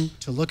someone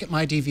to look at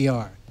my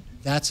DVR,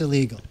 that's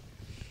illegal.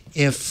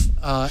 If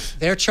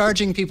they're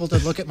charging people to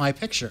look at my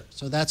picture,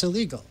 so that's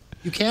illegal.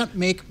 You can't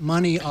make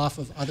money off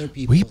of other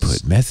people's We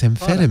put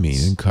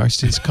methamphetamine in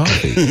Karsten's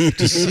coffee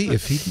to see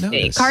if he'd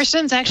notice.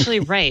 Karsten's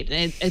actually right.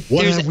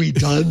 What have we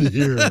done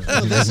here?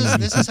 Well,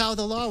 this is how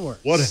the law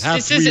works. What have we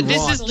wrought?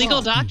 This is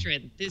legal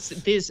doctrine.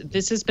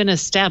 This has been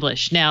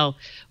established. Now,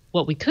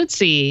 what we could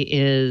see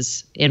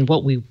is, and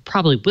what we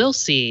probably will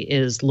see,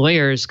 is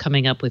lawyers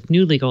coming up with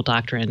new legal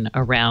doctrine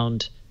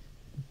around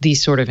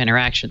these sort of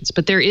interactions.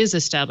 But there is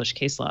established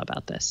case law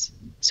about this.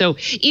 So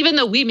even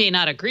though we may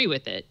not agree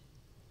with it,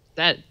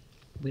 that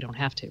we don't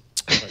have to.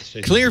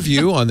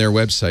 Clearview on their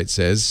website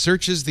says,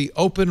 searches the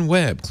open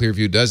web.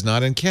 Clearview does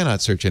not and cannot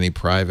search any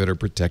private or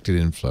protected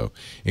info,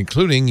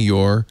 including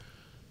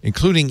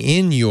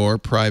in your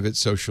private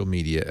social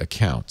media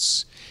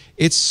accounts.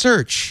 It's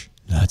search,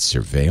 not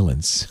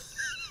surveillance.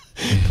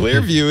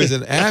 Clearview is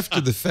an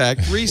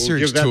after-the-fact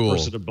research tool. We'll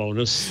give that person a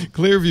bonus.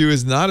 Clearview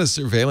is not a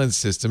surveillance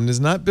system and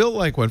is not built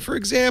like one. For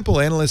example,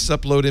 analysts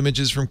upload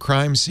images from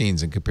crime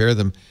scenes and compare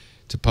them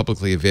to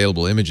publicly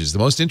available images. The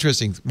most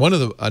interesting,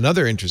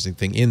 another interesting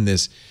thing in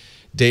this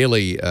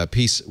daily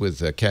piece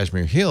with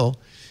Kashmir Hill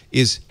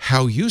is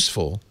how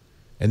useful,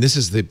 and this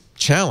is the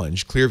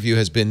challenge, Clearview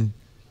has been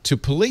to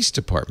police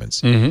departments.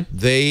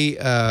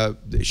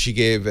 She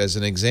gave as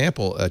an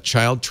example a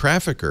child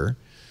trafficker.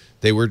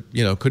 They were,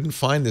 couldn't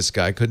find this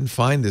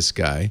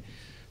guy,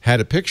 had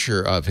a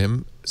picture of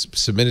him,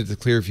 submitted to the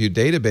Clearview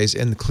database,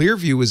 and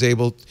Clearview was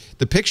able,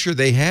 the picture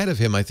they had of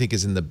him, I think,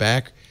 is in the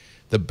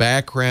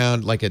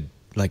background, like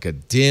a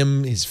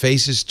dim, his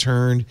face is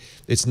turned.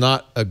 It's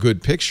not a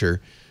good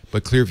picture,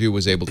 but Clearview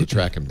was able to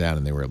track him down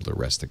and they were able to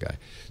arrest the guy.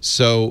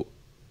 So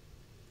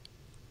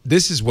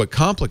this is what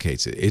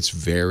complicates it. It's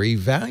very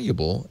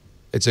valuable.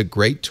 It's a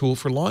great tool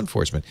for law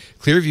enforcement.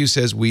 Clearview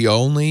says we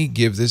only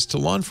give this to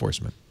law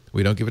enforcement.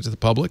 We don't give it to the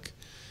public.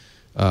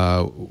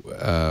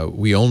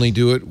 We only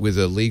do it with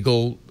a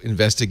legal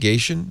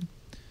investigation.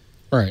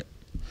 Right.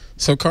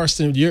 So,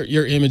 Karsten,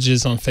 your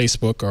images on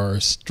Facebook are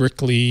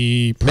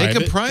strictly private? Make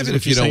them private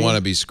if you don't want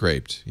to be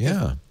scraped.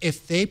 Yeah.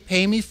 If they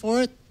pay me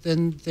for it,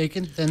 then they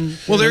can.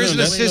 Well, there is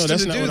an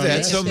assistant to do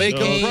that, so make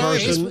them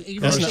private.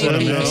 That's not what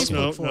I'm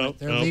asking.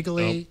 They're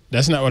legally.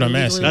 That's not what I'm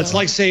asking. That's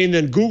like saying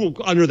then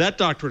Google, under that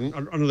doctrine,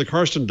 under the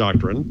Karsten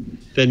doctrine,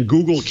 then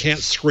Google can't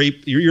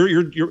scrape.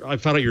 I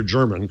found out you're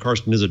German.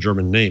 Karsten is a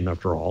German name,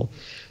 after all.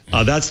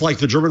 That's like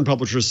the German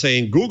publishers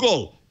saying,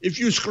 Google, if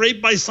you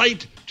scrape my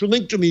site to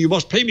link to me, you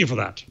must pay me for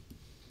that.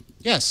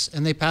 Yes,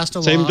 and they passed a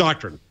law. Same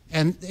doctrine.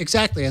 And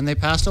exactly, and they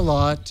passed a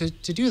law to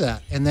do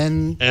that, and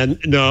then then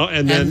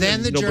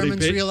the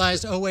Germans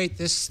realized, oh wait,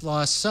 this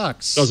law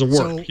sucks. Doesn't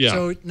work.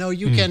 So no,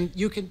 you can.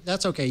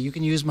 That's okay. You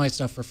can use my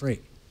stuff for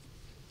free.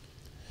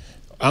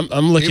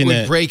 I'm looking at. It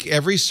would break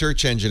every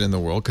search engine in the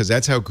world because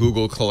that's how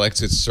Google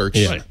collects its search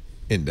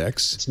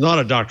index. It's not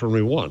a doctrine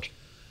we want.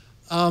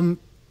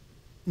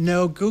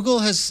 No, Google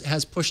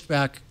has pushed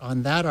back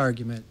on that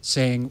argument,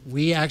 saying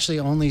we actually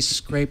only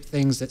scrape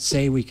things that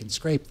say we can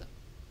scrape them.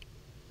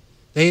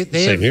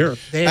 Same here.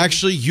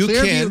 Actually,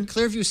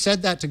 Clearview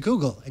said that to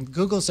Google, and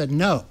Google said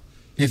no.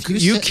 If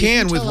you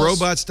can with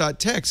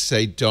robots.txt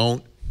say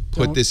don't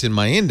put this in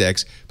my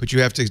index, but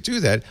you have to do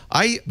that.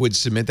 I would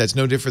submit that's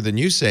no different than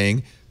you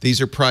saying these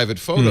are private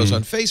photos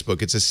on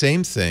Facebook. It's the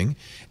same thing.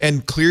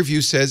 And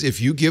Clearview says if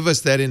you give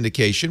us that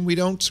indication, we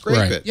don't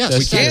scrape it. Yes,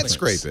 we can't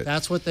scrape it.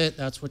 That's what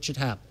should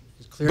happen.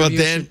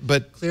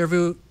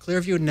 Clearview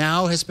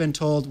now has been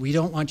told we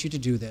don't want you to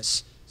do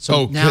this.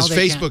 So because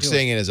Facebook's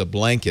saying it as a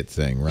blanket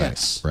thing, right?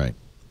 Yes. Right.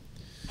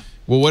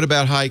 Well, what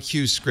about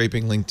HiQ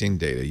scraping LinkedIn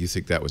data? You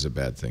think that was a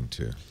bad thing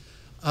too?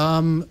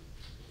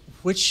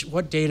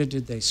 What data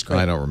did they scrape?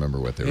 I don't remember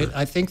what they were.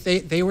 I think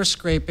they were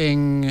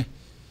scraping.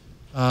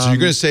 So you're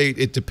going to say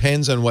it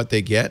depends on what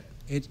they get?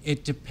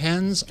 It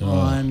depends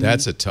on.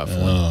 That's a tough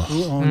one.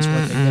 Who owns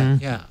what they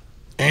get?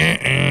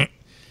 Yeah.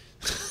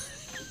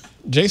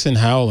 Jason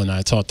Howell and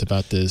I talked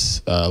about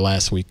this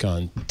last week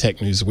on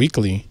Tech News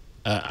Weekly.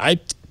 I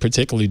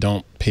particularly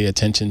don't pay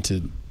attention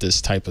to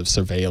this type of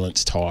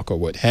surveillance talk or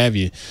what have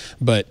you,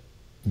 but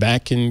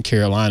back in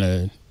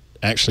Carolina,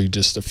 actually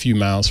just a few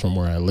miles from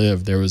where I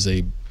live, there was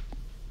a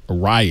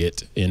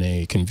riot in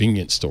a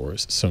convenience store.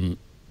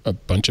 A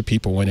bunch of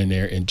people went in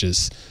there and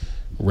just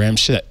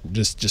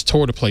just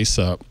tore the place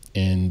up,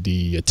 and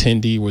the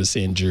attendee was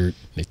injured.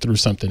 They threw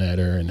something at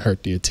her and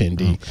hurt the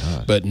attendee,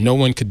 but no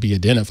one could be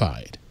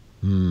identified.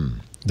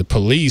 The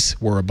police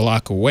were a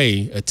block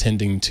away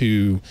attending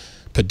to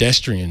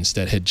pedestrians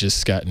that had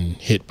just gotten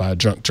hit by a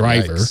drunk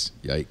driver.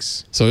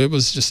 Yikes. So it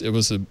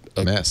was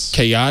a mess,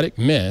 chaotic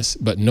mess,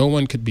 but no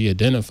one could be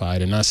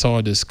identified. And I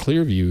saw this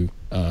Clearview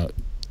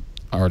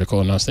article,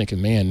 and I was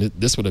thinking, man,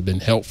 this would have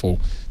been helpful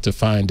to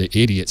find the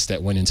idiots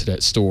that went into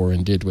that store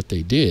and did what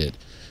they did.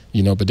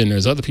 But then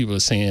there's other people that are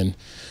saying,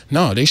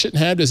 no, they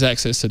shouldn't have this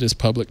access to this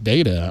public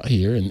data out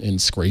here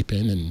and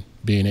scraping and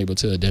being able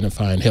to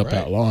identify and help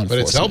out law enforcement. But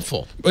it's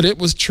helpful. But it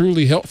was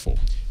truly helpful.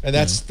 And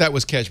that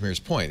was Kashmir's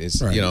point. Is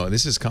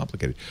this is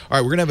complicated. All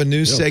right, we're gonna have a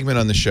new segment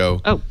on the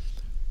show. Oh,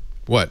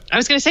 what? I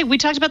was gonna say we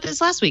talked about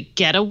this last week.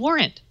 Get a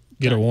warrant.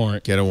 Get a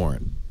warrant. Get a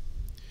warrant.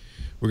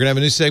 We're gonna have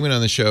a new segment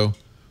on the show.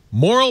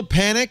 Moral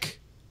panic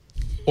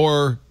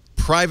or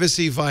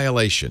privacy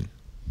violation?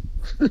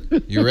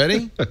 You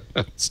ready?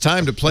 It's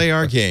time to play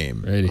our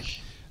game. Ready.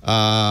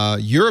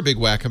 You're a big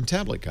Wacom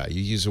tablet guy.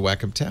 You use a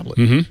Wacom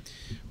tablet.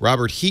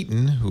 Robert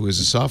Heaton, who is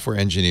a software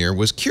engineer,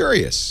 was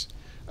curious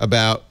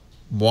about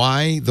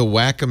why the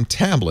Wacom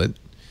tablet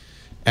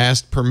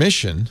asked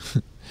permission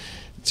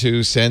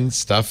to send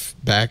stuff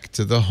back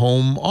to the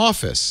home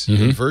office.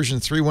 In version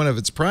 3.1 of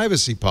its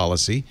privacy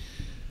policy,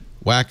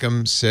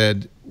 Wacom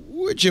said,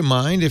 would you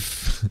mind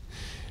if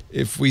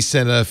we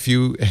sent a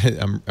few,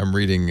 I'm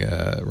reading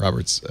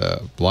Robert's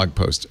blog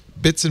post,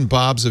 bits and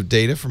bobs of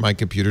data from my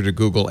computer to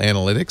Google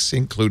Analytics,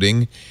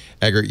 including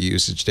aggregate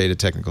usage data,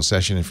 technical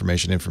session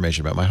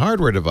information about my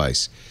hardware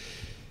device.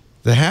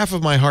 The half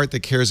of my heart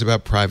that cares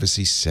about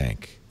privacy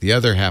sank. The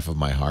other half of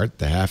my heart,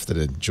 the half that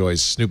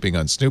enjoys snooping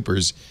on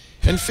snoopers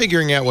and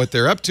figuring out what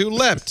they're up to,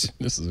 leapt.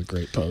 This is a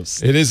great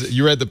post. It is.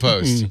 You read the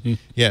post.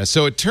 Yeah,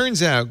 so it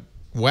turns out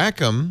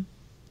Wacom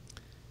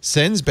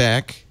sends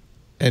back,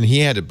 and he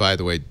had to, by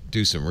the way,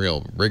 do some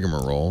real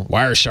rigmarole.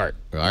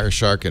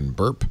 Wireshark and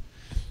Burp.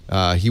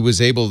 He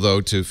was able,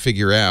 though, to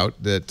figure out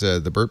that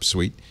the Burp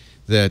Suite,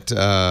 that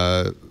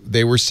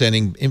they were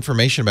sending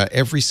information about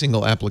every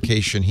single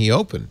application he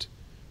opened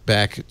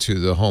back to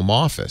the home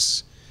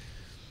office.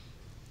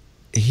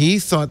 He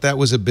thought that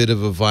was a bit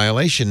of a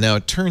violation. Now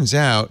it turns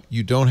out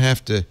you don't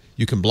have to.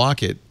 You can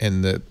block it,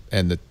 and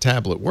the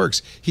tablet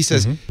works. He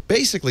says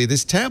basically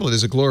this tablet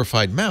is a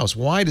glorified mouse.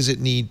 Why does it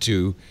need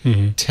to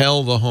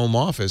tell the home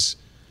office?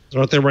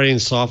 Aren't they writing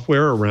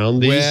software around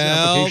these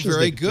applications? Well,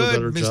 very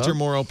good, Mr.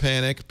 Moral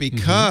Panic,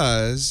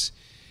 because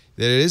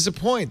there is a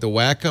point. The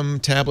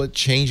Wacom tablet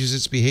changes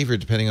its behavior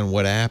depending on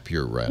what app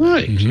you're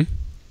running. Right.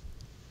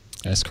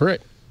 That's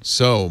correct.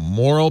 So,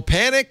 moral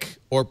panic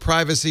or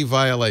privacy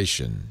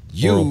violation?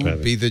 You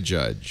be the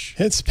judge.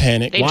 It's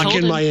panic. Lock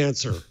in my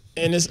answer.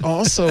 And it's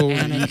also,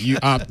 you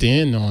opt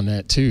in on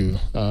that too.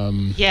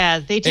 Yeah,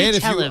 they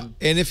did tell him.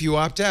 And if you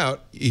opt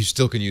out, you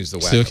still can use the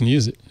Wacom. Still can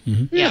use it.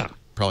 Yeah.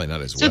 Probably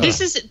not as well.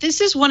 So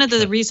this is one of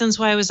the reasons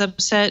why I was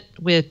upset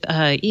with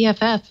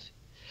EFF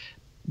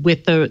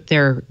with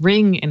their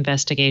Ring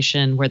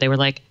investigation, where they were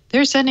like,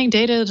 they're sending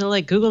data to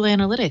like Google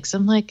Analytics.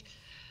 I'm like,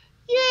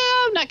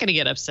 yeah, I'm not going to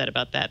get upset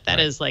about that.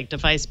 That is like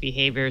device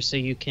behavior, so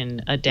you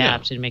can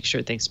adapt and make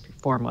sure things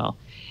perform well.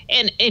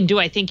 And do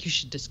I think you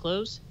should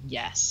disclose?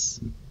 Yes.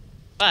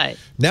 But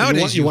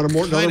nowadays, you want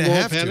kind of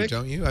have panic? to,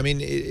 don't you? I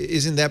mean,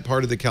 isn't that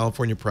part of the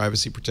California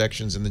privacy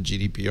protections in the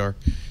GDPR?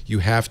 You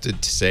have to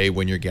say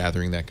when you're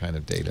gathering that kind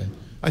of data.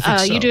 I think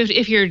so. You do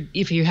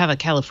if you have a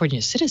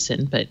California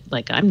citizen, but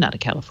like I'm not a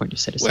California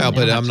citizen. Well,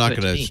 but I'm not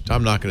going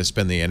to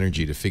spend the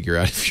energy to figure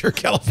out if you're a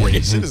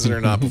California citizen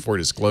or not before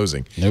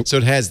disclosing. Nope. So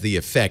it has the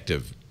effect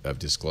of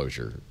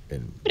disclosure.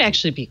 It would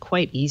actually be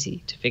quite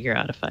easy to figure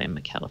out if I'm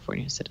a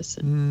California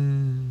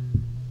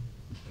citizen.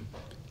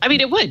 I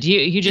mean, it would.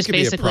 You just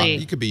basically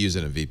you could be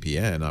using a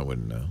VPN. I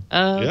wouldn't know.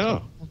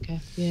 Oh, okay.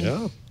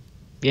 Yeah.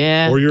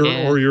 Yeah. Or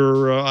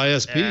your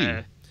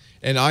ISP.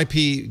 And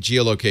IP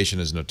geolocation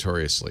is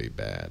notoriously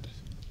bad.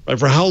 Right,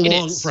 for how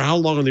long? For how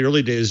long in the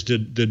early days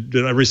did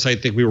every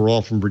site think we were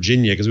all from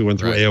Virginia because we went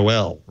through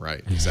AOL?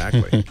 Right.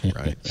 Exactly.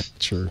 Right.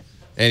 Sure.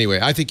 Anyway,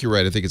 I think you're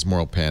right. I think it's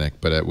moral panic,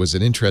 but it was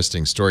an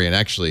interesting story. And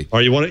actually,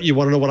 you want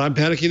to know what I'm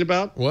panicking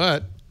about?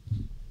 What?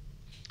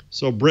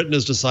 So Britain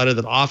has decided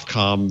that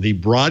Ofcom, the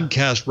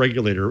broadcast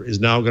regulator, is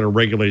now going to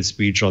regulate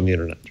speech on the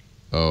internet.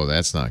 Oh,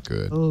 that's not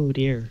good. Oh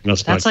dear.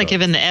 That's like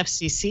giving the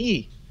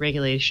FCC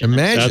regulation.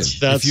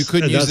 Imagine if you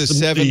couldn't use the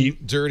 7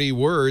 dirty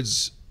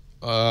words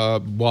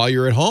while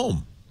you're at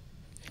home.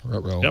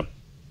 Ruh-roh. Yep.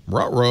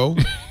 Ruh-roh.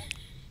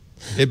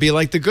 It'd be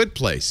like The Good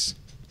Place.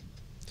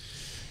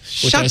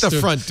 Shut the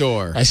front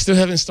door. I still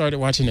haven't started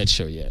watching that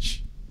show yet.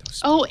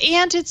 Oh,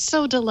 and it's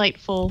so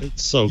delightful.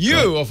 It's so good.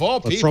 You, of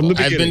all people. From the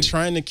beginning. I've been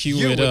trying to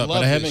queue it up,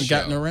 but I haven't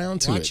gotten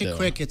around to it. Watch it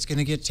quick. It's going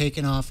to get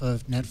taken off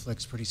of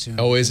Netflix pretty soon.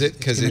 Oh, is it?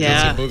 Because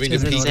it's moving to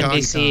Peacock?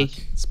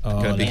 NBC. It's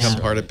going to become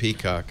part of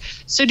Peacock.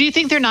 So do you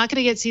think they're not going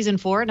to get season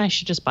 4 and I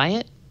should just buy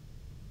it?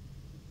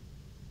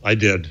 I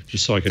did,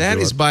 just so I could That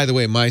do is, it. by the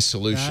way, my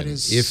solution.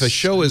 If a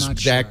show is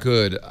that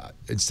good,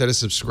 instead of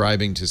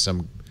subscribing to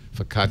some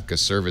Fakatka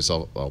service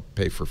I'll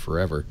pay for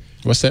forever.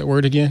 What's that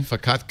word again?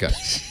 Fakatka.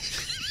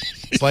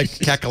 It's like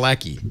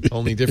kakalaki,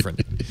 only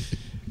different.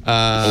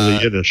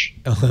 Only Yiddish.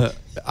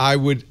 I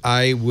would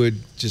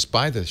just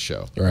buy the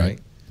show, right?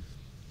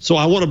 So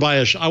I want to buy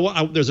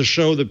there's a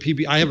show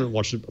that I haven't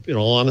watched, in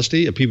all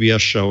honesty, a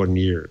PBS show in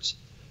years.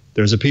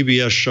 There's a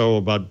PBS show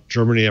about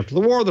Germany after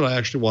the war that I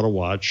actually want to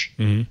watch.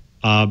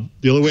 Mm-hmm.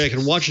 The only way I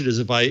can watch it is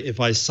if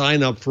I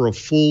sign up for a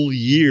full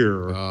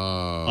year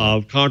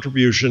of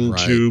contribution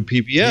to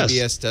PBS.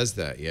 PBS does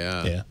that,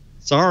 yeah.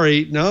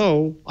 Sorry,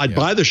 no. I'd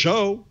buy the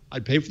show.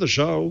 I'd pay for the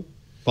show.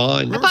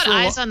 Fine. I bought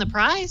Eyes on the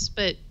Prize,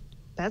 but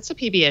that's a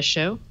PBS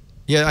show.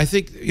 Yeah, I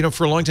think,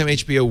 for a long time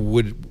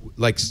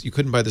HBO you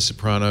couldn't buy The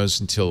Sopranos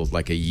until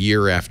like a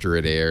year after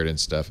it aired and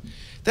stuff.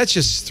 That's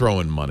just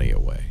throwing money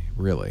away,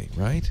 really,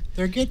 right?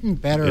 They're getting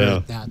better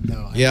at that,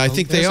 though. Yeah, I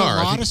think they are.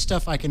 There's a lot of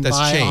stuff I can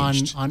buy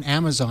on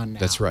Amazon now.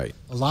 That's right.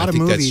 A lot of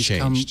movies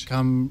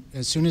come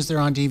as soon as they're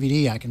on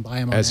DVD. I can buy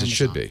them on Amazon. As it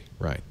should be,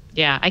 right?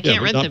 Yeah, I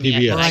can't rent them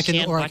yet.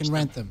 Or I can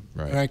rent them.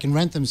 Right. Or I can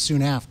rent them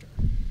soon after.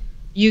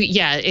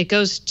 It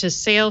goes to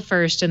sale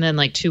first, and then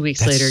like 2 weeks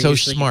later. That's so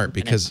smart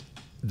because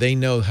they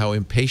know how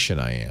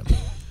impatient I am,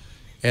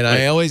 and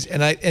I always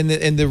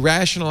and the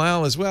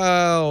rationale is,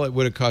 well, it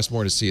would have cost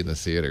more to see it in the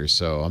theater,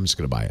 so I'm just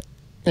going to buy it.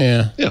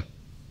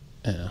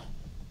 Yeah.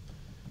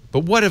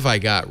 But what have I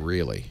got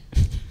really,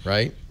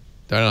 right?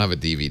 I don't have a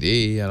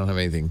DVD. I don't have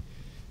anything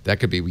that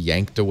could be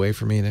yanked away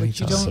from me at any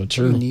time. But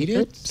you don't need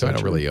it. So I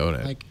don't really own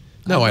it.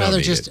 No, I don't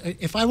need it.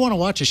 If I want to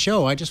watch a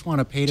show, I just want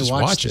to pay to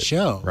watch the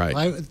show. Right.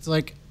 It's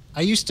like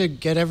I used to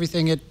get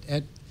everything at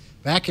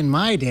back in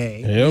my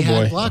day. Oh, we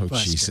had boy. Blockbuster. Oh,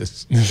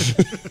 Jesus.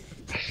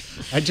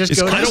 I just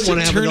Is go. Karsten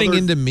turning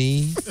into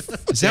me?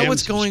 Is that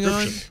what's going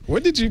on?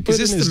 What did you put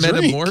in his Is this the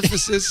drink?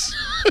 metamorphosis?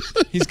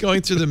 He's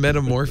going through the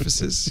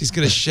metamorphosis. He's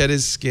going to shed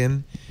his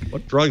skin.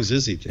 What drugs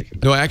is he taking?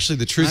 No, actually,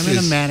 the truth is... I'm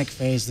in a manic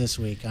phase this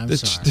week. I'm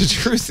sorry. The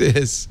truth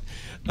is,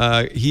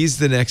 he's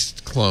the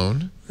next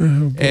clone.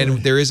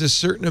 And there is a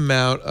certain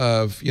amount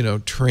of,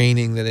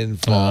 training that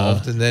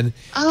involved. And then...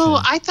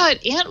 I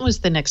thought Ant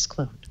was the next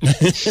clone.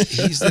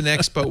 He's the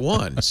next but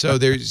one. So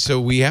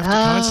we have to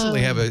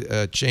constantly have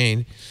a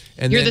chain.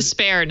 And You're the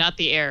spare, not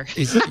the heir.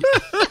 He's the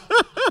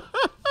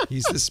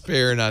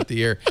spare, not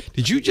the heir.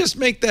 Did you just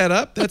make that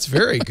up? That's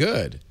very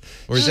good.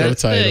 Or is that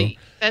title?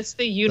 That's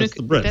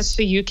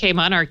the UK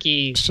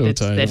monarchy. Show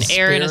it's title. an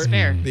heir and a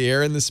spare. The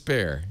heir and the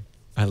spare.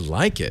 I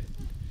like it.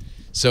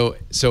 So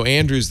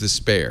Andrew's the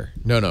spare.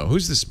 No.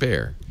 Who's the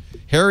spare?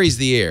 Harry's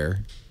the heir.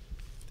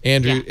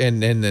 Andrew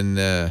and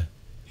then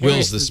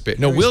Will's the spare.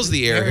 No, Will's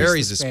the heir.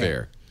 Harry's the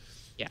spare.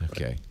 Yeah.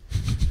 Okay.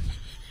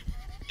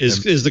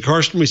 Is the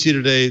Karsten we see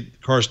today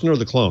Karsten or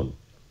the clone?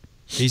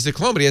 He's the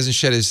clone, but he hasn't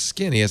shed his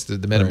skin. He has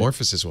the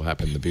metamorphosis will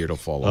happen. The beard will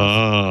fall off.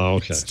 Oh,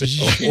 okay.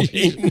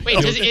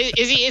 Wait,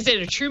 is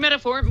it a true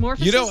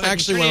metamorphosis? You don't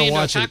actually want to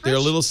watch it. They're a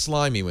little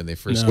slimy when they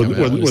first come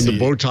out. When the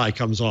bow tie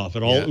comes off,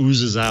 it all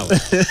oozes out.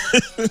 The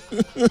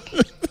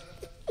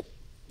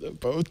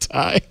bow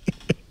tie.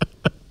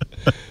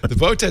 The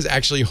bow tie is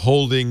actually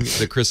holding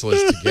the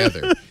chrysalis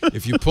together.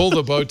 If you pull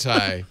the bow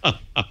tie,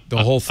 the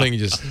whole thing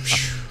just...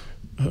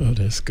 Oh,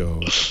 let's go.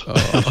 No,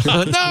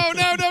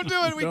 don't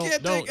do it. We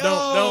can't take it.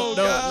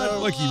 No.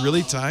 Look, he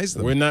really ties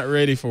them. We're not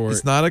ready for it.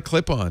 It's not a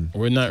clip-on.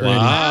 We're not ready.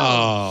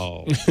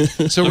 Wow.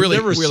 So I've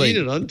never seen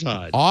it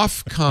untied.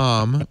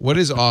 Ofcom. What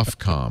is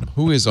Ofcom?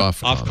 Who is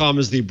Ofcom? Ofcom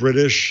is the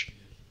British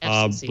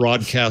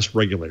broadcast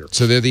regulator.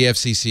 So they're the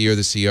FCC or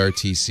the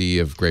CRTC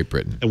of Great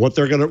Britain. And what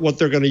they're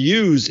gonna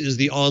use is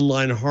the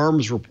online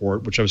harms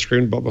report, which I've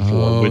screamed about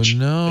before, which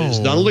is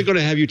not only going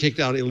to have you take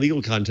down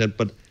illegal content,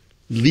 but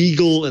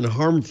legal and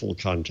harmful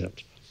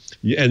content.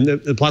 And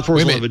the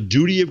platforms will have a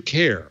duty of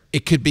care.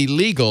 It could be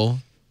legal,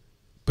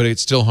 but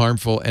it's still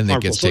harmful, and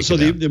it gets taken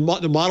down.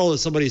 The model that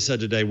somebody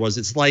said today was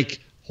it's like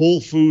Whole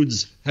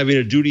Foods having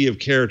a duty of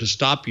care to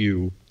stop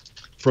you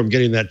from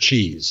getting that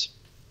cheese.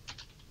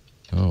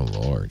 Oh,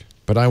 Lord.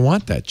 But I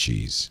want that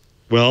cheese.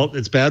 Well,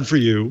 it's bad for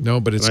you. No,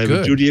 but it's good. I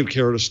have a duty of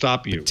care to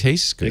stop you. It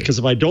tastes good. Because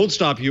if I don't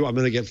stop you, I'm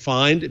going to get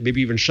fined,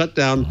 maybe even shut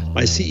down.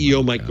 My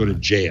CEO might go to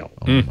jail.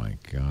 Oh, my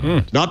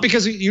God. Not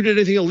because you did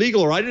anything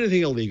illegal or I did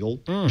anything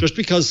illegal, just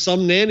because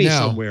some nanny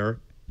somewhere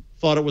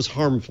thought it was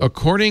harmful.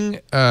 According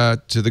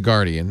to The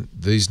Guardian,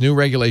 these new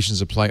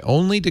regulations apply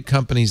only to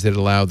companies that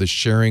allow the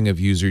sharing of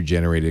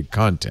user-generated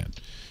content.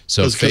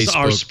 So Facebook,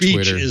 our speech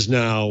Twitter is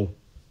now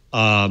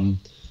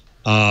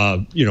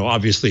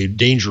obviously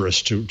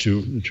dangerous to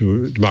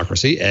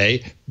democracy,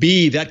 A.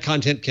 B, that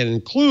content can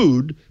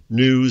include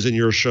news in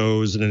your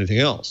shows and anything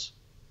else.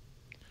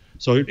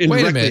 So wait a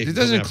minute, it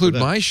doesn't include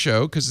my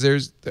show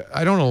because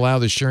I don't allow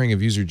the sharing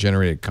of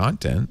user-generated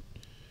content.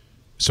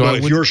 So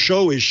if your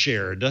show is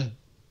shared,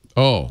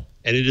 and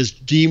it is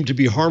deemed to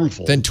be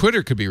harmful, then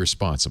Twitter could be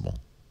responsible.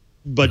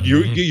 But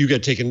you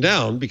get taken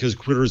down because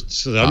Twitter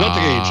says, I'm not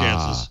taking any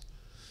chances.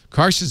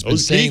 Carson's been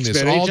saying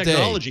this all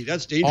day.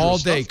 That's dangerous all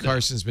day, stuff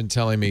Carson's been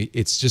telling me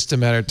it's just a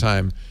matter of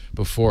time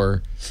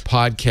before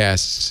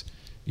podcasts,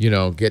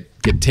 get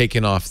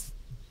taken off.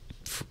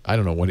 I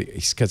don't know what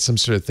he's got, some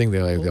sort of thing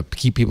that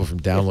keep people from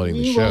downloading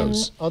the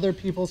shows. Other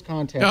people's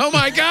content. Oh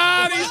my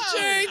God, he's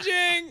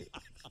changing.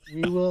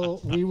 We will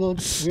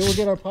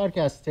get our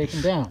podcasts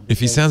taken down.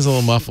 If he sounds a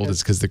little muffled,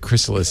 it's because the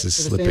chrysalis is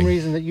slipping. For the same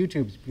reason that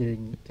YouTube's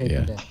being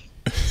taken down.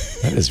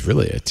 That is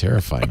really a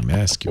terrifying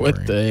mask you're wearing.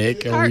 What the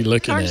heck are we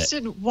looking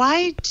Karsten,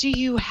 why do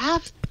you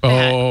have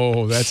that?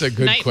 Oh, that's a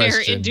good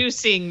question.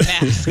 Nightmare-inducing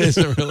mask. That's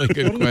a really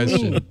good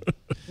question.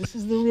 This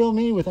is the real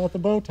me without the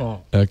bow tie.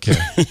 Okay.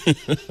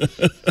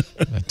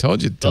 I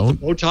told you,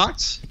 don't.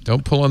 Botox?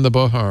 Don't pull on the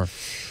bow.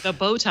 The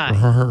bow tie.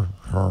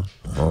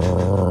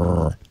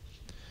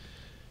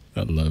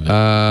 I love it.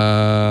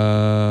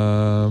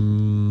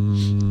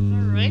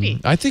 Alrighty.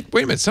 I think,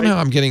 wait a minute, somehow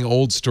I'm getting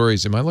old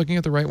stories. Am I looking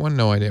at the right one?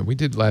 No, I didn't. We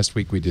did last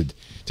week. Didn't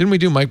we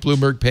do Mike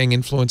Bloomberg paying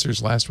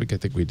influencers last week? I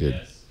think we did.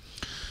 Yes.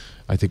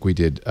 I think we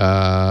did. We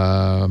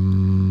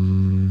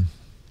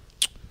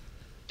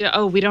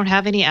don't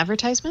have any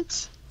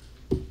advertisements?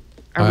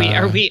 Are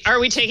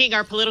we taking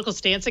our political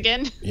stance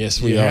again? Yes,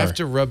 we are. You are. have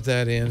to rub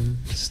that in,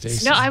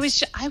 Stacey. No, I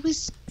was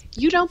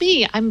you know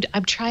me. I'm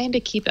trying to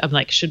keep. I'm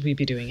like, should we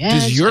be doing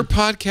ads? Does your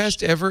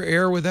podcast ever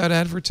air without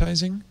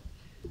advertising?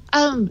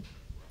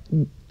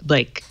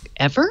 Like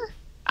ever?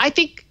 I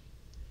think.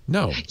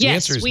 No. Yes, the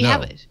answer is we no.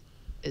 have it.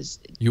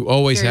 You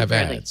always have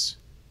rarely. ads.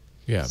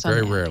 Yeah, Somehow.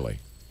 very rarely.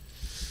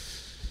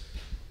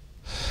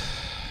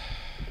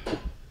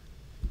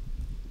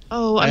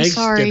 Oh, I'm Thanks,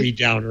 sorry. Debbie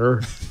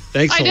Downer.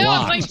 Thanks a lot. I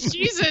know. Like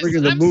Jesus.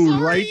 Bringing the I'm mood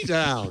sorry. right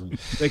down,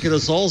 making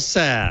us all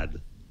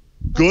sad.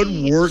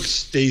 Good work,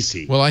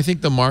 Stacey. Well, I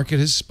think the market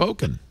has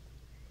spoken.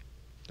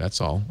 That's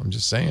all. I'm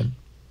just saying.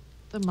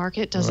 The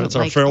market doesn't. That's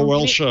our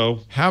farewell show.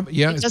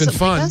 It's been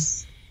fun.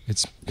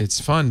 It's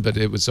fun, but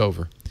it was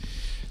over.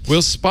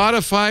 Will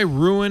Spotify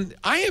ruin?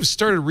 I have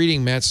started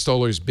reading Matt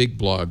Stoller's big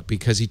blog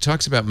because he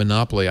talks about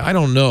monopoly. I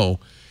don't know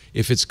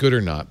if it's good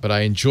or not, but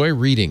I enjoy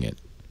reading it.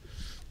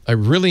 I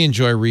really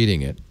enjoy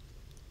reading it.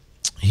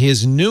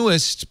 His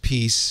newest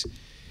piece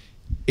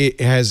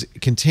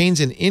contains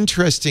an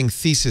interesting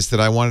thesis that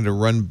I wanted to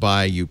run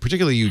by you,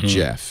 particularly you,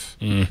 Jeff.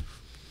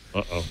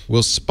 Uh-oh.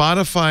 Will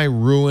Spotify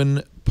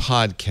ruin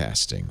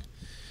podcasting?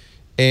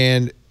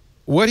 And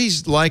what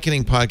he's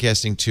likening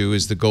podcasting to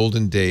is the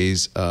golden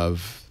days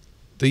of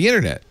the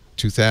internet,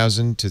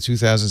 2000 to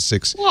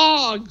 2006.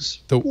 Blogs.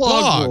 The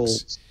Blog blogs.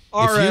 rolls.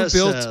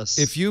 RSS.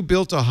 If you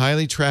built a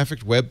highly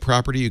trafficked web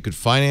property, you could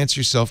finance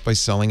yourself by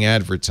selling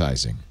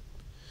advertising.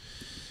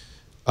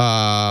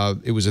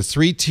 It was a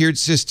 3-tiered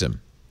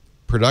system.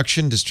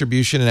 Production,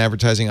 distribution, and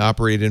advertising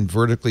operated in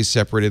vertically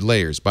separated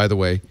layers. By the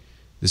way,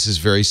 this is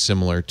very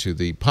similar to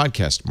the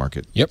podcast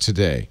market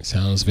today.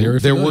 Sounds very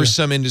There familiar. were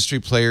some industry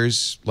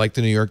players like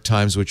the New York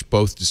Times, which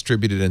both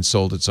distributed and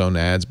sold its own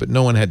ads, but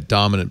no one had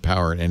dominant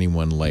power in any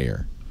one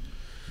layer.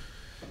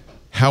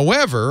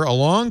 However,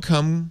 along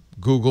come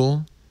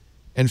Google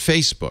and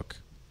Facebook.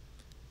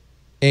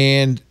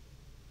 And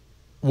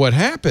what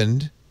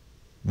happened,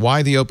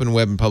 why the open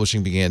web and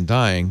publishing began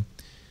dying,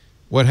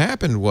 what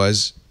happened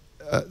was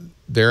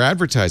their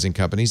advertising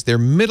companies, they're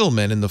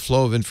middlemen in the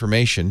flow of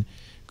information.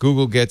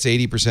 Google gets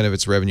 80% of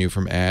its revenue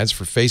from ads.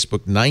 For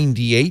Facebook,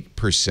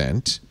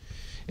 98%.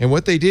 And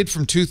what they did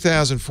from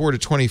 2004 to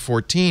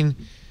 2014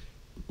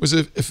 was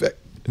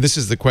this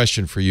is the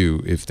question for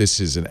you, if this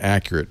is an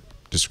accurate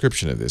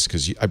description of this,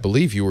 because I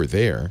believe you were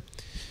there,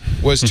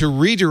 was to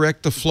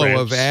redirect the flow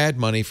of ad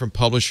money from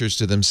publishers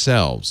to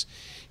themselves.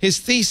 His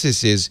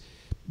thesis is,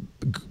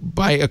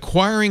 by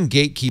acquiring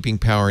gatekeeping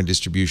power and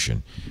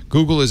distribution,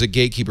 Google is a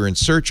gatekeeper in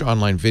search,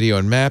 online video,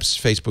 and maps,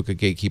 Facebook a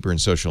gatekeeper in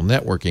social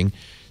networking.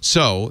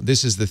 So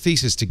this is the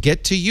thesis: to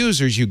get to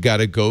users, you got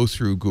to go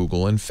through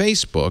Google and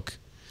Facebook.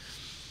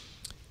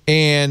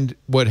 And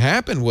what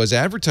happened was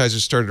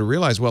advertisers started to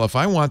realize, well, if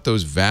I want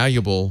those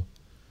valuable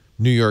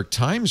New York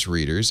Times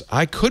readers,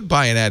 I could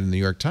buy an ad in the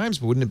New York Times,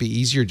 but wouldn't it be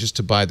easier just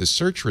to buy the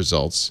search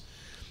results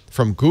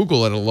from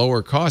Google at a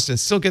lower cost and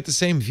still get the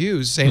same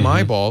views, same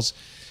eyeballs?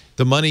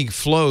 The money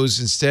flows,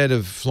 instead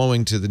of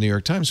flowing to the New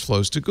York Times,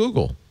 flows to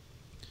Google.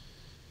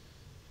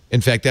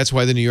 In fact, that's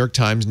why the New York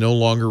Times no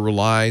longer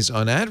relies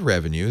on ad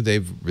revenue.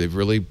 They've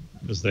really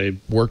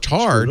worked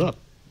hard.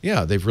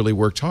 Yeah, they've really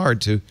worked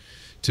hard to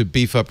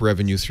beef up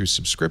revenue through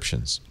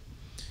subscriptions.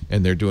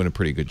 And they're doing a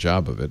pretty good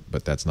job of it,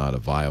 but that's not a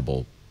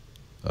viable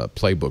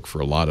playbook for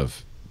a lot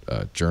of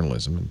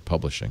journalism and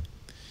publishing.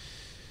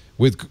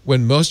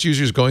 When most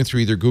users going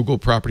through either Google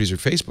properties or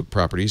Facebook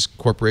properties,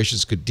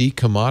 corporations could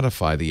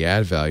decommodify the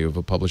ad value of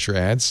a publisher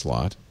ad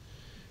slot.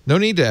 No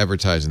need to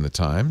advertise in the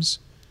Times.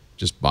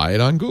 Just buy it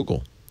on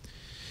Google.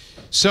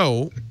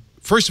 So,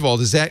 first of all,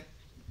 does that...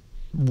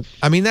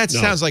 I mean, that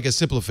sounds like a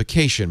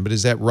simplification, but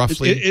is that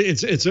roughly...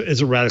 It's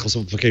a radical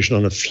simplification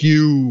on a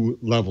few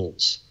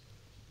levels.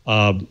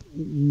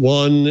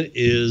 One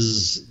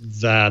is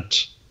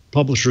that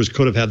publishers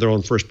could have had their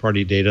own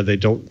first-party data. They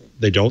don't.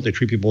 They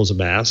treat people as a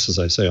mass, as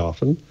I say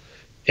often.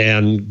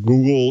 And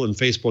Google and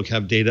Facebook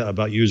have data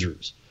about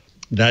users.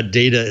 That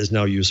data is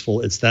now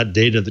useful. It's that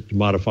data that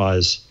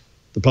commodifies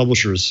the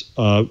publisher's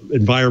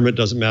environment.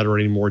 Doesn't matter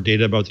anymore.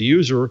 Data about the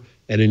user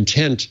and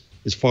intent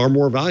is far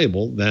more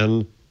valuable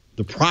than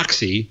the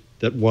proxy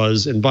that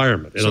was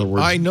environment. In other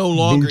words, I no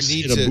longer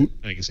need in a to. boot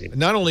magazine.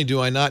 Not only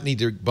do I not need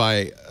to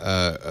buy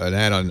an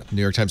ad on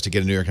New York Times to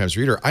get a New York Times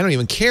reader, I don't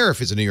even care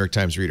if it's a New York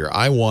Times reader.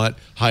 I want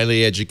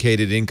highly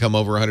educated, income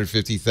over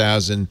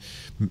 150,000.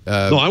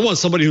 No, I want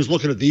somebody who's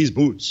looking at these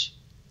boots.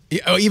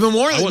 Even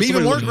more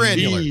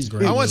granular.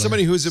 I want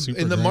somebody who's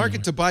in the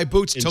market to buy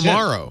boots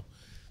tomorrow.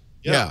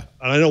 Yeah.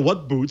 And I know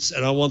what boots,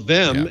 and I want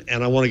them,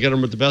 and I want to get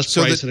them at the best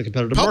price in a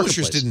competitive marketplace.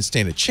 Publishers didn't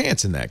stand a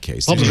chance in that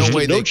case. Publishers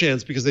had no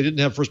chance because they didn't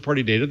have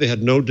first-party data. They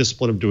had no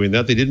discipline of doing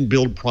that. They didn't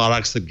build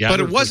products that gathered.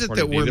 But it wasn't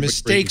that where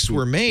mistakes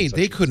were made.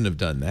 They couldn't have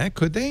done that,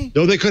 could they?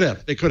 No, they could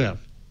have. They could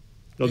have.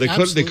 No, they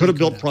could. They could have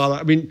built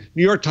product. I mean,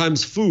 New York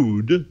Times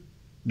Food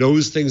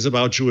knows things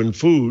about you in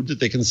food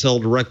that they can sell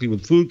directly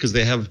with food because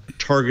they have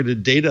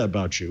targeted data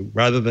about you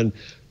rather than.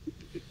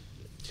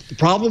 The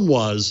problem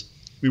was,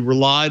 we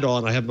relied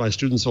on, I have my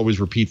students always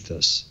repeat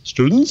this.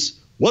 Students,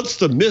 what's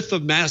the myth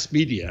of mass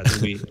media? And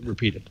then we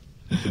repeat it.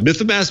 The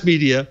myth of mass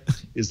media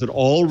is that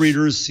all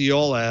readers see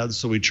all ads,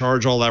 so we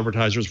charge all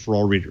advertisers for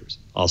all readers.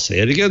 I'll say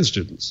it again,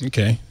 students.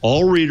 Okay.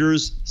 All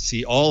readers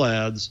see all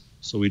ads,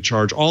 so we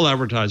charge all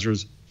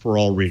advertisers for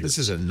all readers. This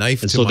is a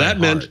knife and to so my that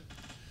heart.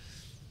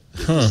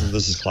 meant,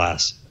 this is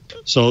class.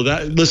 So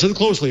that, listen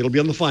closely, it'll be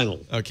on the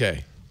final.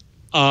 Okay.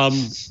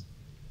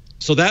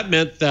 So that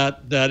meant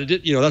that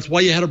it, that's why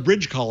you had a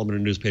bridge column in a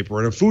newspaper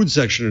and a food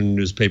section in a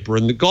newspaper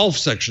and the golf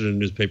section in a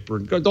newspaper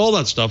and all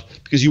that stuff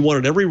because you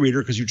wanted every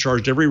reader because you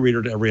charged every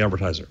reader to every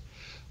advertiser.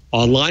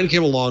 Online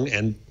came along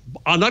and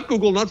not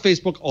Google, not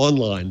Facebook,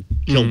 online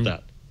killed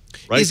that.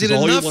 Right? Is it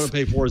all enough, you want to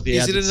pay for is the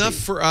ad. Is it enough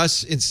for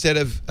us, instead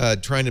of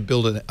trying to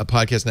build a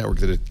podcast network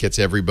that gets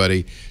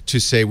everybody, to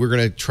say we're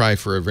going to try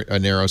for a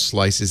narrow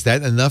slice? Is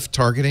that enough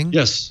targeting?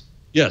 Yes.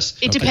 Yes.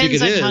 It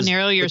depends on how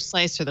narrow your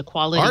slice or the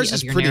quality of your narrow slice.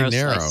 Ours is pretty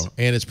narrow,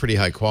 and it's pretty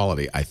high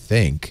quality, I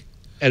think.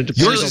 And it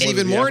yours is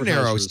even more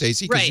narrow,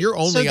 Stacey, because you're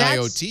only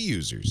IoT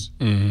users.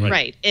 Mm-hmm.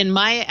 Right. And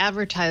my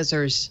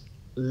advertisers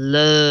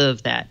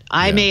love that.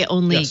 I may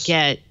only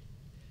get,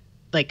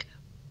 like,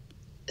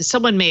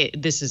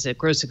 this is a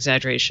gross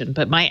exaggeration,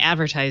 but my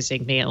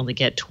advertising may only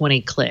get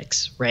 20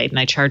 clicks, right? And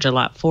I charge a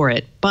lot for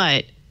it.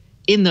 But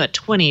in the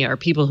 20 are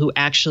people who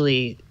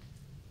actually...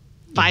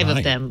 5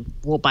 of them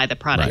will buy the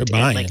product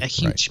at like a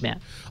huge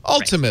amount.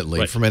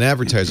 Ultimately, from an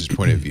advertiser's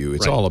point of view,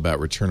 it's all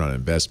about return on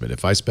investment.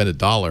 If I spend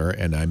 $1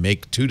 and I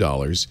make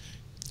 $2,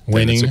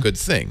 then it's a good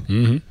thing.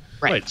 Mm-hmm.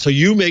 Right. So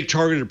you make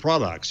targeted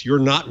products. You're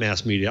not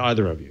mass media,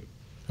 either of you.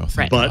 Oh,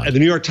 thank but God. the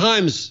New York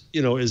Times,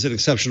 is an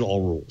exception to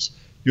all rules.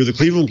 You're the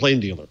Cleveland Plain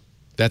dealer.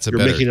 You're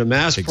making a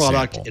mass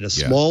product in a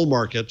small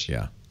market.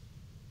 Yeah.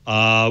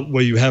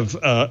 Where you have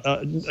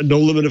no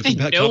limit of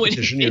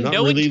competition. You're not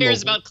no really one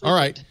cares local. about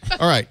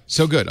Cleveland. All right.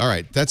 So good. All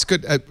right. That's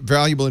good.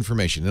 Valuable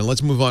information. And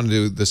let's move on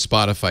to the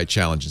Spotify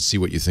challenge and see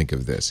what you think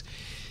of this.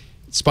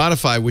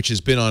 Spotify, which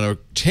has been on a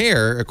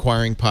tear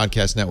acquiring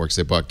podcast networks.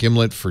 They bought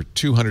Gimlet for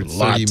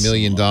 $230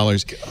 million.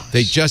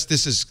 They just,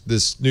 this is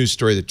this news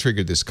story that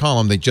triggered this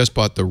column. They just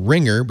bought The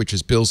Ringer, which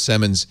is Bill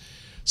Simmons'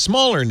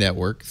 smaller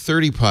network,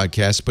 30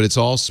 podcasts, but it's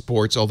all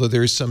sports, although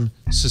there's some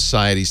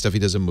society stuff. He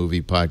does a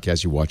movie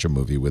podcast. You watch a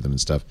movie with him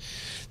and stuff.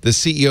 the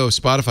CEO of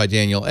Spotify,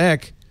 Daniel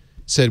Ek,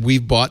 said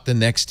we've bought the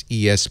next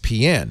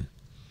ESPN.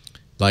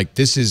 Like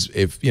this is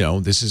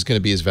this is going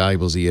to be as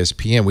valuable as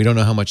ESPN. We don't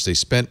know how much they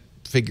spent.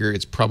 Figure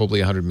it's probably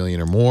 $100 million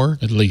or more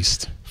at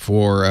least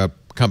for a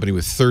company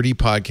with 30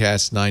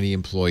 podcasts, 90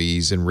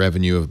 employees, and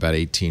revenue of about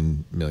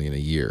 $18 million a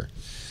year.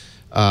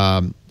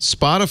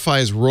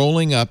 Spotify is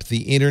rolling up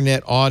the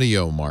internet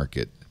audio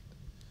market,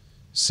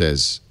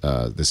 says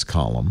this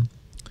column,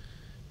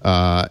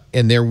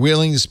 and they're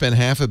willing to spend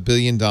 $500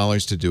 million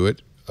to do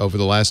it. Over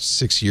the last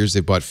 6 years,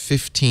 they've bought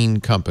 15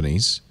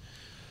 companies.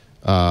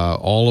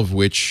 All of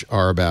which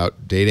are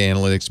about data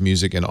analytics,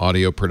 music and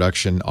audio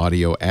production,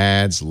 audio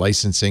ads,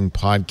 licensing,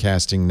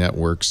 podcasting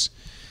networks.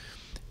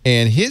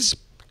 And his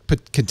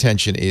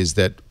contention is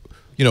that,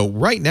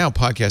 right now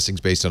podcasting is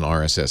based on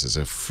RSS. It's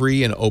a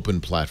free and open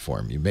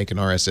platform. You make an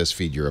RSS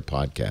feed, you're a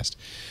podcast.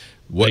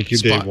 Thank you,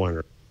 Dave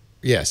Weiner.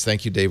 Yes,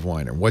 thank you, Dave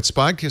Weiner. What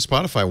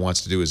Spotify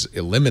wants to do is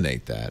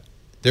eliminate that.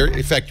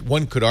 In fact,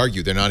 one could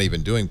argue they're not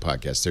even doing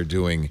podcasts. They're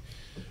doing...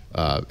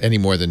 any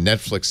more than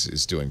Netflix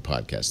is doing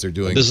podcasts. They're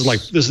doing this is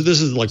like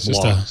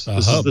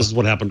blogs. This is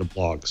what happened to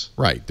blogs.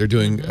 Right. They're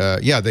doing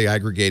they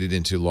aggregated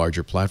into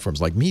larger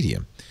platforms like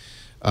Medium.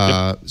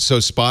 So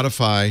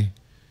Spotify,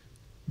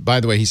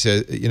 by the way, he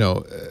said,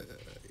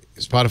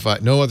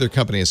 Spotify, no other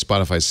company has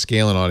Spotify's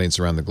scale and audience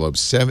around the globe.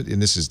 And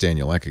this is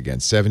Daniel Ek again,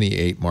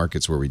 78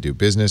 markets where we do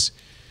business.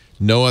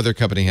 No other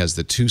company has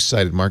the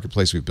two-sided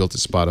marketplace we've built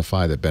at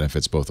Spotify that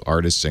benefits both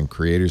artists and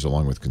creators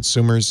along with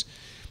consumers.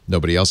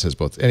 Nobody else has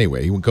both.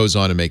 Anyway, he goes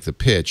on to make the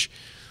pitch.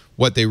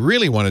 What they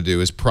really want to do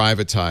is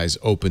privatize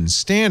open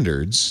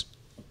standards,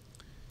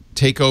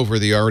 take over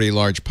the already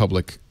large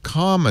public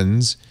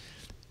commons,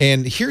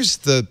 and here's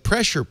the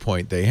pressure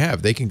point they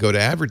have. They can go to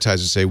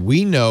advertisers and say,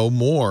 we know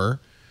more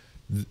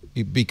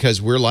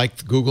because we're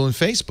like Google and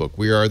Facebook.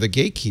 We are the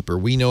gatekeeper.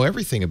 We know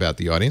everything about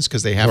the audience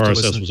because they have to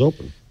listen. RSS was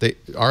open.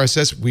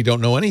 RSS, we don't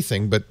know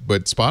anything, but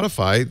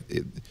Spotify...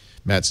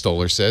 Matt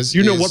Stoller says. Do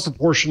you know what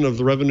proportion of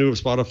the revenue of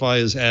Spotify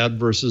is ad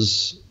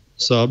versus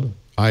sub?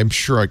 I'm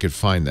sure I could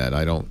find that.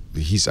 I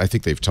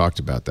think they've talked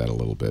about that a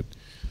little bit.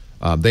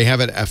 They have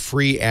a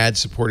free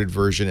ad-supported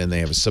version and they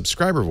have a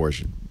subscriber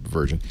version.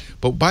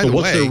 But by the way,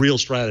 what's their real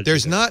strategy?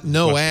 There's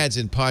no ads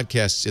in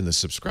podcasts in the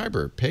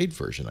subscriber paid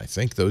version. I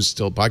think those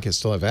podcasts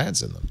still have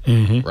ads in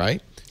them,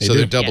 right? So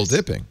they're double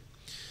dipping.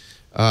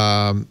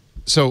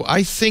 So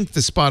I think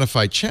the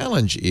Spotify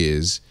challenge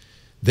is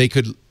they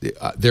could.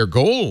 Their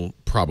goal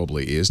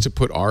probably is to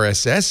put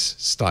RSS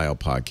style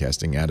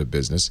podcasting out of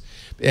business,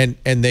 and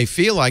they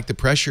feel like the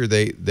pressure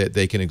that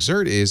they can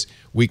exert is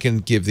we can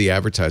give the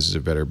advertisers a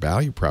better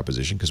value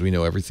proposition because we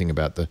know everything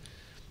about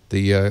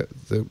the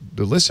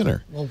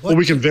listener. Well,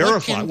 we can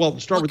verify.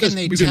 Start with this.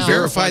 We can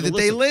verify that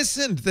they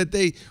listened.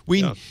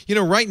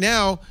 Right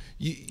now.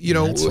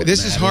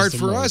 This is hard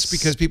for us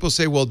because people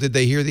say, well, did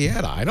they hear the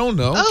ad? I don't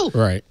know.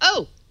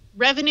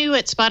 Revenue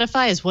at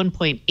Spotify is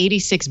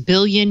 1.86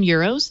 billion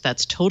euros.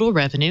 That's total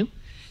revenue.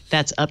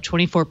 That's up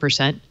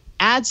 24%.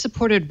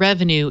 Ad-supported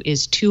revenue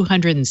is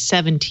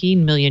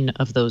 217 million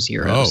of those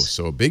euros. Oh,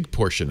 so a big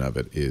portion of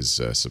it is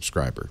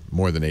subscriber,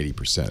 more than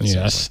 80%.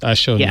 Yes, I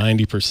showed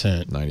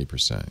 90%.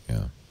 90%,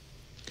 yeah.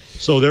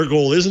 So their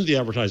goal isn't the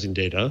advertising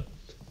data.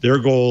 Their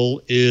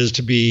goal is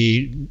to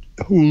be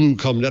Hulu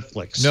come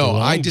Netflix. No,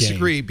 I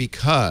disagree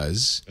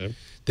because... Okay.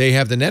 They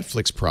have the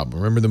Netflix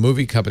problem. Remember, the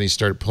movie companies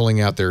started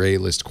pulling out their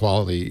A-list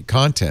quality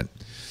content,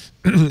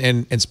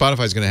 and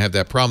Spotify's going to have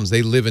that problem.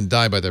 They live and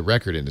die by the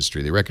record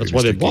industry. The record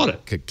industry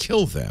could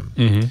kill them.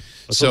 Mm-hmm.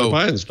 So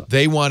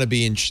they want to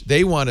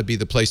be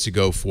the place to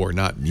go for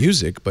not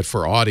music but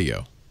for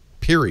audio.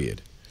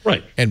 Period.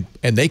 Right. And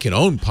they can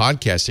own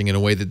podcasting in a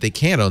way that they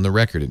can't own the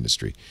record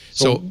industry.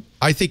 So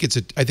I think it's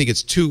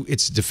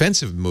a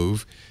defensive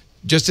move,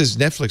 just as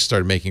Netflix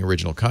started making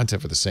original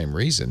content for the same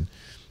reason.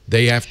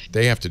 They have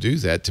to do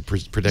that to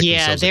protect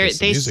themselves against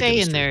the music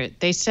industry.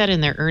 They said in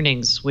their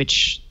earnings,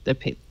 which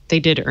they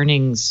did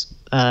earnings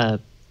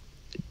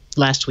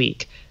last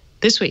week.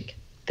 Last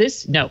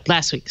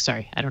week.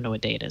 Sorry, I don't know what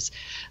day it is.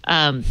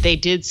 They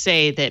did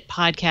say that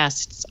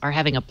podcasts are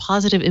having a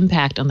positive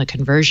impact on the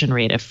conversion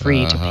rate of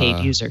free to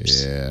paid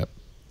users. Yeah.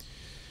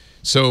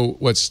 So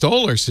what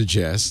Stoller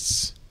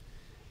suggests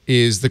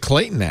is the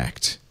Clayton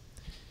Act.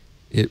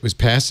 It was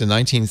passed in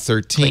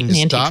 1913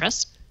 Clayton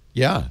antitrust?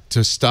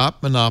 To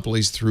stop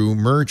monopolies through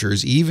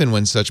mergers, even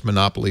when such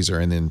monopolies are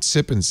in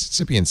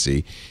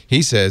incipiency.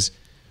 He says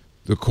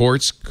the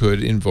courts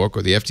could invoke,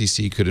 or the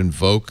FTC could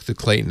invoke the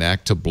Clayton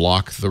Act to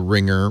block the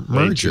Ringer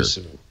merger.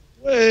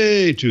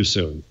 Way too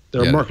soon.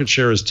 Their market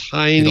share is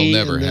tiny.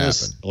 It'll never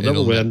happen. They'll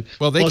never win.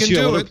 Well, they can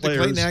do it. The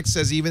Clayton Act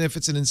says even if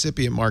it's an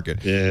incipient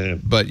market. Yeah.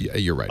 But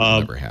you're right. It'll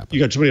never happen. You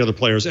got too many other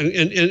players. And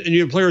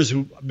you have players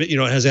who,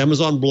 has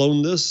Amazon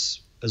blown this?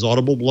 Has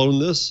Audible blown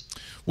this?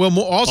 Well,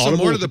 also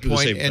more to the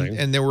point,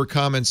 and there were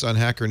comments on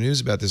Hacker News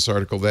about this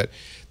article that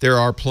there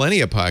are plenty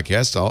of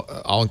podcasts.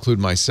 I'll include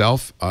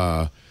myself,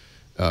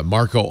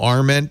 Marco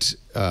Arment,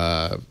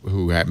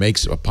 who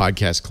makes a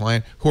podcast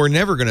client, who are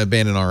never going to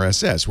abandon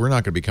RSS. We're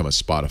not going to become a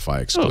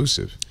Spotify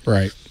exclusive.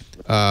 Right.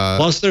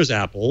 Plus, there's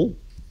Apple.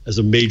 as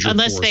a major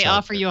unless force they out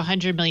offer there. you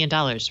 $100 million,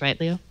 right,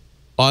 Leo?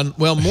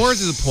 Well, more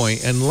to the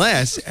point,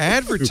 unless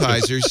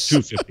advertisers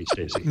 250,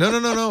 Stacey.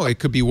 No. It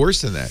could be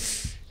worse than that.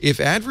 If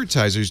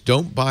advertisers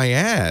don't buy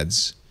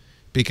ads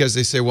because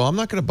they say, well, I'm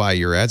not going to buy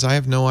your ads. I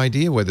have no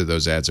idea whether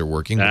those ads are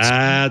working.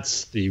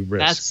 That's the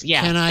risk.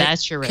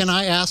 That's your risk. Can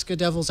I ask a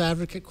devil's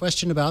advocate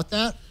question about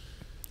that?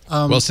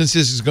 Well, since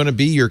this is going to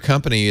be your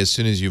company as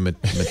soon as you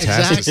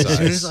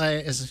metastasize,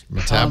 exactly.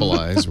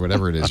 metabolize,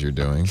 whatever it is you're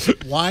doing.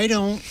 Why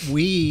don't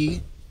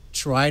we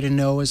try to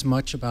know as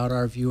much about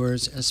our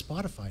viewers as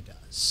Spotify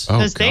does?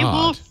 Because they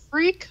will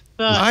freak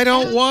the I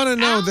don't want to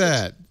know out.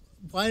 that.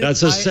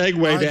 That's a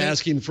segue to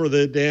asking for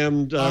the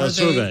damned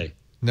survey.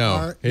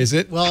 No, is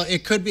it? Well,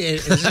 it could be.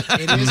 It is a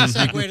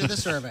segue to the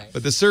survey.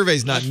 But the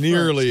survey's not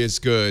nearly as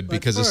good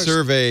because the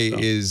survey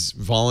is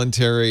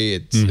voluntary.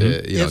 It's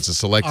it's a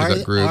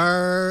selected group.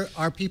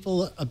 Are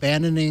people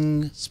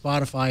abandoning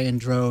Spotify in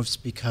droves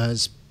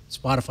because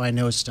Spotify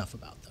knows stuff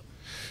about them?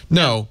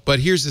 No, but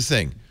here's the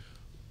thing.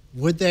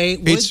 Would they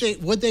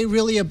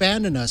really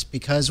abandon us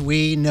because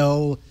we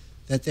know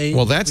that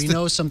we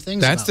know some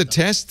things That's about the them?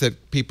 test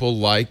that people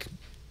like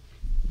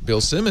Bill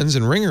Simmons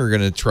and Ringer are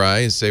going to try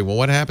and say, well,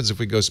 what happens if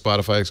we go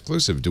Spotify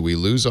exclusive? Do we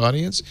lose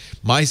audience?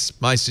 My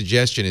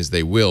suggestion is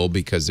they will,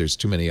 because there's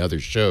too many other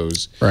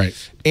shows. Right.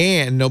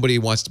 And nobody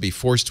wants to be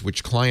forced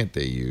which client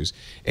they use.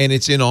 And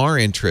it's in our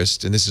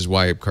interest, and this is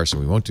why,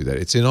 Karsten, we won't do that.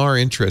 It's in our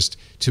interest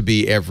to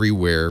be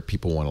everywhere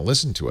people want to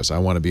listen to us. I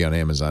want to be on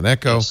Amazon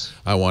Echo. Yes.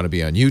 I want to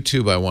be on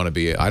YouTube.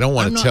 I don't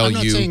want to tell you.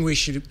 I'm not saying we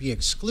should be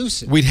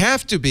exclusive. We'd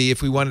have to be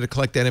if we wanted to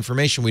collect that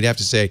information. We'd have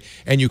to say,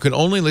 and you can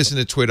only listen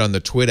to Twit on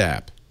the Twit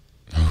app.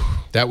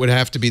 That would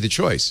have to be the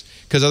choice,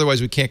 because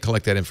otherwise we can't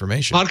collect that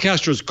information.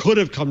 Podcasters could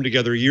have come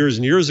together years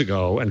and years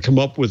ago and come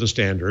up with a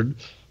standard,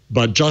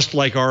 but just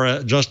like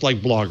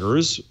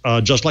bloggers,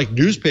 just like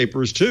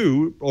newspapers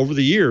too, over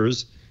the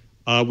years,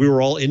 we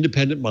were all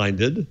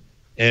independent-minded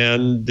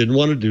and didn't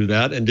want to do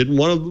that and didn't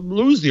want to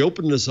lose the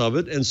openness of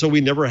it, and so we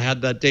never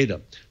had that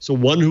data. So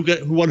one who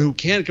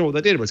can't come up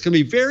with that data, but it's going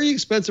to be very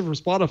expensive for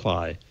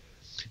Spotify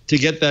to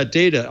get that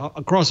data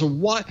across a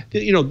wide.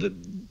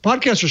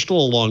 Podcasts are still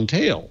a long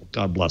tail,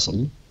 God bless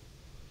them.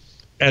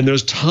 And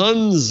there's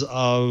tons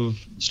of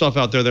stuff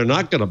out there they're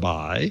not going to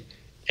buy,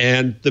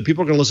 and the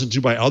people are going to listen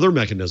to by other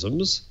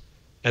mechanisms,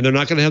 and they're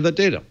not going to have that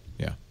data.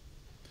 Yeah.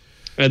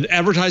 And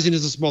advertising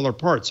is a smaller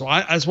part. So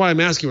that's why I'm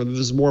asking whether this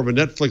is more of a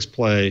Netflix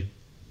play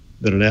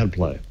than an ad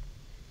play.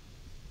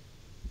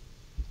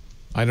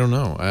 I don't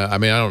know. I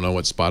mean, I don't know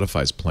what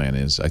Spotify's plan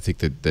is. I think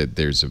that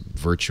there's a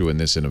virtue in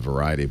this in a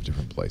variety of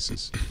different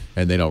places,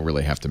 and they don't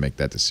really have to make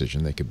that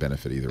decision. They could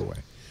benefit either way.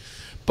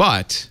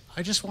 But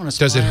I just want to.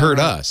 Does it hurt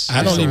us?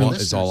 I don't even.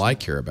 Is all I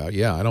care about.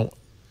 Yeah, I don't.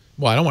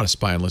 Well, I don't want to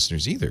spy on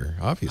listeners either.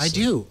 Obviously, I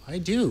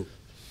do.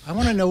 I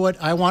want to know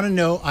what I want to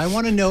know. I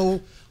want to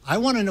know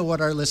what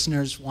our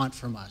listeners want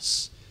from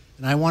us,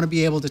 and I want to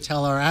be able to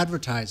tell our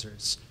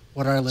advertisers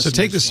what our listeners.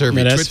 So take the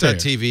survey.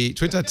 Twit.tv.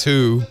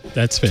 Twit.2.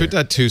 That's fair.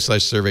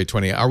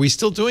 Twit.2/survey20. Are we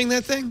still doing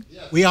that thing?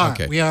 We are.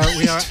 Okay. We are.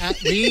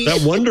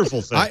 That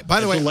wonderful thing.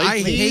 By the way, I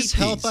hate please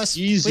help us.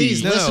 Easy.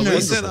 Please,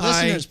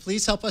 listeners,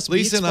 please help us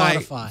beat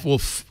Spotify. Will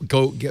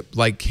go get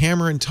like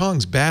hammer and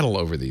tongs battle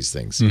over these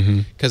things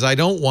because I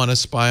don't want to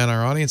spy on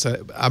our audience.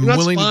 I'm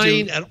willing to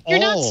do. At You're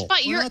not all.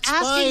 spying. You're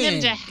asking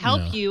them to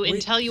help you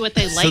and tell you what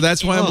they like. So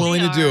that's why I'm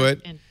willing to do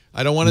it.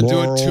 I don't want to do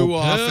it too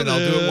Moral often. I'll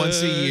do it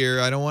once a year.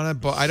 I don't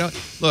want to.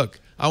 Look.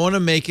 I want to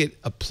make it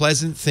a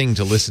pleasant thing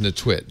to listen to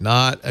Twit,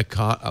 not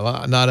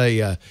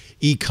a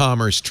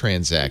e-commerce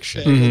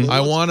transaction.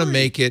 I want to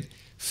make it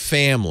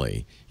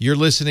family. You're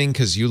listening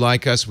because you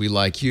like us, we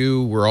like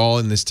you. We're all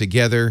in this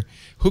together.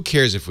 Who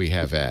cares if we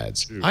have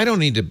ads? I don't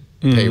need to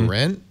pay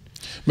rent.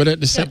 But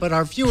at the same, but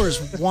our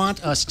viewers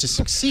want us to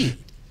succeed.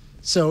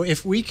 So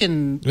if we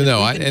can,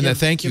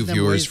 thank you,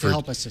 viewers, for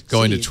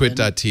going to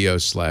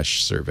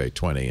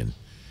twit.to/survey20 and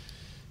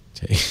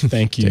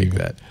thank you. Take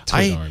that.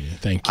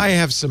 Thank you. I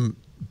have some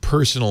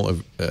personal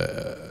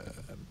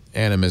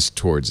animus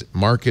towards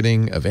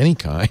marketing of any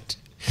kind,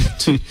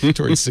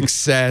 towards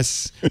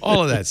success,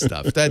 all of that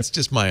stuff. That's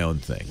just my own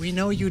thing. We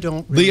know you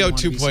don't. Really Leo want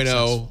to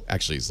 2.0,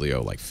 actually, it's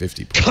Leo like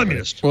 50.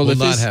 Communist. Will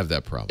not have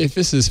that problem. If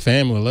this is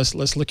family,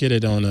 let's look at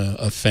it on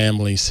a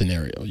family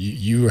scenario.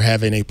 You are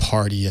having a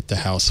party at the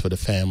house for the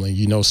family.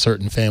 You know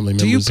certain family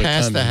members. Do you are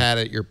pass coming. the hat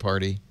at your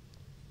party?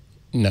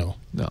 No,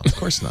 of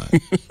course not.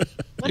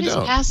 What is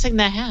passing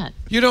the hat?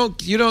 You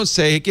don't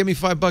say, hey, give me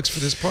 $5 for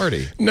this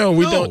party. No,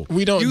 we don't.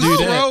 We don't do that.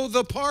 You throw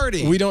the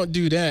party. We don't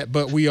do that,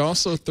 but we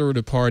also throw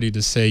the party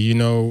to say,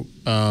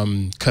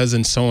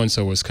 cousin so and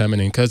so is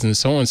coming, and cousin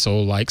so and so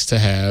likes to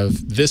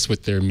have this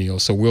with their meal,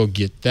 so we'll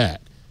get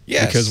that.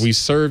 Yes, because we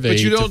survey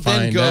to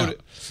find out.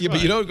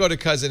 But you don't go to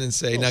cousin and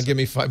say, now give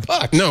me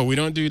 $5. No, we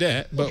don't do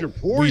that. But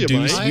we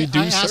do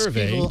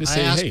survey to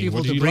say, I ask hey, people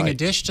what do to you bring like? a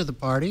dish to the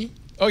party.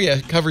 Oh,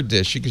 yeah, covered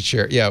dish. You could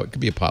share. Yeah, it could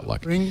be a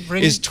potluck.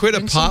 Is Twit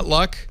a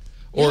potluck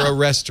or a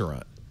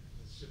restaurant?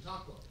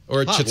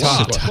 Or a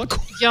Chautauqua?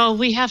 Yo,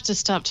 we have to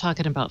stop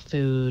talking about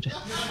food.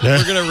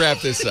 We're going to wrap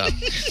this up.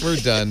 We're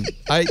done.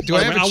 I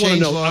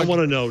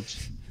want to note.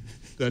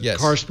 that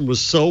Karsten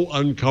was so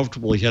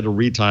uncomfortable he had to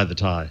retie the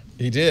tie.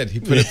 He did. He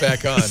put it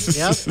back on.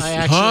 Yep.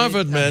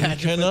 Harvard men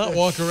cannot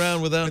walk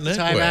around without neckwear.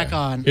 Tie back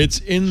on. It's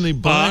in the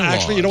bylaws.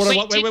 Actually, you know what I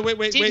want?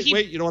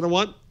 Wait. You know what I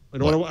want? You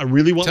know what I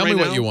really want right now? Tell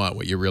me what you want,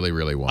 what you really,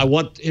 really want. I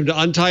want him to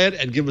untie it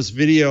and give us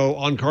video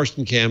on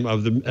Karsten Cam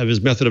of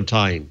his method of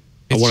tying.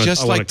 It's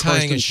just like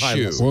tying a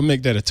shoe. We'll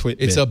make that a twit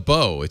bit. It's a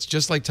bow. It's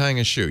just like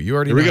tying a shoe. You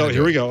already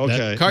Here we go.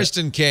 Okay.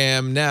 Karsten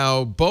Cam,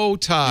 now bow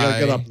tie. You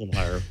gotta get up a little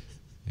higher.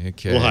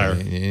 Okay. A little higher.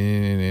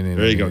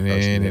 There you go,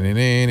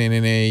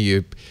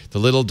 Karsten. The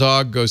little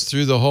dog goes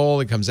through the hole.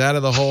 It comes out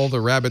of the hole.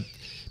 The rabbit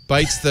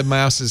bites the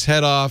mouse's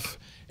head off.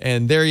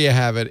 And there you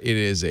have it. It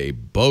is a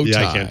bow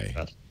tie.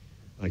 Yeah,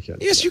 I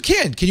can't. Yes, you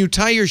can. Can you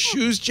tie your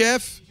shoes,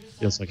 Jeff?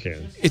 Yes, I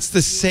can. It's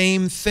the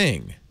same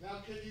thing.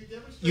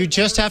 You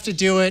just have to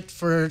do it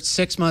for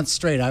 6 months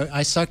straight.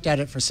 I sucked at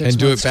it for 6 months. And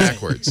do it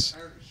backwards.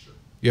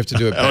 You have to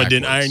do it backwards. Oh,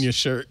 didn't iron your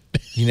shirt.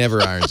 He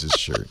never irons his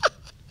shirt.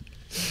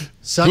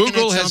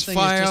 Google has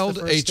filed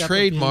a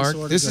trademark.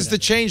 This is the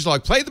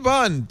changelog. Play the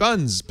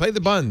buns. Play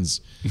the buns.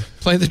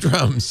 Play the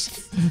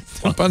drums.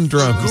 The bun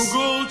drums.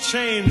 Google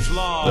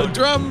changelog. The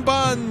drum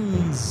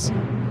buns.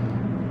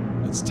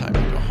 It's time to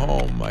go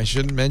home. I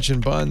shouldn't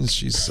mention buns.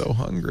 She's so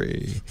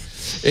hungry.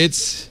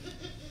 It's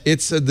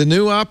the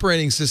new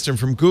operating system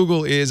from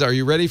Google is, are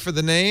you ready for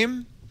the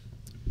name?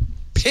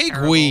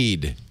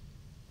 Pigweed.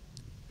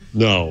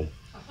 No.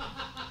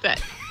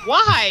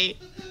 Why?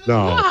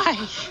 No.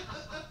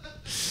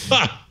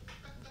 Why?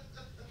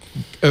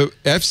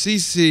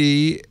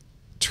 FCC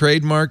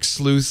trademark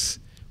sleuth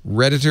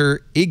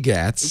Redditor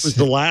Egats. It was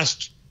the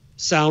last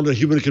sound a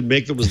human could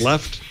make that was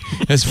left.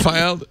 Has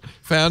found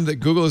that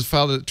Google has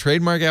filed a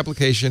trademark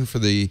application for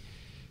the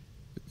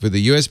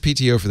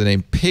USPTO for the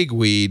name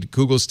Pigweed.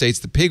 Google states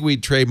the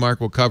Pigweed trademark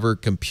will cover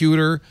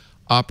computer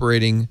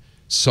operating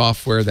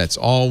software. That's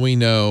all we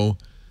know.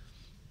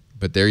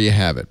 But there you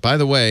have it. By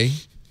the way,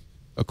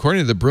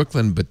 according to the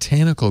Brooklyn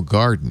Botanical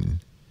Garden,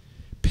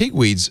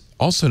 pigweeds,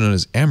 also known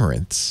as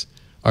amaranths,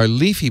 are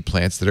leafy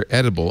plants that are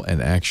edible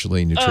and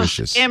actually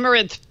nutritious.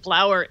 Amaranth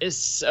flower is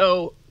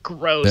so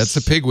gross. That's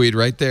the pigweed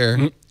right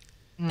there.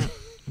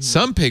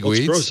 Some pigweeds,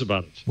 what's gross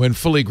about it? When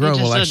fully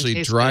grown, will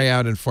actually dry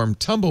out and form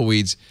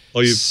tumbleweeds,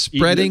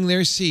 spreading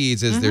their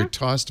seeds as they're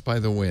tossed by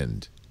the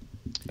wind.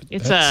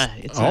 It's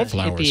all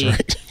flowers,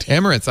 right?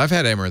 Amaranth. I've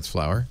had amaranth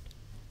flower.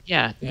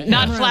 Yeah,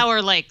 not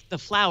flour like the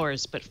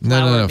flowers, but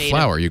flour. No,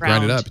 flour. You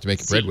grind it up to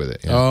make bread with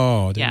it. Yeah.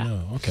 Oh, didn't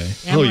know. Okay.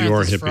 Oh, you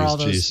are hippies, for all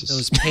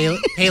those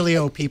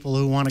paleo people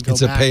who want to go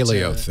back. It's a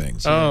paleo to, thing.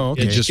 So oh,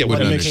 okay. You just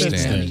wouldn't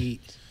understand.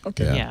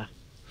 Okay. Yeah.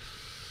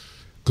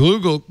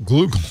 Google.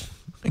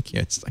 I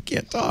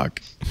can't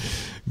talk.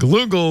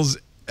 Google's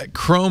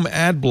Chrome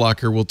ad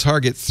blocker will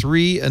target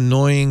 3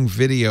 annoying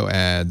video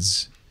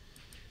ads.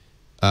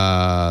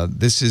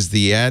 This is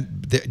the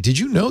ad. Did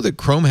you know that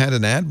Chrome had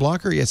an ad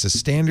blocker? Yes, a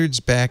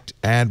standards-backed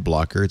ad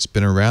blocker. It's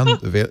been around.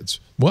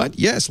 What?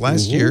 Yes,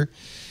 last year.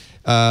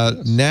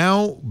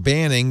 Now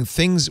banning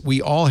things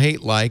we all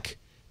hate like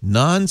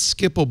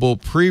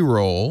non-skippable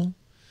pre-roll,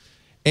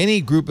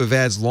 any group of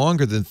ads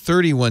longer than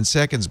 31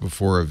 seconds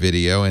before a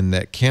video, and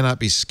that cannot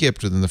be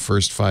skipped within the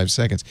first 5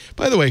 seconds.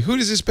 By the way, who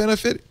does this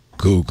benefit?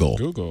 Google.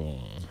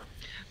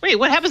 Wait,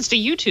 what happens to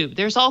YouTube?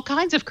 There's all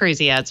kinds of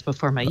crazy ads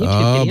before my YouTube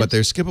videos. Oh, but they're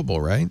skippable,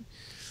 right?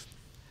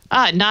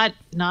 Not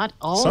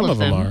all Some of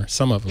them. Are.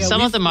 Some of them. Yeah,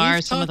 some of them are.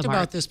 We've some of them talked are.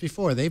 about this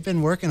before. They've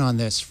been working on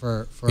this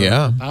for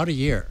about a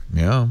year.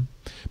 Yeah.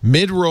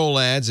 Mid-roll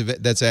ads,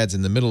 that's ads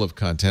in the middle of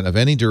content of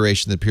any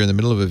duration that appear in the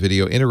middle of a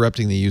video,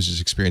 interrupting the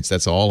user's experience.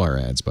 That's all our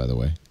ads, by the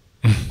way.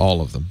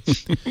 All of them.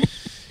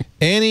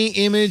 Any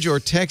image or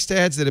text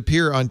ads that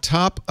appear on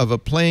top of a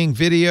playing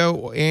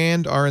video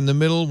and are in the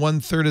middle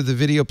 1/3 of the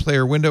video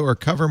player window or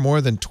cover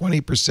more than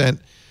 20%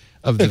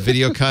 of the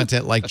video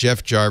content, like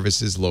Jeff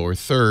Jarvis's lower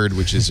third,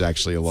 which is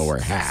actually a lower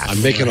half.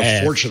 I'm making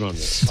a fortune on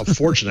this. A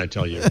fortune, I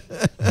tell you.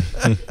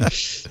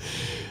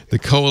 The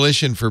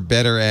Coalition for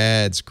Better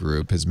Ads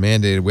group has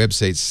mandated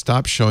websites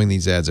stop showing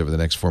these ads over the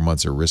next 4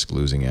 months or risk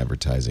losing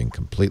advertising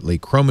completely.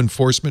 Chrome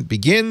enforcement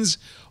begins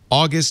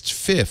August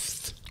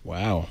 5th.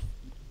 Wow.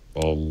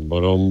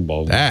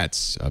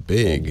 That's a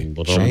big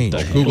change.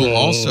 Google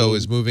also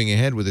is moving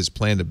ahead with his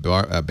plan to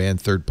ban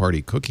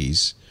third-party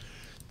cookies.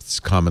 It's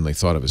commonly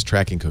thought of as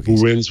tracking cookies.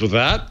 Who wins with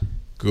that?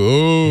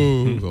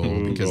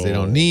 Google, because they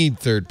don't need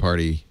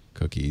third-party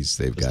cookies.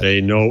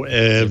 They know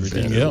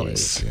everything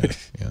else.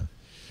 Yeah.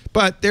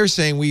 But they're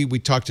saying we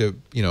talked to,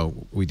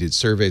 we did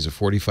surveys of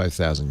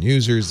 45,000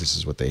 users. This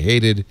is what they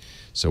hated,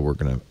 so we're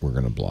gonna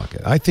block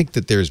it. I think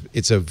that there's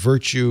a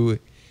virtue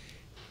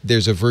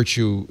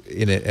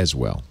in it as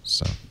well.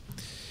 So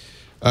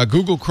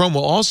Google Chrome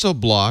will also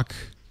block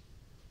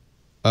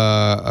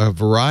a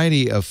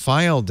variety of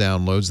file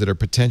downloads that are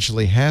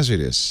potentially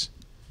hazardous.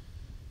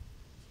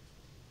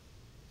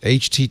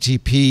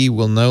 HTTP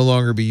will no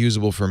longer be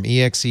usable from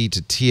exe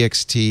to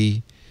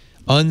txt.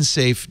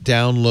 Unsafe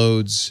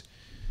downloads,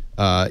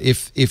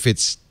 if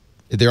it's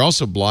They're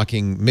also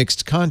blocking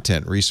mixed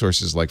content,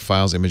 resources like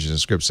files, images, and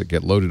scripts that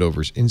get loaded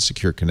over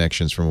insecure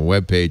connections from a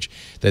web page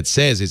that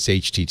says it's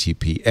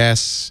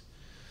HTTPS.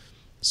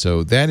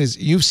 So that is,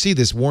 you see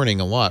this warning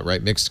a lot,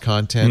 right? Mixed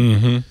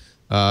content.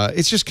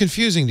 It's just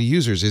confusing to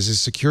users. Is this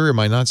secure? Am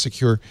I not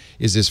secure?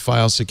 Is this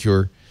file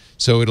secure?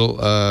 So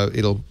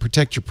it'll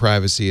protect your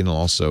privacy, and it'll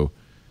also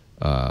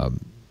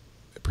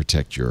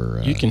protect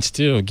your. You can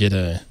still get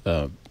a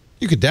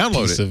you could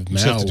download piece it. Of you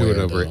just have to do it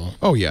over. though.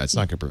 Oh yeah, it's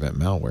not going to prevent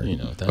malware. You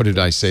know, oh, did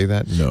I say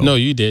that? No. No,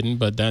 you didn't.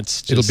 But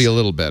that's just, it'll be a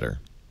little better.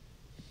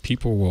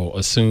 People will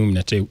assume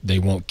that they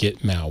won't get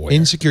malware.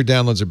 Insecure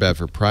downloads are bad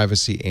for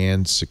privacy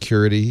and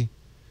security.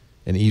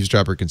 An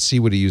eavesdropper can see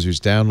what a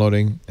user's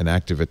downloading. An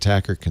active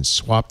attacker can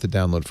swap the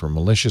download for a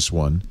malicious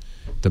one.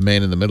 The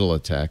man-in-the-middle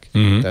attack,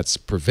 that's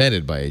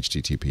prevented by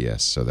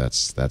HTTPS. So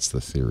that's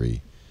the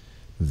theory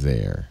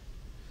there.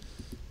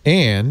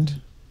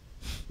 And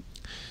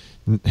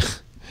I'm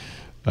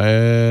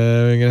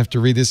going to have to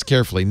read this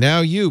carefully. Now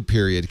you,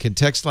 period, can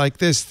text like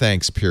this,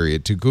 thanks,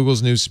 period, to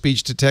Google's new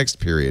speech-to-text,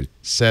 period,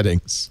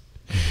 settings.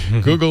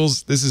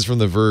 This is from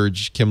The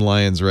Verge, Kim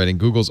Lyons writing,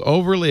 Google's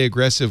overly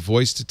aggressive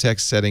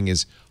voice-to-text setting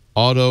is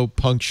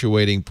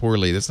auto-punctuating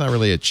poorly. That's not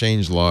really a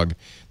change log.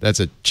 That's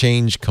a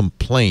change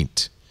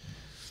complaint.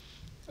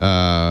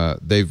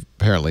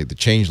 Apparently the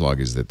change log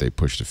is that they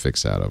pushed a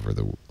fix out over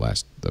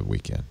the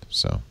weekend.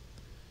 So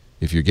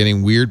if you're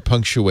getting weird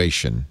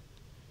punctuation,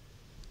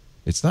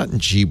 it's not in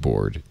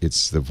Gboard.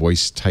 It's the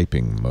voice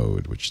typing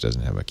mode, which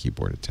doesn't have a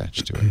keyboard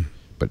attached to it.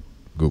 But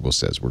Google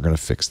says we're going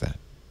to fix that.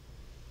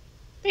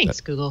 Thanks,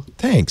 Google.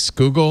 Thanks,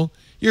 Google.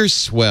 You're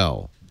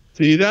swell.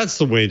 See, that's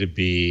the way to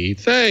be.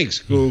 Thanks,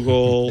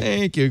 Google.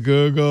 Thank you,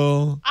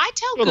 Google. I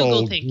tell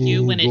Google thank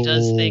you when it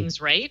does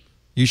things right.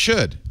 You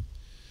should.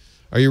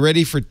 Are you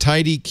ready for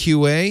Tidy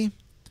QA?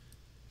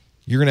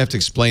 You're going to have to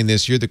explain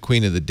this. You're the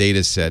queen of the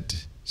data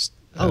set.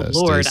 Oh,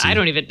 Lord.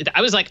 Stacey.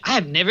 I was like, I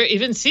have never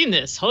even seen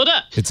this. Hold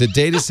up. It's a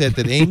data set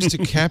that aims to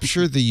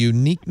capture the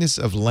uniqueness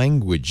of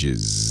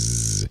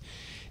languages.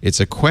 It's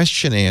a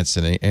question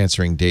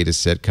answering data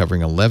set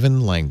covering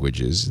 11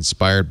 languages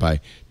inspired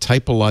by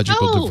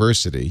typological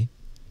diversity.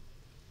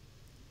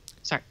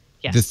 Sorry.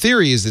 Yes. The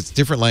theory is that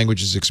different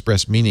languages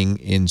express meaning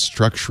in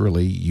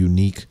structurally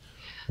unique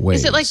ways.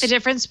 Is it like the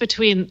difference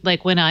between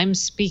like when I'm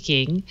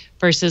speaking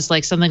versus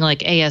like something like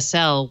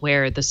ASL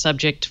where the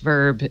subject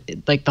verb,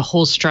 like the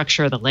whole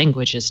structure of the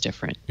language is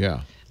different?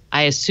 Yeah.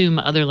 I assume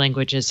other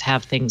languages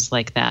have things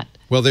like that.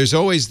 Well, there's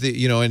always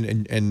the,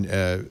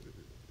 and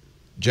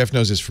Jeff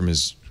knows this from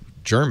his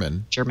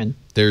German.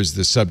 There's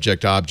the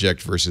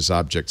subject-object versus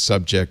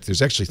object-subject.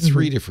 There's actually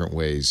three different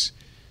ways.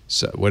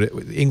 So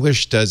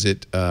English does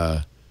it,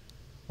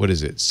 what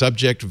is it?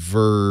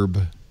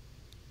 Subject-verb.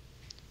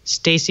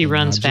 Stacy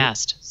runs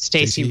fast.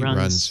 Stacy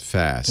runs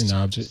fast. An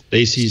object.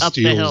 Stacy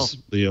steals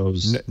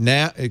Leo's.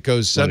 Now it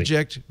goes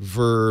subject,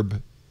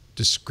 verb,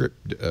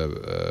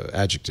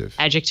 adjective.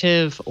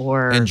 Adjective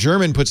or. And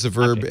German puts the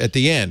verb object at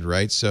the end,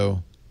 right?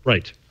 So.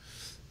 Right.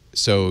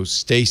 So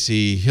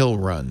Stacy Hill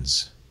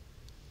runs.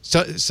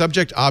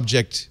 Subject,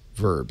 object,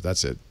 verb.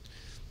 That's it.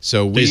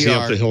 So Stacy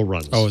up the hill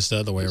runs. Oh, it's the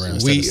other way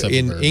around.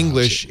 In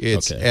English,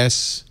 it's okay.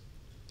 S.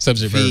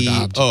 Subject, verb,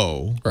 object.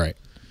 O. Right.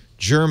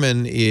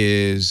 German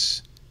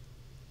is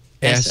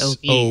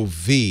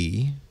SOV.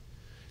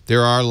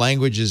 There are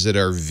languages that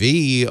are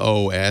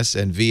VOS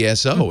and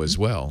VSO as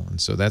well,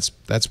 and so that's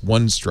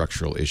one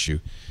structural issue.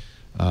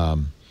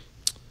 And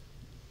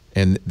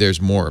there's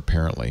more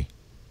apparently.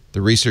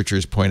 The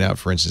researchers point out,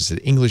 for instance,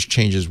 that English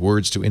changes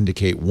words to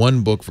indicate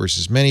one book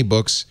versus many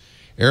books.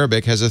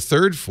 Arabic has a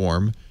third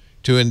form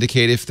to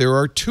indicate if there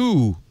are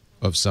two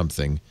of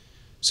something.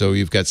 So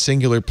you've got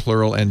singular,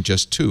 plural, and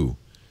just two.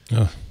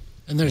 Oh.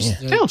 And there's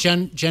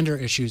gender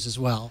issues as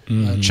well.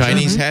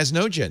 Chinese has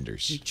no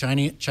genders.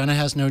 China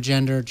has no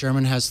gender.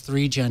 German has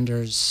 3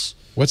 genders.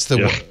 What's the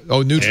word?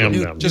 Oh, neutral.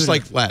 Just neuter.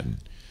 like Latin.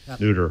 Yep.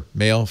 Neuter.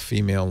 Male,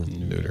 female,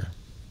 neuter.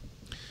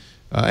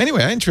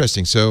 Anyway,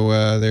 interesting.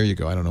 So there you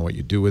go. I don't know what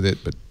you do with it,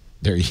 but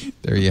there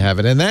you have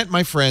it. And that,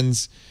 my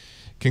friends,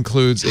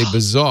 concludes a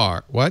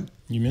bizarre... What?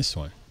 You missed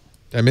one.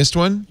 I missed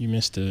one? You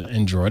missed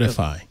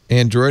Androidify.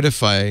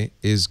 Androidify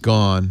is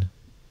gone.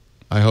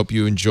 I hope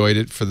you enjoyed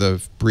it for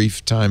the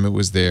brief time it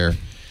was there.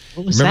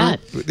 What was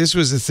that? This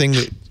was a thing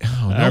that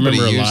I nobody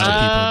remember a used lot it.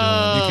 of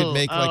people doing. You could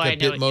make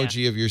like a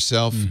Bitmoji of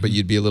yourself, but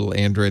you'd be a little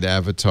Android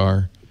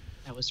avatar.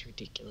 That was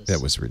ridiculous.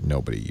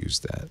 Nobody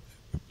used that.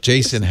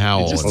 Jason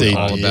Howell,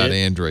 All About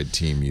Android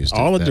team used it.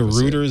 All of the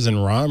rooters and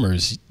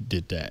ROMers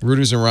did that.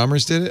 Rooters and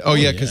ROMers did it? Oh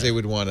yeah, because they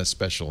would want a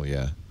special,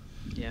 Yeah.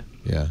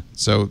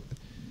 So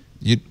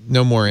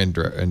no more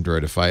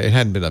Androidify. It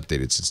hadn't been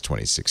updated since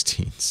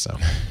 2016, so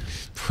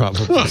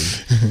probably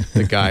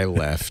the guy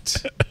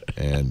left,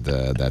 and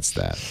that's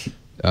that.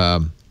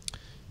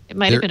 It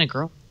might have been a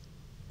girl.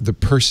 The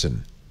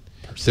person.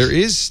 There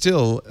is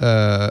still,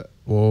 the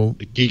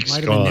geek's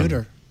might gone. Have been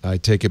neuter. I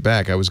take it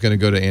back. I was going to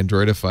go to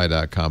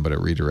androidify.com, but it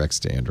redirects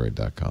to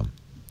android.com.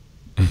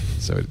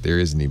 So there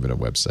isn't even a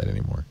website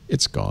anymore.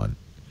 It's gone.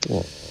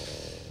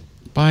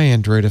 Bye,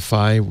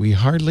 Androidify. We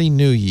hardly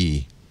knew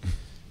ye.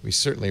 We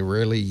certainly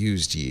rarely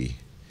used ye.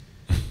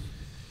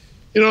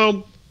 You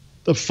know,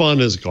 the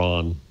fun is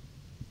gone.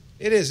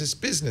 It is. It's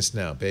business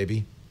now,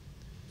 baby.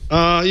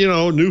 You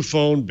know, new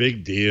phone,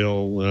 big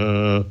deal.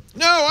 No,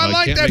 I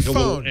like can't that make phone. A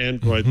little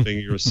Android thing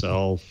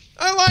yourself.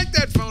 I like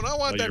that phone. I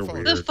want that phone.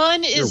 Weird. The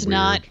fun is You're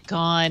not weird.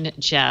 gone,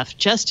 Jeff.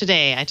 Just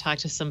today, I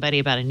talked to somebody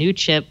about a new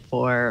chip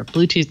for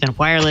Bluetooth and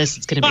wireless.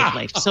 It's going to make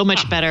life so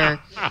much better.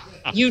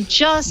 You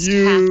just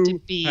have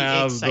to be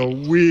excited.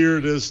 The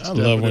weirdest. I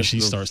love when she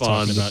starts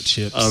talking about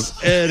chips.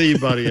 Of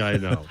anybody I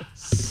know.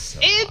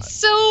 It's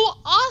so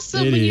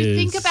awesome when you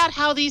think about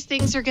how these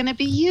things are going to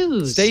be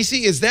used.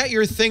 Stacey, is that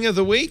your thing of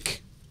the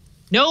week?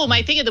 No,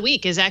 my thing of the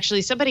week is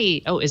actually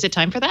somebody. Oh, is it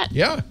time for that?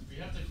 Yeah.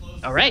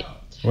 All right.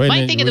 Wait,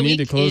 my thing of the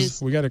week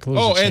is we got to close.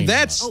 Oh, the and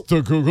that's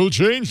the Google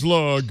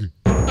changelog.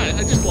 I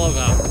just love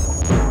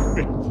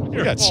how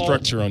we got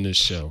structure on this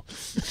show.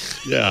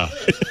 Yeah.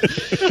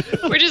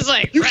 We're just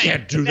like, you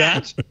can't do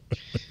that.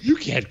 You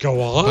can't go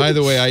on. By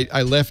the way,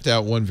 I left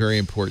out one very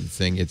important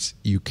thing. It's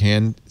you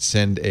can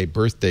send a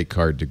birthday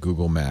card to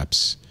Google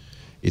Maps.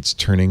 It's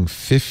turning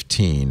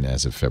 15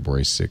 as of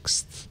February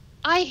 6th.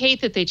 I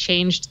hate that they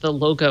changed the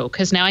logo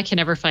because now I can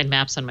never find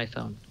maps on my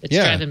phone. It's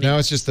driving me now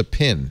nuts. it's just the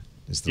pin.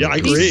 I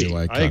agree.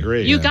 I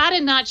agree. You got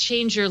to not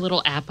change your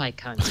little app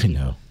icons. I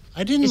know.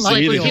 I didn't It's like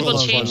like the when old people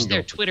logo. change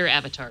their Twitter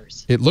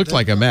avatars. It looked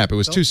like a map. It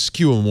was too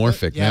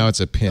skeuomorphic. Yeah, now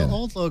it's a pin. The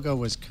old logo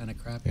was kind of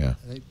crappy. Yeah.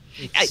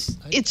 It's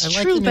I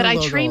like true, the new but I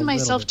logo trained a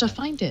myself little to bit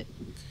find it.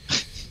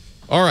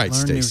 All right,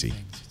 better. Learn new Stacey,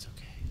 things. It's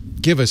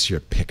okay. give us your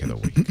pick of the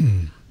week.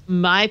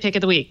 My pick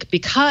of the week,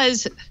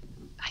 because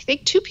I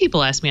think 2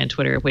 people asked me on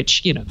Twitter,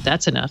 which,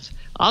 that's enough.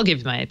 I'll give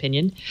you my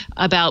opinion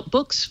about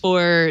books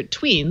for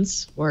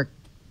tweens or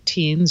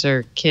teens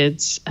or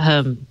kids,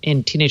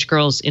 and teenage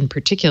girls in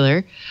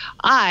particular.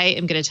 I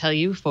am going to tell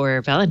you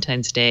for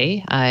Valentine's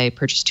Day, I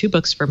purchased 2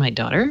 books for my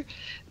daughter,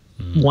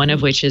 one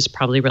of which is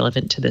probably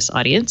relevant to this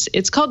audience.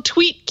 It's called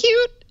Tweet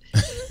Cute.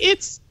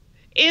 It's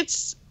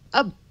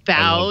about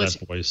I love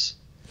that voice.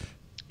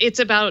 It's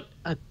about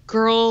a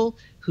girl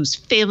whose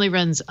family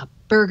runs a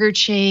burger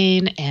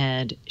chain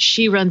and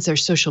she runs their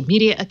social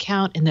media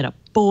account, and then a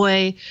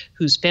boy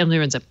whose family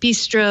runs a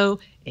bistro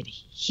and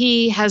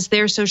he has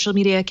their social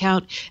media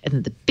account, and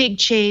then the big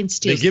chain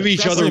steals. They give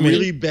each other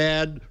really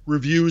bad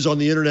reviews on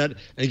the internet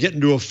and get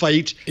into a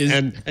fight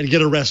and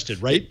get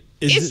arrested, right?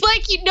 It's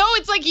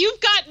like you've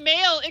got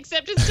mail,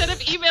 except instead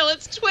of email,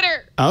 it's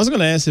Twitter. I was going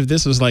to ask if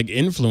this was like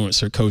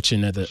influencer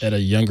coaching at a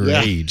younger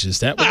age. Is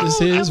that what this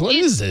is? What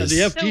is this? The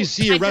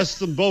FTC arrests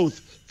them both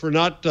for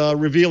not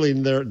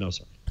revealing their. No,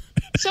 sorry.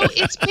 So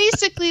it's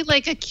basically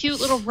like a cute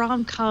little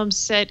rom-com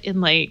set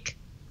in like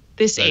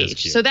this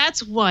age. So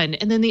that's one,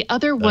 and then the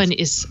other one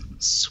is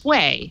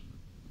Sway.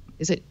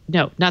 Is it?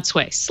 No, not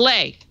Sway.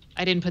 Slay.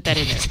 I didn't put that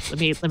in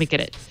there. Let me get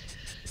it.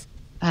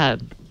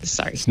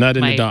 Sorry, it's not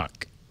in the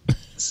doc.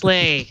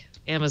 Slay,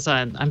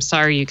 Amazon. I'm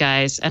sorry, you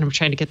guys. And I'm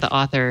trying to get the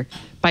author,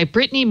 by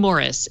Brittany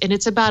Morris. And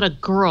it's about a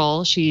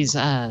girl. She's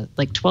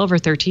like 12 or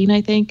 13,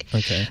 I think.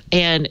 Okay.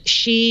 And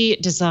she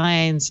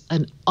designs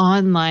an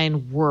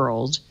online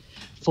world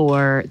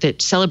that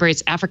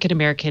celebrates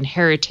African-American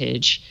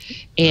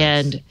heritage.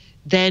 And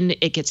then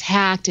it gets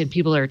hacked and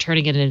people are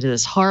turning it into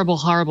this horrible,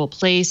 horrible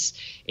place.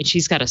 And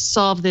she's got to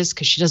solve this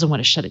because she doesn't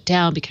want to shut it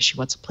down because she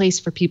wants a place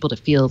for people to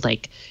feel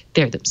like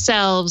they're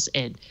themselves.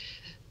 And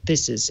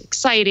this is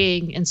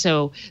exciting. And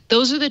so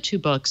those are the 2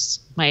 books.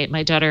 My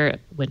daughter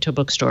went to a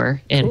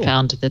bookstore and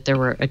found that there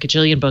were a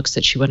gajillion books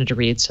that she wanted to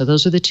read. So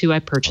those are the 2 I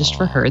purchased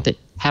for her that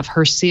have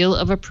her seal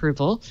of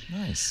approval.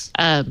 Nice.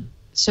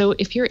 So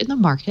if you're in the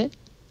market,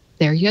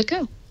 there you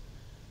go.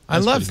 I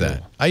love that.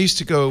 Cool. I used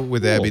to go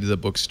with Abby to the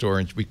bookstore,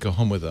 and we'd go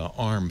home with an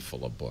arm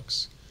full of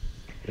books.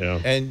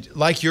 Yeah. And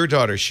like your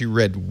daughter, she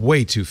read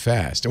way too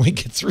fast, and we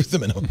get through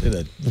them in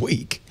a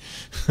week.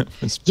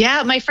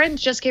 Yeah, my friend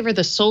just gave her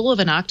The Soul of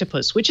an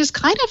Octopus, which is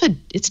kind of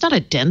it's not a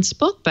dense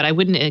book, but I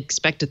wouldn't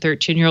expect a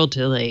 13-year-old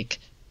to like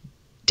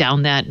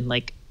down that in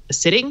like a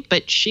sitting,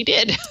 but she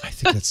did. I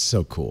think that's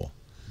so cool.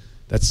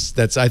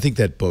 That's I think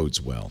that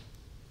bodes well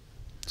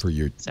for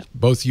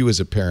both you as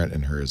a parent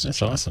and her as a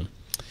child. That's awesome.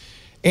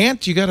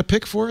 Ant, you got a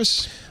pick for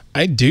us?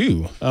 I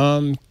do.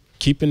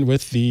 Keeping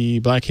with the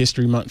Black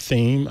History Month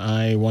theme,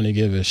 I want to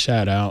give a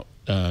shout out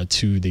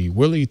to the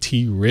Willie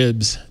T.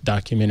 Ribbs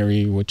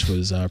documentary, which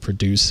was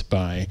produced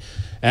by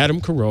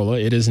Adam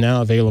Carolla. It is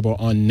now available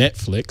on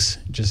Netflix,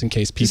 just in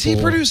case people... Does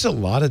he produce a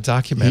lot of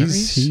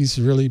documentaries? He's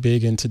really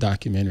big into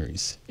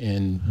documentaries,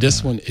 and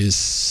this one is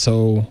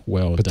so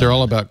well done. But they're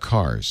all about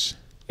cars.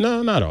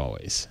 No, not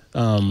always.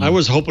 I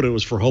was hoping it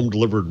was for home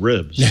delivered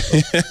ribs.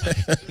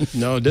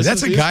 No,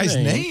 that's a guy's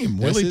name.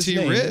 Willie T.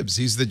 Ribbs.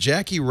 He's the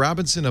Jackie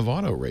Robinson of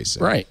auto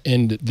racing. Right,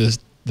 and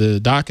the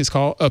doc is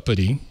called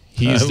Uppity.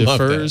 He's the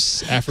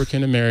first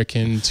African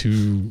American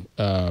to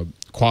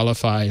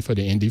qualify for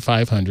the Indy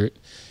 500,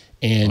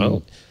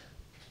 and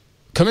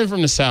coming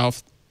from the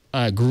South,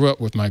 I grew up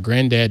with my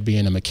granddad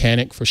being a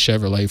mechanic for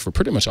Chevrolet for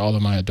pretty much all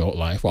of my adult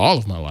life, all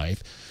of my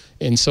life.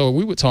 And so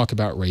we would talk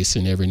about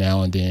racing every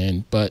now and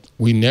then, but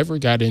we never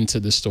got into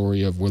the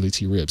story of Willie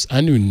T. Ribbs.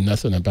 I knew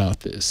nothing about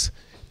this.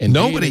 And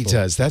nobody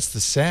does. That's the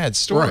sad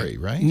story,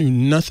 right? Knew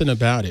nothing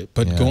about it.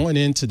 But going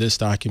into this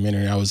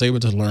documentary, I was able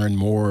to learn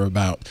more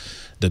about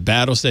the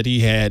battles that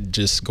he had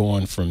just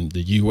going from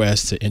the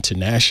U.S. to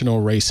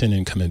international racing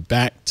and coming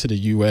back to the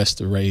U.S.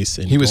 to race.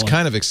 And he was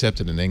kind of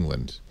accepted in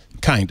England.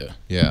 Kinda.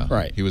 Yeah.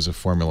 Right. He was a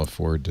Formula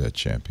Ford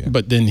champion.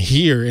 But then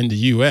here in the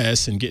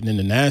U.S. and getting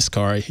into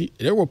NASCAR,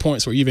 there were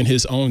points where even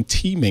his own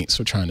teammates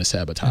were trying to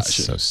sabotage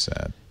it. So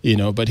sad. You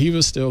know, but he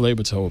was still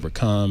able to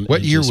overcome.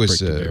 What year was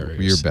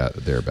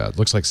thereabout?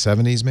 Looks like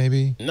 70s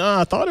maybe? No,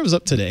 I thought it was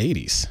up to the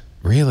 80s.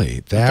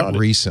 Really? That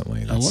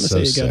recently? I want to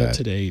say it got up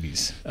to the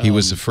 80s. He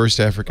was the first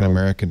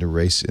African-American to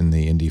race in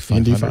the Indy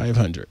 500. Indy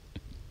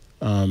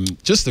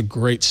 500. Just a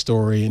great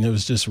story, and it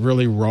was just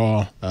really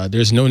raw.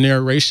 There's no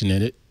narration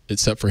in it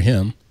except for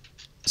him.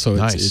 So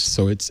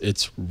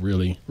it's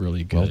really,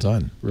 really good. Well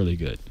done. Really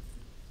good.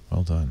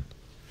 Well done.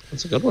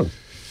 That's a good one.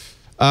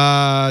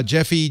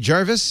 Jeffy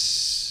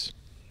Jarvis.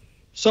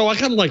 So I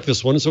kind of like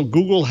this one. So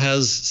Google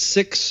has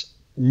 6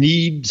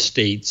 need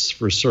states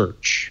for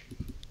search.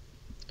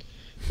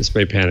 This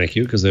may panic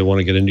you because they want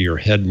to get into your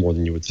head more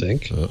than you would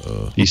think.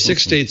 These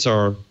 6 states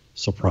are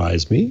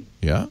surprise me.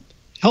 Yeah.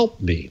 Help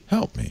me.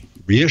 Help me.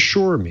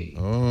 Reassure me.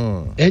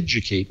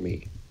 Educate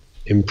me.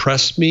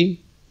 Impress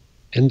me.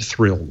 And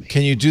thrill me.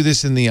 Can you do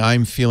this in the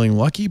I'm feeling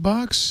lucky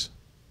box?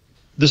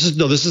 This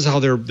is how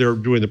they're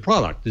doing the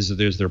product.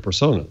 There's their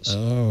personas.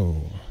 Oh.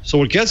 So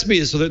what gets me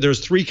is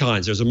there's 3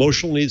 kinds. There's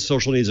emotional needs,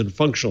 social needs, and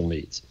functional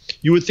needs.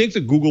 You would think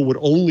that Google would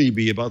only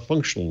be about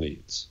functional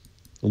needs.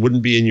 It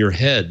wouldn't be in your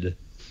head.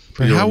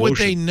 But how would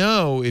they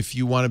know if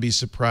you want to be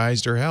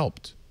surprised or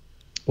helped?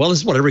 Well, this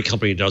is what every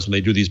company does when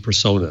they do these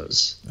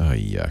personas. Oh,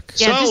 yuck.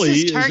 Yeah, Sally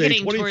this is a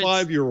targeting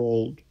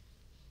 25-year-old.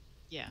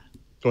 Yeah.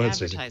 Go ahead,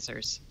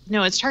 advertisers. Stacey.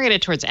 No, it's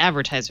targeted towards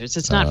advertisers.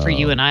 It's not for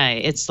you and I.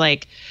 It's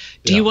like,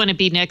 do you want to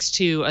be next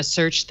to a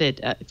search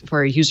that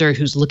for a user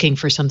who's looking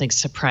for something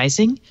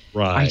surprising?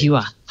 Right. Are you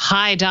a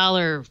high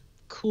dollar,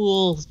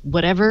 cool,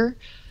 whatever?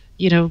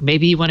 You know,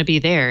 maybe you want to be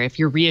there. If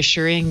you're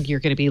reassuring,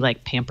 you're going to be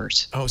like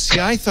Pampers. Oh, see,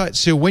 I thought,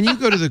 so when you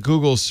go to the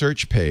Google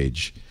search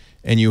page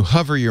and you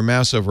hover your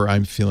mouse over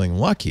I'm feeling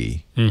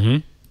lucky,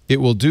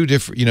 it will do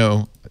different, you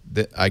know,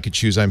 that I could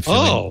choose I'm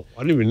feeling. Oh,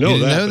 I didn't even know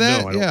that.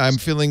 No, yeah, I'm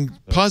feeling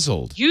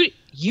puzzled. You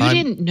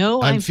didn't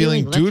know I'm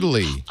feeling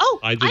doodly. Oh,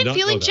 I'm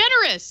feeling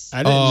generous.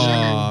 I didn't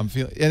know. I'm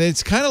feeling, and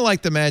it's kind of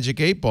like the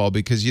Magic 8 Ball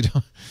because you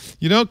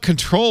don't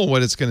control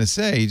what it's going to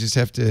say. You just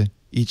have to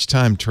each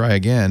time try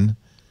again.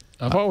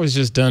 I've always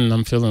just done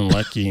I'm feeling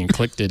lucky and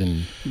clicked it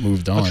and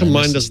moved on.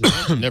 Mine doesn't.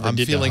 I'm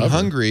feeling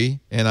hungry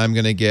and I'm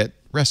going to get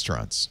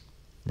restaurants,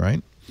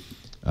 right?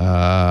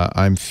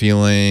 I'm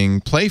feeling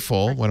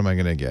playful. What am I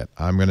going to get?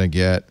 I'm going to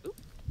get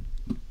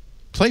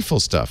playful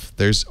stuff.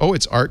 It's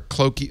Art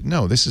Clokey.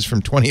 No, this is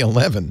from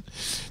 2011.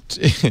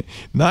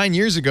 9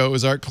 years ago, it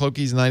was Art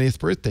Clokey's 90th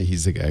birthday.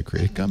 He's the guy who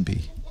created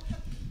Gumby.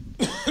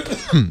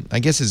 I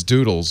guess it's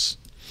doodles.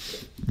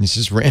 It's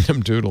just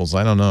random doodles.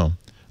 I don't know.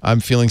 I'm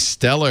feeling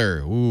stellar.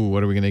 Ooh,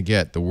 what are we going to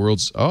get? The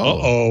world's...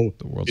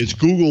 It's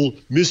Google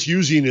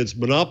misusing its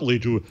monopoly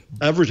to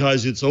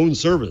advertise its own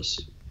service.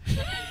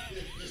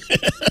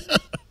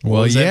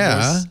 Well,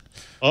 yeah.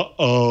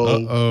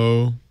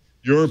 Uh-oh.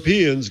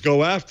 Europeans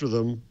go after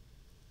them.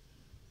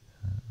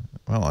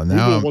 Well, and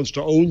now Google wants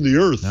to own the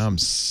earth. Now I'm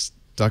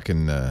stuck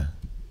in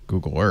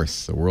Google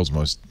Earth, the world's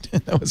most...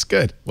 That was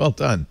good. Well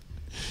done.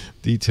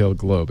 Detailed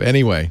globe.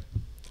 Anyway,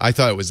 I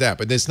thought it was that,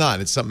 but it's not.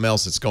 It's something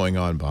else that's going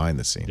on behind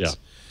the scenes. Yeah.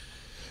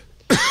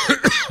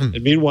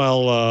 And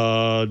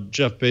meanwhile,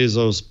 Jeff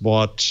Bezos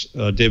bought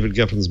David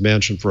Geffen's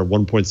mansion for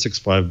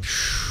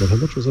 $1.65. How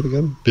much was it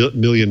again? $1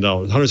 million.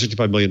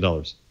 $165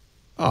 million.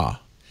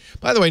 Ah.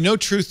 By the way, no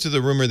truth to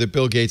the rumor that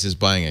Bill Gates is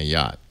buying a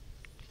yacht.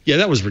 Yeah,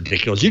 that was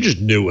ridiculous. You just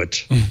knew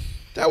it.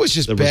 That was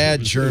just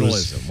bad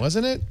journalism,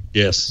 wasn't it?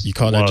 Yes. You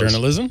call that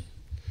journalism?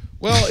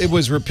 Well, it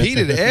was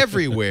repeated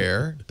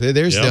everywhere.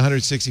 There's the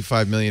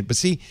 $165 million. But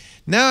see,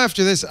 now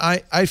after this,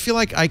 I feel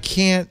like I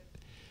can't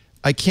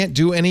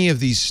do any of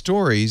these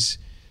stories.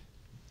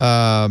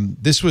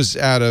 This was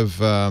out of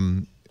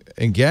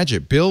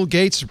Engadget. Bill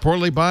Gates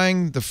reportedly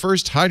buying the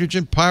first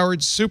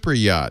hydrogen-powered super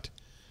yacht.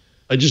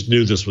 I just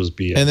knew this was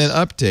BS. And then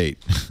update.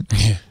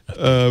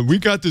 We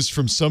got this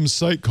from some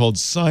site called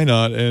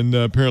Synot, and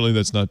apparently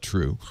that's not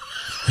true.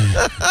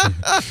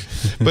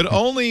 But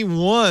only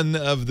one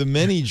of the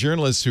many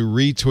journalists who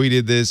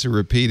retweeted this or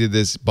repeated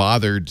this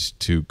bothered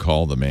to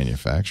call the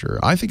manufacturer.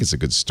 I think it's a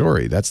good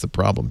story. That's the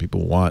problem.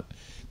 People want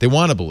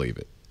to believe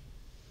it,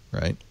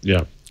 right?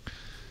 Yeah.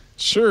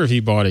 Sure, he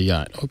bought a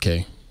yacht.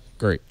 Okay,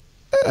 great.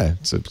 Yeah,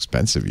 it's an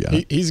expensive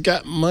yacht. He's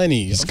got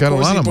money. He's got a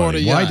lot of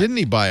money. Why didn't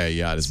he buy a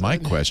yacht is my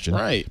question.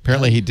 Right.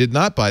 Apparently he did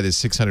not buy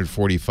this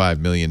 $645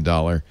 million,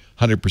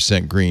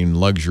 100% green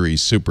luxury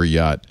super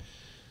yacht.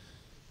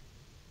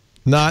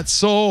 Not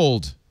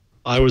sold.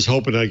 I was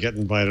hoping I'd get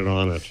invited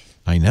on it.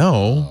 I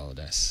know. Oh,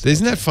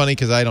 Isn't that funny?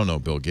 Because I don't know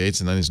Bill Gates,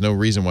 and there's no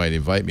reason why he'd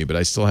invite me, but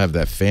I still have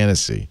that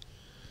fantasy.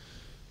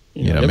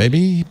 You know,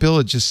 maybe Bill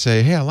would just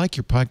say, "Hey, I like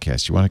your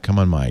podcast. You want to come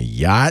on my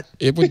yacht?"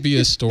 It would be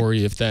a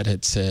story if that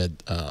had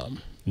said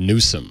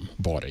Newsom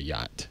bought a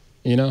yacht.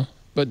 You know,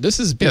 but this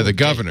is Bill the Gates.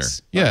 governor.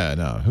 Yeah,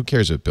 no, who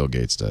cares what Bill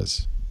Gates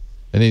does?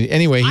 And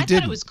anyway, I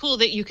thought it was cool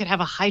that you could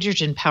have a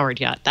hydrogen-powered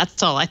yacht.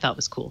 That's all I thought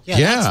was cool. Yeah,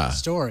 that's the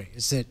story.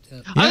 Is that?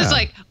 I was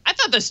like, I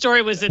thought the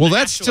story was in. Well,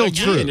 that's still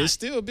true. And it's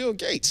still Bill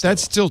Gates.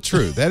 That's still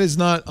true. That is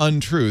not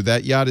untrue.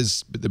 That yacht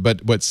is.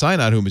 But what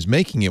Sinot, whom is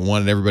making it,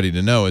 wanted everybody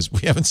to know is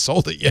we haven't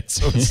sold it yet,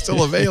 so it's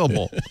still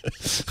available.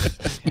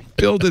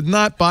 Bill did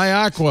not buy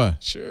Aqua.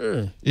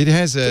 Sure. It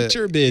has Put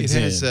your bids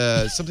it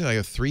has something like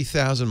a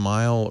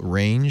 3,000-mile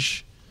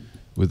range,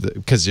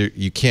 because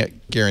you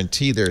can't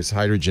guarantee there's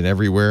hydrogen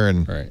everywhere,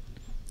 and right.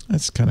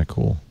 That's kind of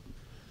cool.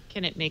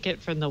 Can it make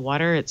it from the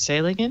water it's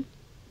sailing in?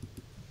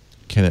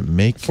 Can it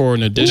make for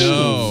an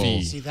additional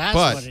fee? See, that's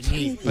what it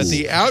needs. But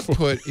the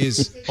output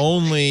is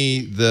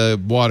only the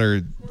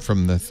water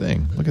from the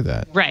thing. Look at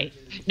that. Right.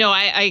 No,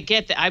 I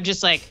get that. I'm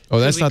just like.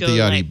 Oh, that's not the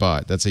yacht he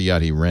bought. That's a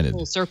yacht he rented.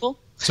 Full circle.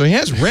 So he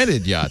has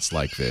rented yachts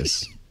like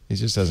this. He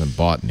just hasn't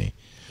bought any.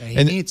 Yeah,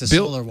 he needs a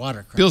solar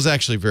watercraft. Bill's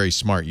actually very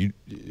smart. You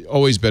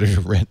always better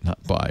to rent,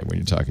 not buy, when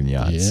you're talking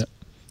yachts. Yeah.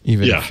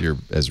 Even if you're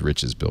as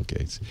rich as Bill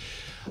Gates.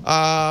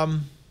 I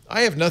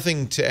have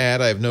nothing to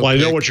add. I have no. Well, I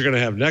know what you're going to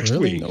have next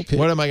week.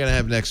 What am I going to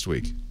have next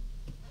week?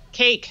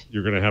 Cake.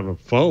 You're going to have a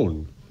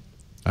phone.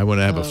 I want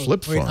to have a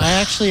flip phone. I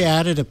actually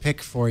added a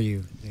pick for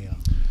you, Leo.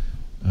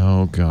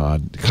 Oh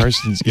God,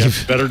 Karsten's.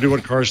 Better do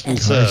what Karsten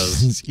says.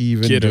 Karsten's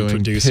even Get him, doing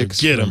producer. picks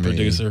Get for him, me.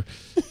 producer.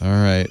 All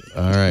right.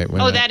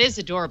 That is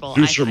adorable.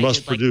 Producer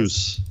must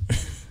produce.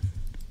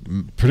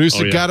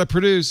 Producer gotta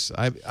produce.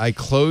 I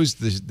closed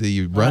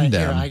the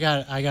rundown. Right,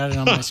 here, I got it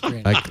on my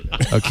screen.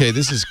 Okay,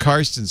 this is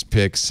Karsten's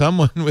pick.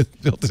 Someone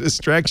built a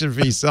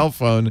distraction-free cell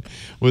phone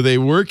with a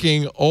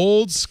working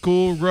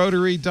old-school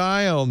rotary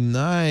dial.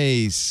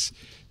 Nice.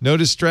 No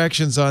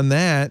distractions on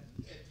that.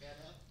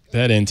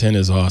 That antenna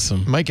is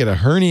awesome. Might get a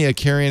hernia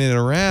carrying it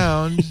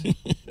around.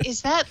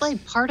 Is that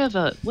like part of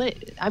a what?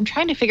 I'm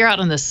trying to figure out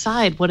on the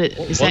side.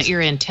 Is that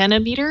your antenna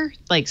meter?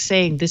 Like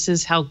saying this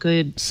is how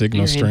good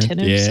signal your strength.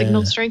 Antenna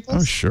signal strength is?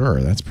 Oh,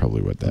 sure. That's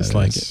probably what that is.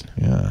 Like it.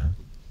 Yeah.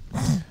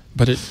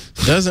 But it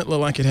doesn't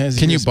look like it has.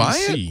 Can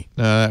USB-C. you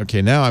buy it?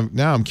 Okay, now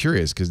I'm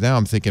curious because now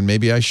I'm thinking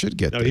maybe I should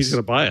get this. No, he's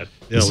going to buy it.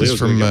 Yeah,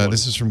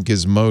 this is from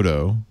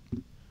Gizmodo,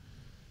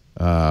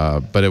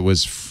 but it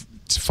was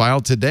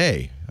filed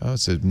today. Oh,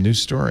 it's a new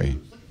story.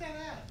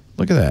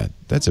 Look at that.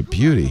 That's a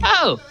beauty.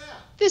 Oh,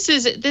 this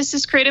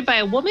is created by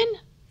a woman?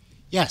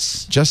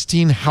 Yes.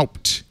 Justine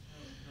Haupt.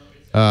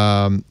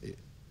 Yeah,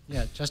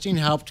 Justine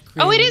Haupt.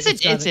 Oh, it is.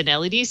 It's an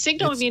LED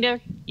signal meter.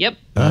 Yep.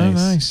 Oh,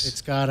 nice.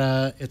 It's got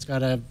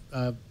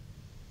a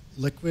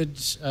liquid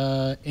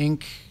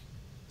ink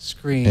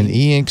screen. An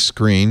e-ink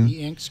screen.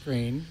 E-ink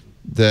screen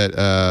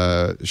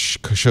that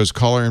shows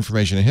caller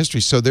information and history.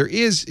 So there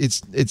is.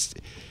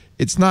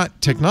 It's not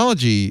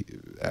technology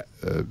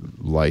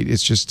light. It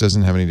just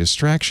doesn't have any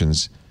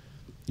distractions.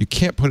 You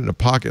can't put it in a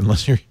pocket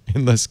unless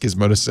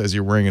Gizmodo says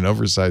you're wearing an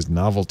oversized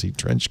novelty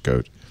trench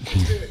coat.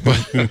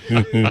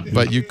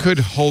 But you could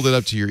hold it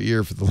up to your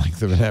ear for the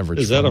length of an average.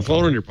 Is that a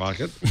phone in your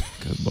pocket?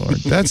 Good Lord,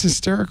 that's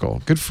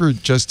hysterical. Good for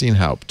Justine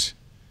Haupt.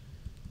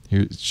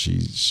 Here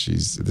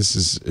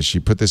she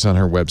put this on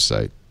her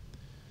website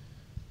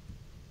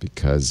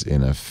because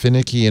in a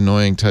finicky,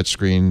 annoying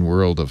touchscreen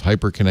world of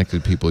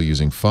hyper-connected people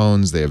using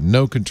phones they have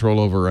no control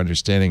over or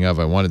understanding of,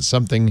 I wanted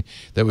something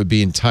that would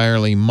be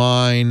entirely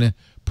mine,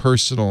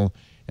 personal,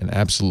 and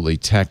absolutely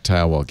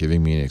tactile while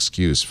giving me an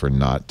excuse for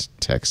not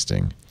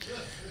texting.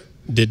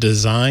 The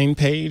design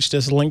page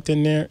that's linked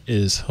in there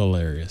is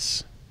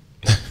hilarious.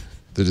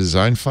 The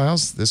design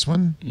files, this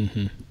one?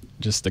 Mm-hmm.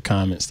 Just the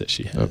comments that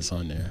she has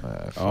on there.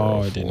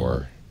 It didn't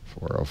work.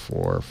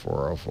 404,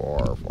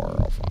 404,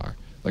 405.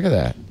 Look at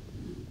that.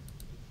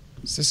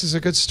 This is a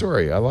good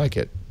story. I like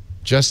it.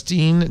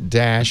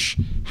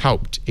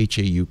 Justine-Haupt,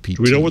 H-A-U-P-T.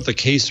 Do we know what the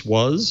case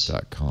was?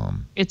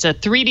 .com. It's a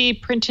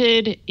 3D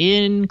printed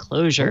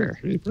enclosure.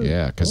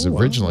 Yeah, because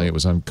originally it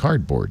was on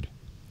cardboard.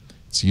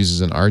 It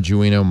uses an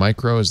Arduino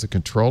Micro as the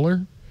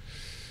controller.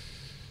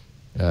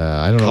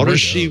 I don't know. How does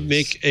she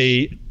make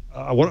a?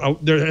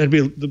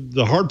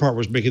 The hard part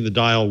was making the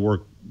dial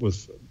work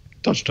with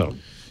touch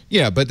tone.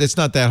 Yeah, but it's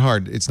not that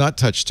hard. It's not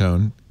touch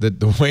tone.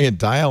 The way a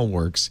dial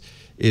works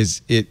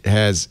is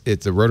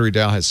the rotary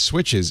dial has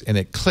switches and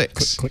it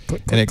clicks. Click,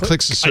 and it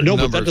clicks a certain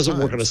number of times. I know, but that doesn't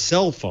work on a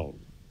cell phone.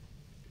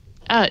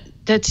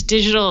 That's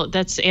digital.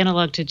 That's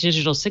analog to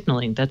digital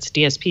signaling. That's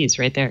DSPs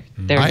right there.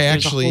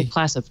 There's a whole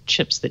class of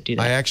chips that do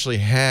that. I actually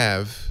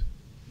have.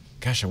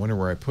 Gosh, I wonder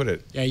where I put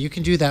it. Yeah, you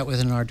can do that with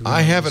an Arduino.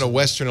 I have a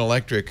Western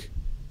Electric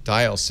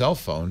dial cell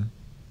phone.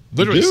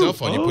 Literally cell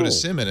phone. You put a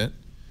SIM in it.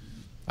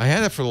 I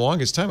had it for the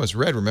longest time. It was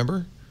red,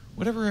 remember?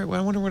 I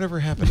wonder whatever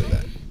happened to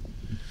that.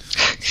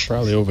 It's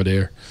probably over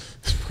there.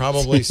 It's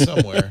probably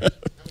somewhere.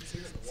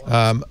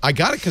 I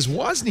got it because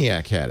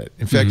Wozniak had it.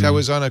 In fact, I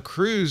was on a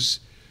cruise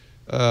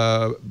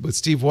with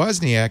Steve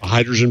Wozniak. A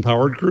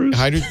hydrogen-powered cruise?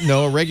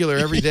 No, a regular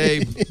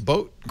everyday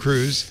boat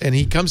cruise. And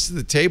he comes to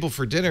the table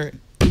for dinner,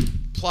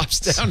 plops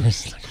down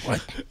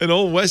an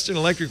old Western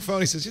Electric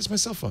phone. He says, "Here's my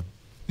cell phone."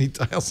 He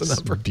dials the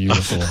number.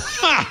 Beautiful.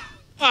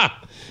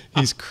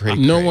 He's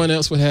crazy. No one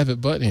else would have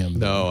it but him.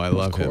 No, I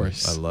love him.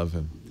 I love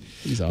him.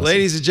 He's awesome.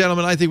 Ladies and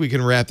gentlemen, I think we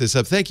can wrap this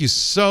up. Thank you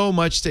so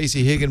much,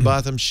 Stacey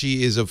Higginbotham.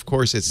 She is, of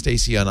course, at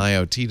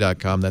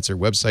StaceyOnIoT.com. That's her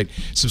website.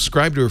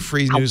 Subscribe to her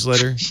free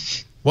newsletter.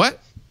 What?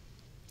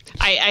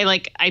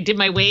 I did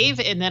my wave,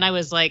 and then I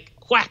was like,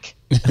 whack.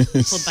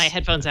 Pulled my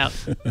headphones out.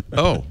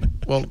 Oh,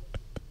 well,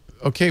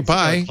 okay,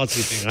 bye. That's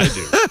the thing I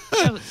do.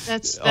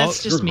 So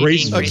that's just me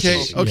being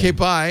graceful. Okay,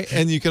 bye.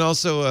 And you can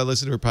also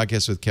listen to her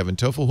podcast with Kevin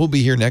Toffel, who'll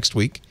be here next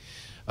week.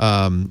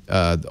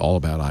 All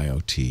about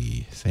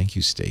IoT. Thank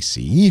you,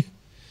 Stacey.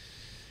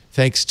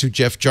 Thanks to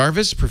Jeff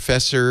Jarvis,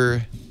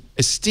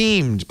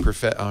 esteemed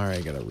professor. All right,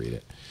 I got to read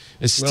it.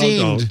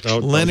 Esteemed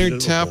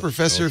Leonard Tao,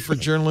 Professor for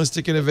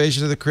Journalistic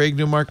Innovation at the Craig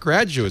Newmark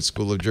Graduate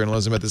School of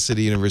Journalism at the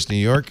City University of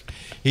New York.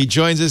 He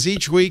joins us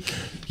each week.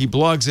 He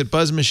blogs at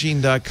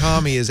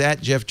buzzmachine.com. He is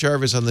at Jeff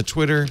Jarvis on the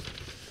Twitter.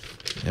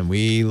 And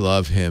we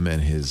love him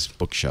and his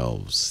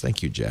bookshelves.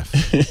 Thank you, Jeff.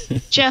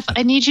 Jeff,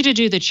 I need you to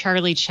do the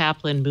Charlie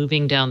Chaplin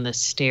moving down the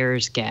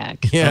stairs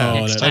gag. Yeah,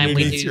 next time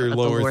we do your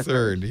lower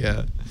third.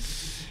 Yeah.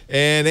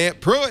 And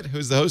Aunt Pruitt,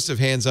 who's the host of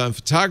Hands-On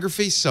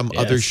Photography. Some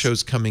other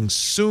shows coming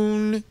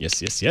soon.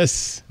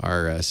 Yes.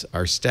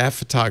 Our staff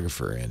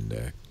photographer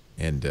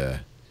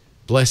and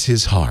bless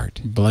his heart.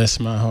 Bless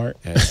my heart,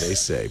 as they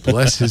say.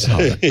 Bless his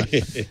heart.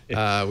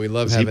 We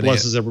love having he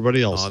blesses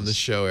everybody else on the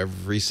show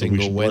every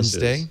single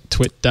Wednesday.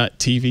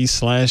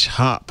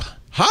 Twit.tv/hop.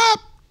 Hop.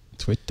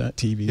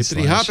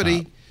 Twit.tv/hop.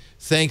 Hoppity.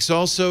 Thanks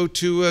also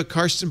to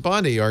Karsten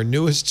Bondi, our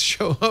newest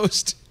show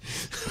host.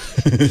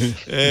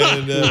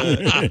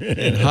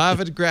 and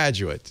Harvard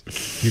graduate.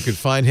 You can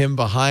find him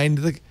behind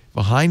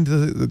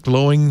the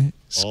glowing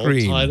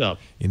screen. All tied up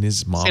in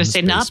his mom's I was going to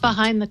say, basement. not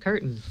behind the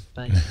curtain.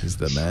 But He's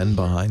the man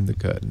behind the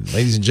curtain.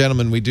 Ladies and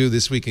gentlemen, we do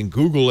This Week in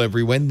Google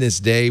every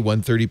Wednesday,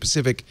 1:30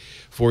 Pacific,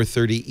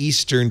 4:30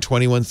 Eastern,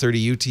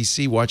 21:30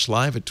 UTC. Watch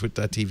live at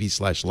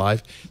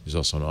twit.tv/live. There's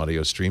also an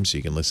audio stream, so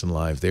you can listen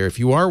live there. If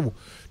you are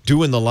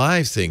doing the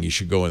live thing, you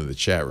should go into the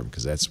chat room,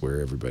 because that's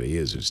where everybody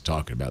is who's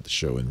talking about the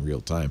show in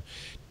real time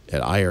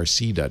at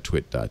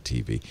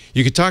irc.twit.tv.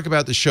 You could talk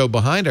about the show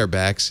behind our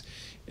backs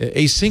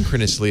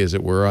asynchronously, as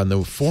it were, on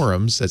the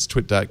forums. That's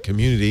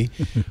twit.community.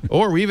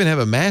 Or we even have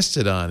a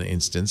Mastodon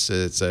instance.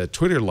 It's a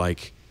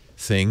Twitter-like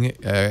thing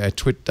at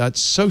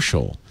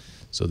twit.social.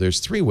 So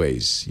there's 3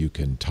 ways you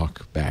can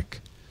talk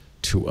back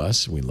to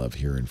us. We love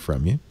hearing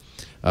from you.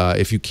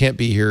 If you can't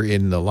be here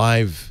in the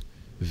live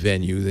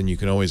venue, then you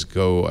can always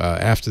go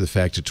after the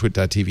fact to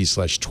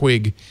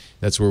twit.tv/twig.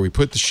 That's where we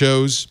put the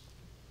shows.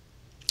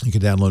 You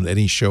can download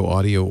any show,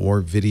 audio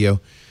or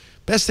video.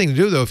 Best thing to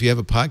do, though, if you have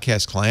a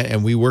podcast client,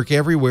 and we work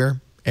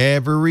everywhere,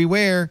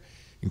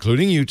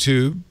 including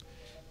YouTube,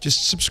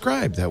 just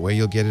subscribe. That way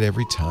you'll get it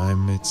every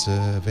time it's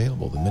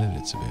available, the minute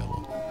it's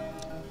available.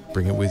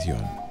 Bring it with you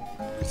on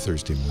your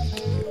Thursday morning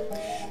commute.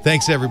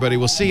 Thanks, everybody.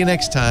 We'll see you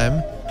next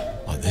time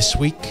on This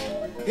Week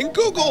in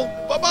Google.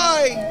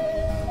 Bye-bye.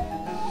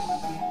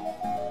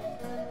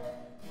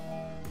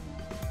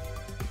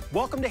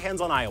 Welcome to Hands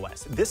on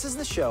iOS. This is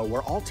the show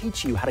where I'll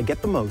teach you how to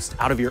get the most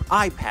out of your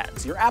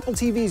iPads, your Apple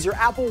TVs, your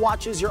Apple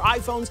Watches, your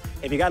iPhones.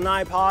 If you got an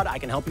iPod, I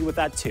can help you with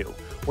that too.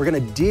 We're gonna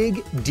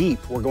dig deep.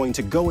 We're going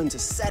to go into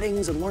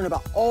settings and learn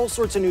about all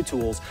sorts of new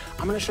tools.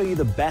 I'm gonna show you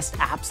the best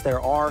apps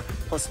there are,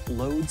 plus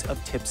loads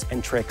of tips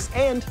and tricks,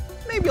 and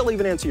maybe I'll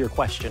even answer your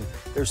question.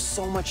 There's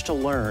so much to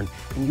learn,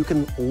 and you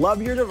can love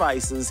your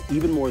devices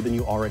even more than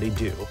you already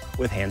do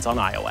with Hands on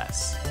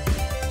iOS.